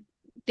like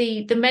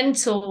the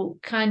mental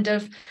kind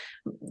of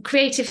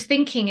creative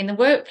thinking in the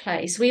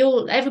workplace.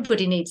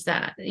 Everybody needs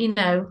that.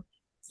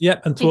 Yeah,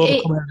 and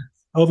to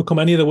overcome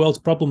any of the world's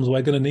problems,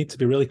 we're going to need to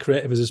be really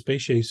creative as a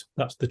species.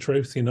 That's the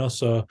truth,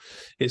 So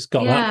it's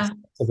got that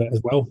of it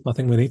as well. I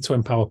think we need to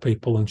empower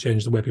people and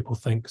change the way people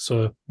think.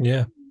 So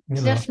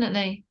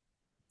definitely.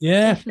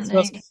 Yeah.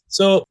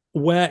 So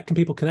where can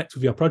people connect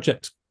with your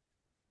project?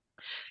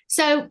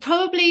 So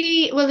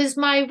probably, there's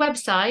my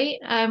website,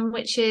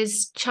 which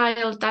is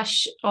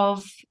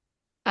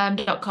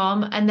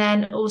child-of.com, and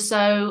then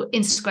also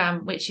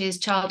Instagram, which is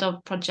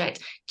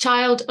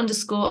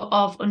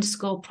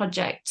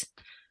child_of_project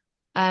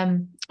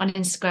on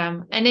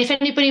Instagram. And if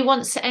anybody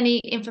wants any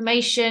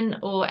information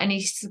or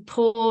any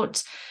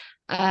support,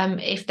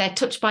 if they're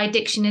touched by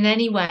addiction in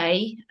any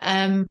way,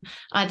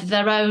 either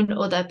their own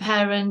or their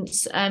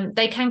parents,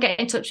 they can get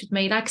in touch with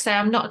me. Like I say,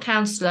 I'm not a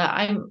counsellor.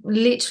 I'm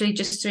literally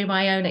just through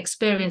my own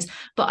experience,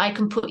 but I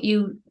can put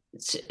you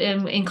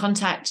in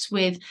contact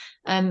with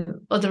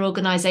other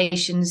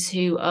organisations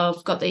who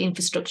have got the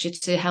infrastructure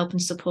to help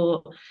and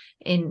support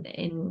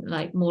in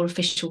like more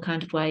official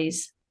kind of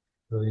ways.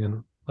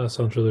 Brilliant. That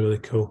sounds really, really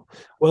cool.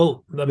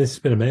 Well, it's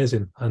been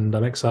amazing, and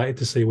I'm excited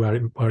to see where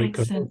it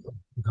goes and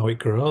how it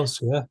grows.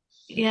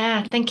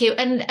 Yeah, thank you.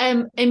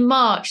 And in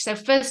March, so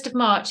 1st of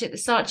March at the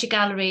Saatchi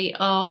Gallery,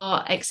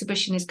 our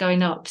exhibition is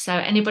going up. So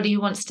anybody who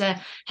wants to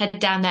head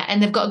down there,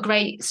 and they've got a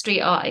great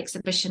street art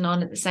exhibition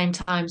on at the same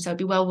time, so it'd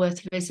be well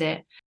worth a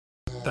visit.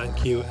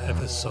 Thank you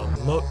ever so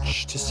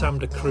much to Sam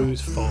de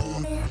Cruz for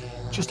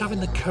just having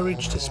the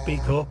courage to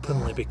speak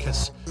openly,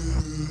 because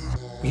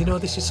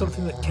this is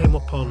something that came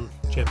up on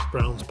James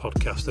Brown's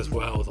podcast as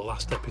well, the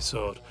last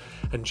episode,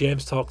 and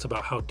James talked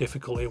about how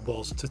difficult it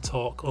was to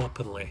talk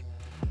openly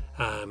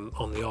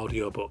on the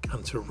audiobook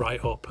and to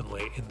write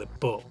openly in the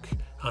book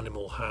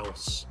Animal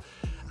House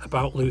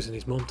about losing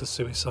his mum to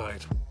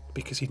suicide,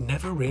 because he'd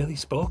never really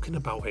spoken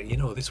about it.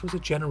 This was a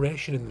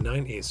generation in the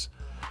 90s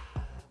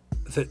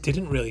that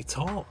didn't really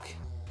talk.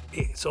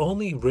 It's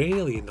only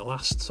really in the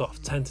last sort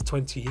of 10 to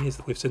 20 years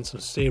that we've seen some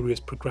serious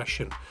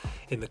progression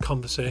in the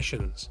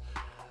conversations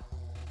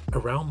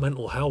around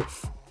mental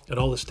health and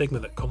all the stigma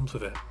that comes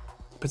with it,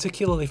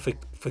 particularly for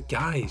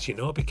guys,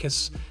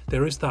 because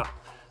there is that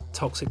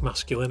toxic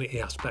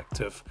masculinity aspect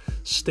of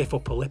stiff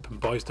upper lip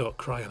and boys don't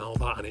cry and all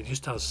that, and it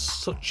just has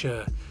such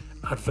a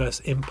adverse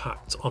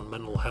impact on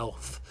mental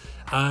health.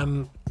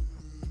 And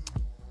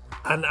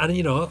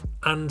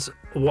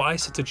what I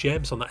said to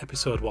James on that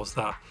episode was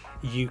that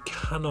you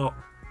cannot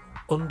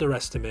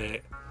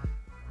underestimate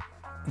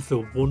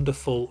the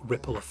wonderful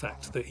ripple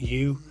effect that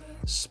you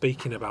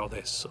speaking about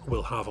this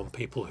will have on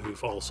people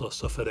who've also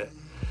suffered it.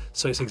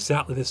 So it's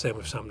exactly the same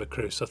with Sam de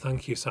Cruz. So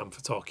thank you, Sam,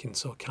 for talking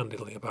so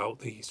candidly about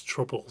these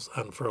troubles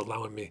and for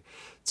allowing me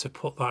to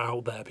put that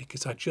out there,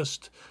 because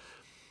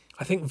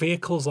I think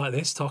vehicles like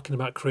this, talking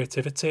about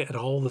creativity and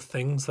all the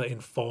things that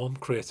inform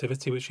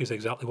creativity, which is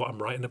exactly what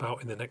I'm writing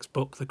about in the next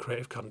book, The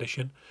Creative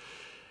Condition,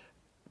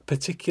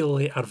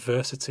 particularly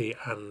adversity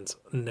and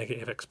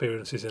negative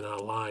experiences in our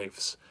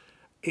lives,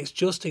 it's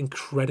just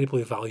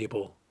incredibly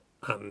valuable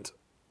and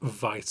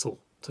vital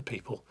to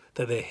people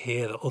that they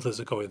hear that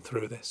others are going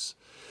through this.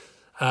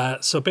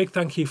 So big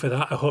thank you for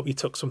that. I hope you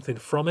took something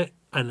from it,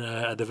 and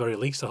at the very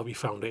least I hope you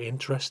found it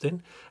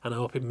interesting, and I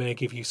hope it may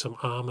give you some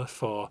armour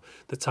for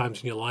the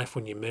times in your life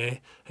when you may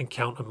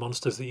encounter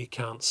monsters that you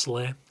can't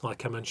slay.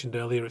 Like I mentioned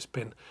earlier, it's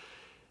been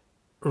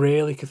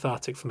really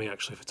cathartic for me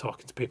actually for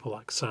talking to people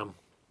like Sam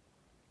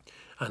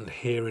and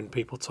hearing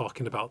people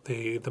talking about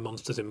the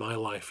monsters in my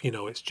life. You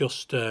know, it's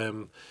just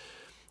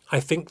I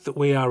think that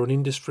we are an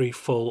industry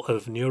full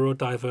of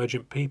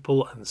neurodivergent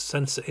people and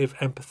sensitive,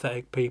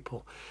 empathetic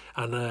people,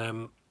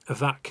 and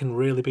that can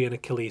really be an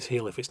Achilles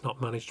heel if it's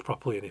not managed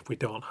properly and if we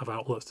don't have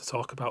outlets to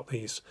talk about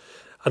these.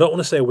 I don't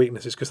want to say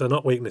weaknesses, because they're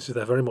not weaknesses,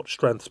 they're very much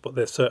strengths, but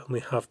they certainly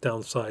have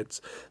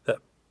downsides that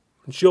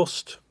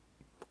just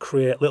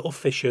create little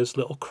fissures,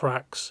 little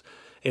cracks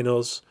in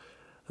us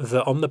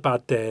that on the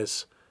bad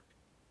days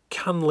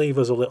can leave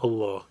us a little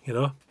low, you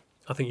know?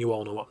 I think you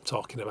all know what I'm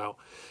talking about.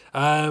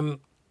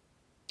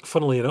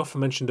 Funnily enough, I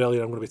mentioned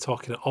earlier I'm going to be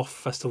talking at Off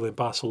Festival in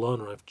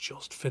Barcelona. I've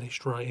just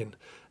finished writing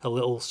a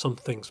little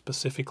something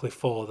specifically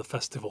for the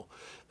festival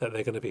that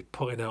they're going to be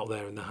putting out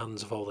there in the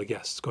hands of all the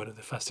guests going to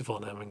the festival,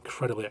 and I'm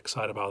incredibly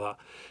excited about that.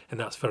 And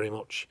that's very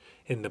much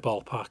in the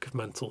ballpark of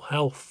mental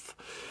health.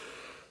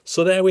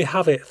 So there we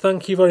have it.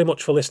 Thank you very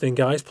much for listening,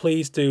 guys.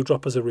 Please do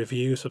drop us a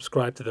review,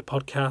 subscribe to the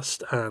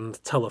podcast,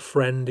 and tell a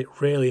friend. It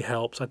really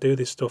helps. I do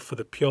this stuff for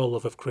the pure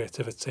love of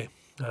creativity.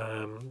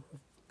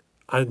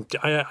 And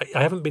I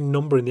haven't been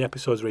numbering the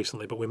episodes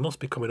recently, but we must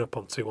be coming up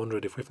on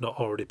 200 if we've not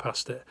already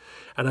passed it.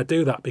 And I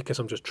do that because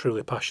I'm just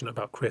truly passionate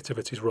about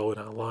creativity's role in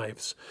our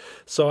lives.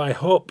 So I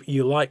hope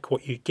you like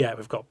what you get.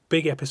 We've got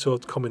big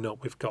episodes coming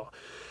up. We've got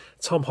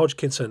Tom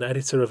Hodgkinson,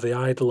 editor of The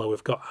Idler.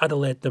 We've got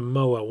Adelaide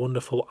Damoa,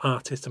 wonderful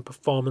artist and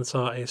performance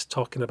artist,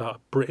 talking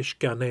about British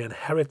Ghanaian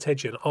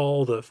heritage and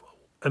all the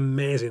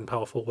amazing,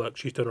 powerful work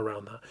she's done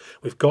around that.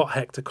 We've got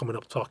Hector coming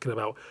up talking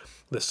about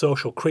the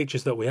social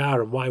creatures that we are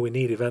and why we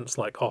need events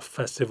like Off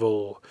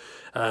Festival.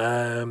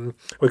 We're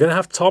going to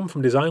have Tom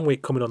from Design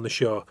Week coming on the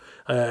show.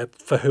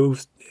 For who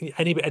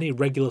any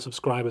regular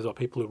subscribers or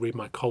people who read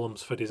my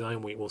columns for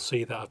Design Week will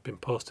see that I've been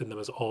posting them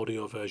as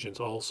audio versions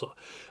also.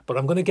 But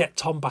I'm going to get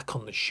Tom back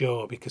on the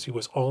show because he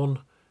was on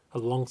a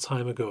long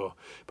time ago.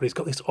 But he's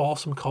got this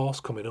awesome course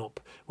coming up,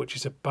 which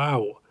is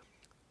about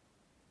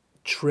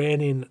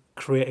training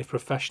creative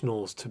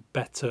professionals to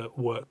better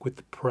work with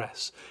the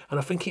press. And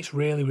I think it's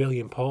really, really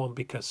important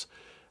because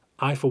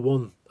I, for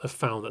one, have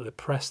found that the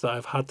press that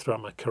I've had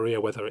throughout my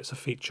career, whether it's a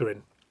feature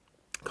in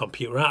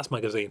Computer Arts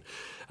magazine,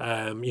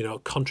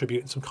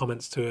 contributing some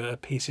comments to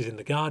pieces in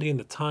The Guardian,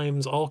 The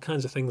Times, all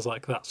kinds of things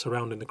like that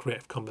surrounding the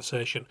creative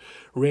conversation,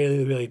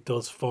 really, really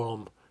does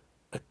form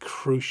a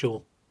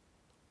crucial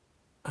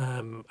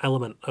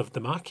element of the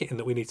marketing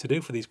that we need to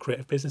do for these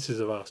creative businesses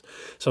of ours.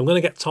 So I'm going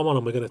to get Tom on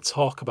and we're going to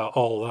talk about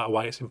all that,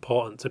 why it's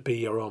important to be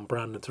your own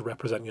brand and to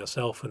represent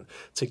yourself and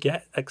to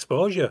get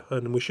exposure.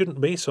 And we shouldn't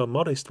be so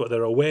modest, but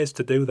there are ways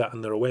to do that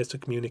and there are ways to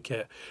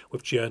communicate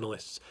with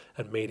journalists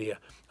and media.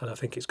 And I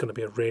think it's going to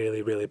be a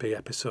really, really big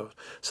episode.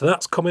 So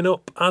that's coming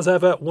up. As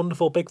ever,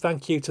 wonderful big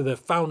thank you to the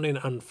founding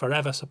and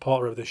forever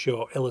supporter of the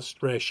show,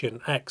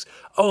 Illustration X.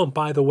 Oh, and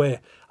by the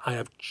way, I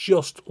have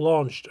just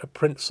launched a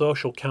print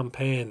social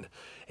campaign.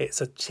 It's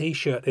a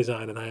t-shirt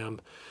design and I am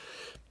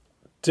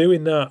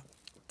doing that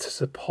to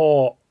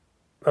support,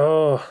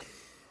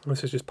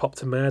 this has just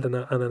popped in my head and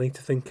I need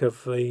to think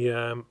of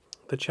the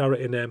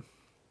charity name.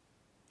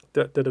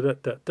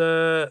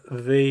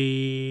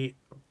 The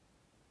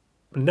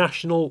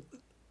National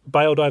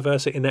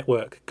Biodiversity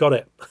Network. Got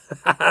it.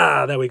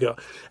 There we go.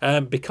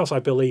 Because I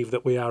believe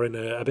that we are in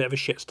a bit of a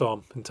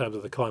shitstorm in terms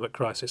of the climate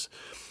crisis.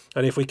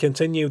 And if we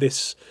continue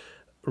this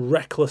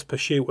reckless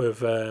pursuit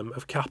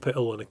of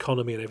capital and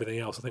economy and everything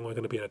else, I think we're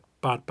going to be in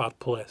a bad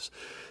place.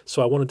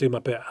 So I want to do my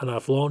bit, and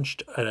I've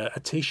launched a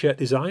t-shirt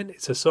design.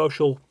 It's a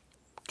social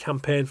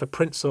campaign for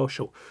Print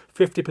Social.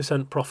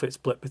 50% profit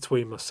split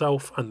between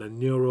myself and the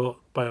National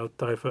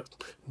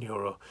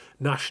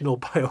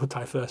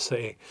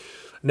Biodiversity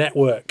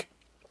Network,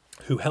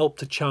 who help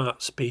to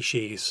chart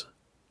species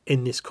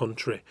in this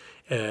country,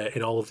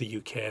 in all of the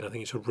UK, and I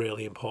think it's a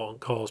really important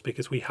cause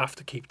because we have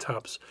to keep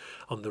tabs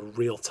on the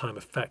real-time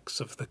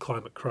effects of the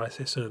climate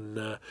crisis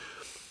and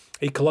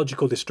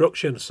ecological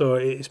destruction. So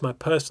it's my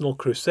personal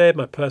crusade,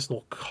 my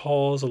personal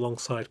cause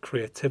alongside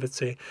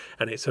creativity,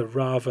 and it's a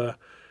rather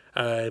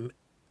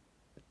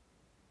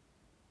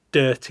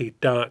dirty,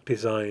 dark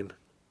design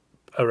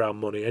around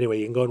money. Anyway,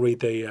 you can go and read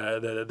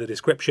the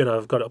description.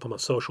 I've got it up on my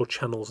social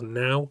channels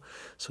now,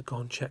 so go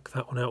and check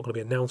that one out. I'm going to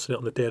be announcing it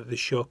on the day that this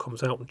show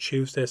comes out on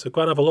Tuesday, so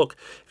go and have a look.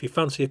 If you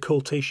fancy a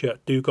cool t-shirt,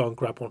 do go and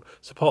grab one.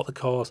 Support the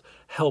cause,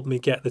 help me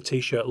get the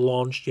t-shirt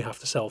launched. You have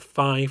to sell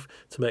 5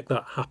 to make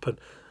that happen.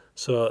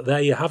 So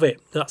there you have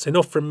it. That's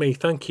enough from me.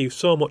 Thank you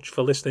so much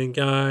for listening,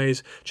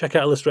 guys. Check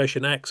out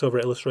Illustration X over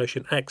at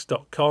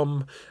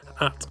illustrationx.com,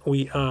 at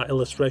We Are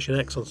Illustration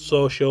X on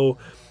social.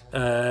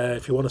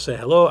 If you want to say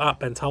hello at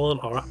Ben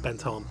Talent or at Ben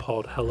Talent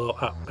Pod, hello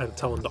at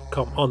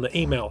bentalent.com on the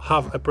email.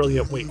 Have a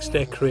brilliant week.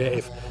 Stay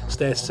creative.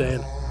 Stay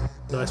sane.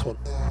 Nice one.